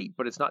great,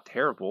 but it's not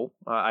terrible.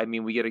 I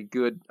mean, we get a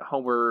good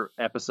Homer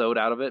episode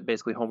out of it.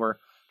 Basically, Homer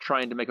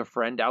trying to make a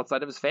friend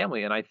outside of his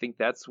family, and I think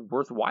that's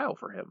worthwhile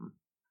for him.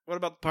 What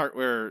about the part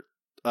where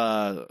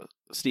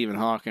Stephen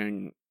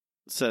Hawking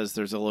says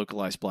there's a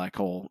localized black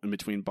hole in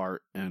between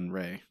Bart and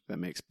Ray that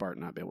makes Bart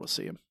not be able to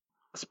see him?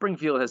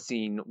 Springfield has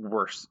seen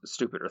worse,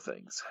 stupider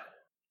things.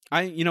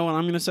 You know what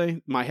I'm going to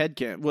say? My head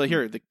can't. Well,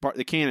 here,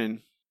 the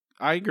canon,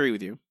 I agree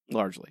with you,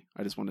 largely.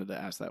 I just wanted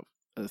to ask that.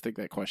 I think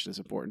that question is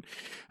important.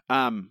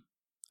 I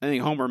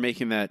think Homer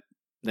making that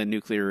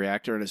nuclear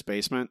reactor in his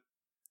basement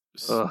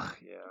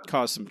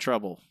caused some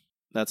trouble.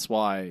 That's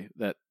why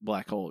that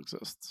black hole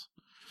exists.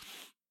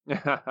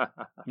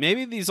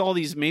 Maybe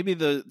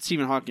the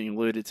Stephen Hawking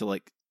alluded to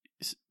like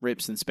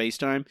rips in space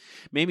time.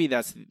 Maybe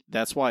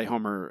that's why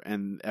Homer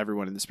and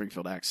everyone in the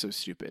Springfield act's so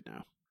stupid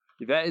now.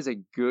 That is a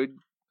good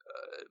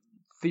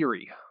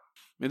theory. I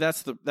mean,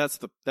 that's the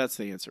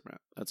answer,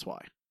 Matt. That's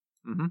why.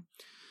 Mm-hmm.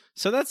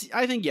 So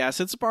I think yes,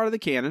 it's a part of the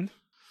canon.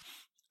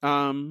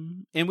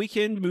 And we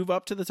can move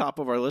up to the top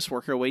of our list,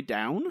 work our way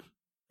down,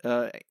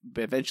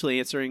 eventually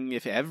answering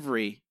if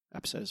every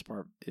episode is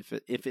part,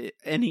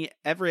 every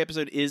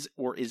episode is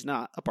or is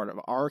not a part of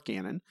our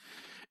canon.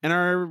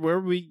 And where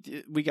we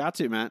got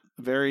to, Matt,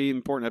 a very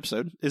important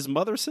episode is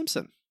Mother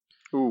Simpson.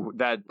 Ooh,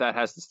 that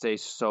has to stay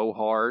so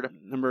hard.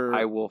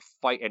 I will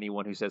fight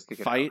anyone who says kick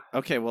it out.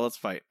 Okay, well, let's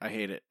fight. I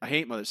hate it. I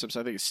hate Mother Simpson.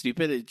 I think it's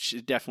stupid. It's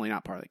definitely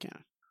not part of the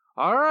canon.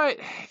 All right,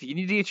 if you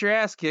need to get your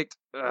ass kicked,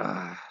 you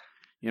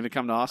gonna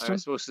come to Austin? I'm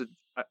supposed to.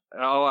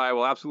 I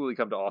will absolutely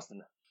come to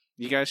Austin.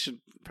 You guys should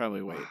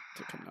probably wait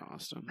to come to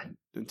Austin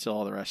until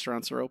all the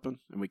restaurants are open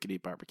and we can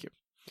eat barbecue.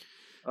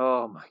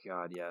 Oh my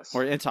God, yes.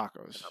 And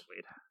tacos.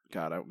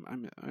 God,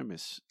 I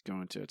miss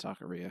going to a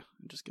taqueria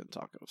and just getting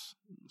tacos.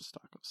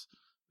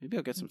 Maybe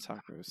I'll get some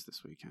tacos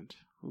this weekend.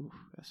 Ooh,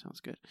 that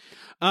sounds good.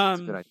 That's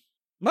a good idea.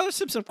 Mother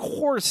Simpson, of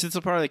course, it's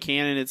a part of the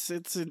canon. It's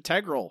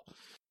integral.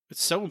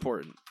 It's so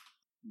important,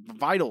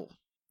 vital.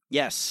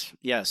 Yes.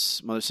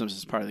 Mother Simpson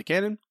is part of the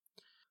canon.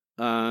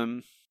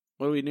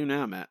 What do we do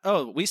now, Matt?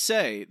 Oh, we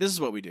say this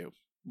is what we do.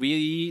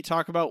 We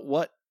talk about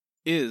what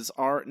is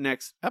our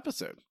next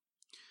episode.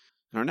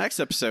 Our next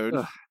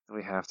episode,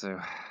 we have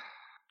to.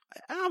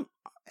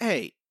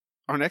 Hey,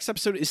 our next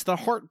episode is The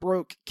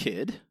Heartbroke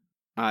Kid.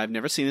 I've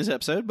never seen this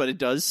episode, but it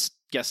does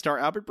guest star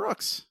Albert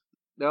Brooks.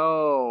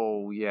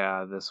 Oh,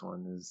 yeah, this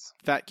one is...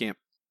 Fat Camp.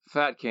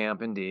 Fat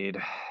Camp, indeed.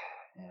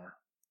 Yeah.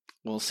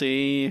 We'll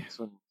see. This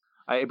one,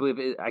 I believe...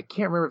 I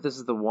can't remember if this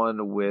is the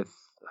one with...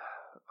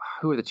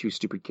 Who are the two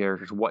stupid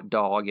characters? What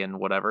Dog and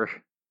whatever?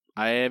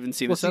 I haven't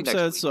seen this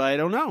episode, so I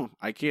don't know.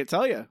 I can't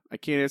tell you. I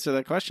can't answer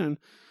that question.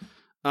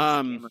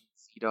 Sea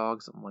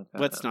Dog, something like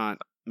that. Let's not,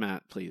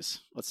 Matt,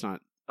 please. Let's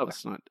not. Okay.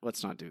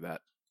 Let's not do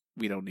that.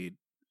 We don't need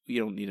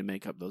to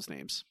make up those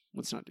names.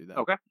 Let's not do that.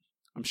 Okay.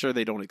 I'm sure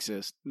they don't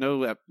exist.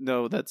 No,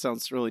 that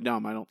sounds really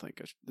dumb. I don't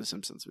think The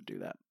Simpsons would do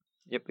that.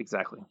 Yep,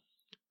 exactly.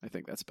 I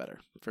think that's better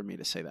for me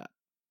to say that.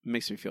 It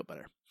makes me feel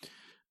better.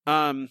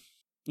 You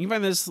can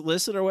find this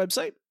list at our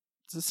website.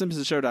 It's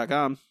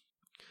thesimpsonshow.com.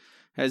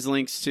 Has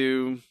links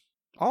to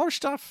all our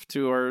stuff,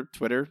 to our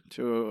Twitter,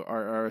 to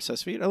our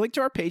RSS feed, a link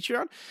to our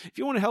Patreon. If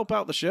you want to help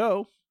out the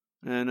show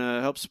and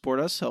help support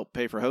us, help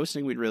pay for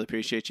hosting, we'd really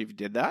appreciate you if you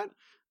did that.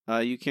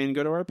 You can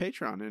go to our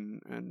Patreon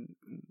and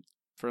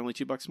for only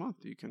 $2 a month,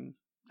 you can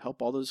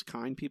help all those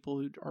kind people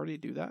who already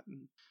do that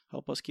and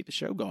help us keep the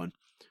show going.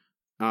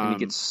 And you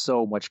get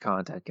so much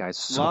content, guys.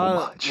 So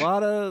much. A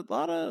lot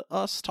of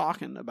us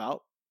talking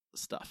about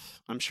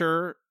stuff. I'm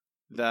sure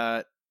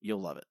that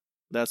you'll love it.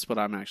 That's what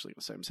I'm actually going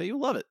to say. I'm saying you'll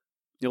love it.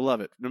 You'll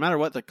love it. No matter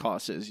what the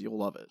cost is, you'll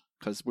love it.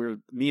 Because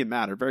me and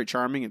Matt are very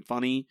charming and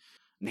funny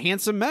and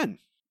handsome men.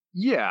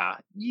 Yeah.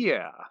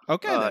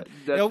 Okay,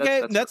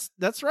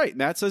 that's right.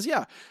 Matt says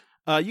yeah.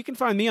 You can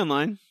find me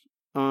online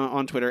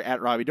on Twitter at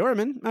Robbie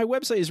Dorman. My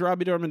website is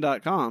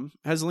robbiedorman.com.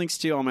 It has links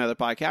to all my other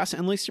podcasts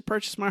and links to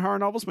purchase my horror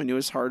novels. My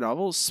newest horror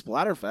novel,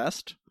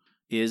 Splatterfest,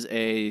 is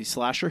a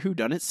slasher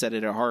whodunit set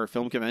at a horror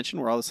film convention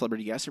where all the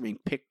celebrity guests are being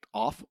picked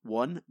off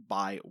one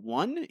by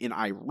one in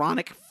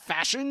ironic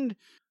fashion.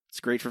 It's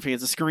great for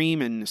fans of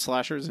Scream and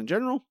slashers in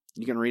general.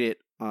 You can read it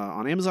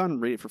on Amazon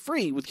and read it for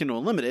free with Kindle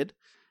Unlimited.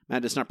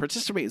 Matt does not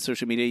participate in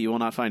social media. You will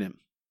not find him.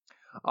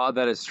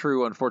 That is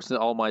true. Unfortunately,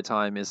 all my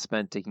time is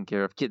spent taking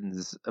care of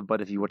kittens.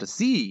 But if you want to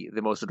see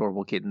the most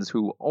adorable kittens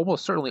who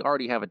almost certainly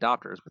already have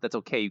adopters, but that's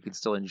okay. You can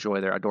still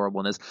enjoy their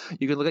adorableness.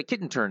 You can look at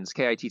Kitten Turns,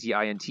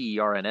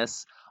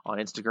 KITTINTERNS, on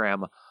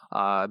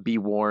Instagram. Be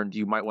warned,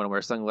 you might want to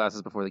wear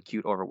sunglasses before the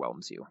cute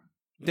overwhelms you.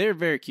 They're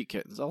very cute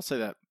kittens. I'll say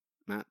that,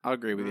 Matt. I'll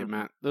agree with you,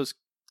 Matt. Those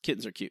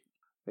kittens are cute.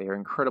 They are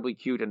incredibly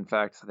cute. In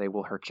fact, they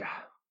will hurt you.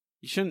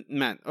 You shouldn't,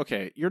 Matt.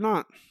 Okay, you're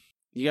not.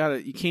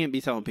 You can't be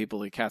telling people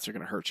that cats are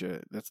going to hurt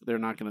you. They're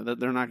not going to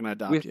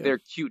adopt with you. With their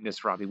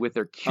cuteness, Robbie. With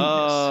their cuteness.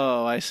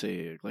 Oh, I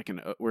see. Like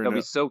they'll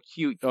be so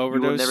cute.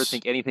 Overdose, you will never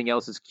think anything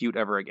else is cute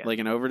ever again. Like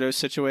an overdose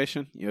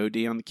situation. You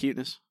OD on the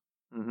cuteness.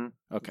 Mm-hmm.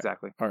 Okay.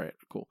 Exactly. All right.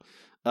 Cool.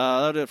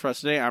 That'll do it for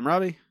us today. I'm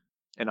Robbie.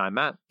 And I'm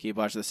Matt. Keep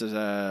watching. This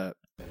is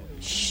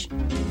Shh.